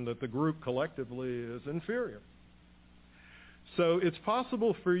perception that the group collectively is inferior. So it's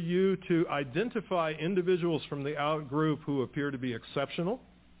possible for you to identify individuals from the out group who appear to be exceptional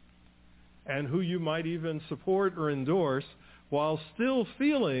and who you might even support or endorse while still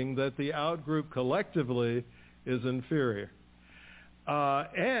feeling that the out group collectively is inferior.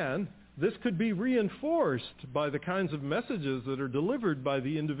 And this could be reinforced by the kinds of messages that are delivered by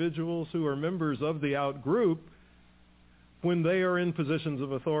the individuals who are members of the out group when they are in positions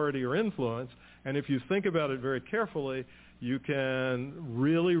of authority or influence. And if you think about it very carefully, you can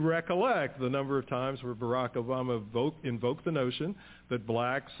really recollect the number of times where Barack Obama invoked the notion that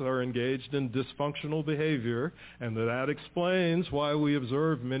blacks are engaged in dysfunctional behavior, and that explains why we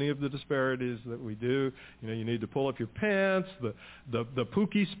observe many of the disparities that we do. You know, you need to pull up your pants, the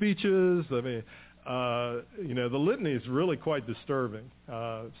Pookie speeches. I mean, the litany is really quite disturbing.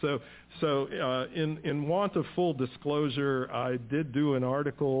 So in want of full disclosure, I did do an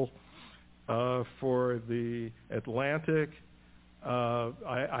article for the Atlantic.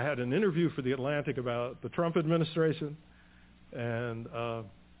 I had an interview for the Atlantic about the Trump administration, and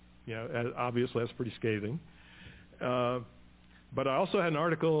obviously that's pretty scathing. But I also had an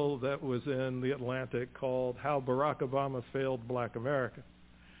article that was in the Atlantic called "How Barack Obama Failed Black America,"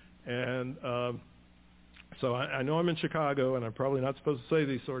 and so I know I'm in Chicago, and I'm probably not supposed to say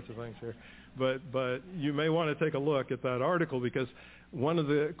these sorts of things here, but you may want to take a look at that article, because one of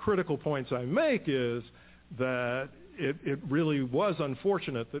the critical points I make is that it really was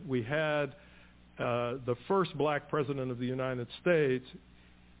unfortunate that we had the first black president of the United States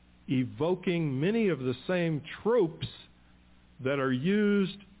evoking many of the same tropes that are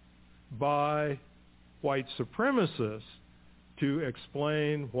used by white supremacists to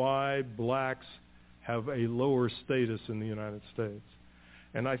explain why blacks have a lower status in the United States.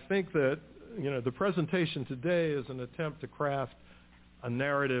 And I think that, the presentation today is an attempt to craft a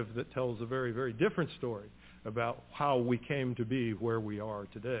narrative that tells a very, very different story about how we came to be where we are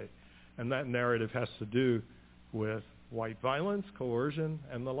today. And that narrative has to do with white violence, coercion,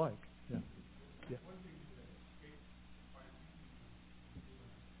 and the like. Yeah.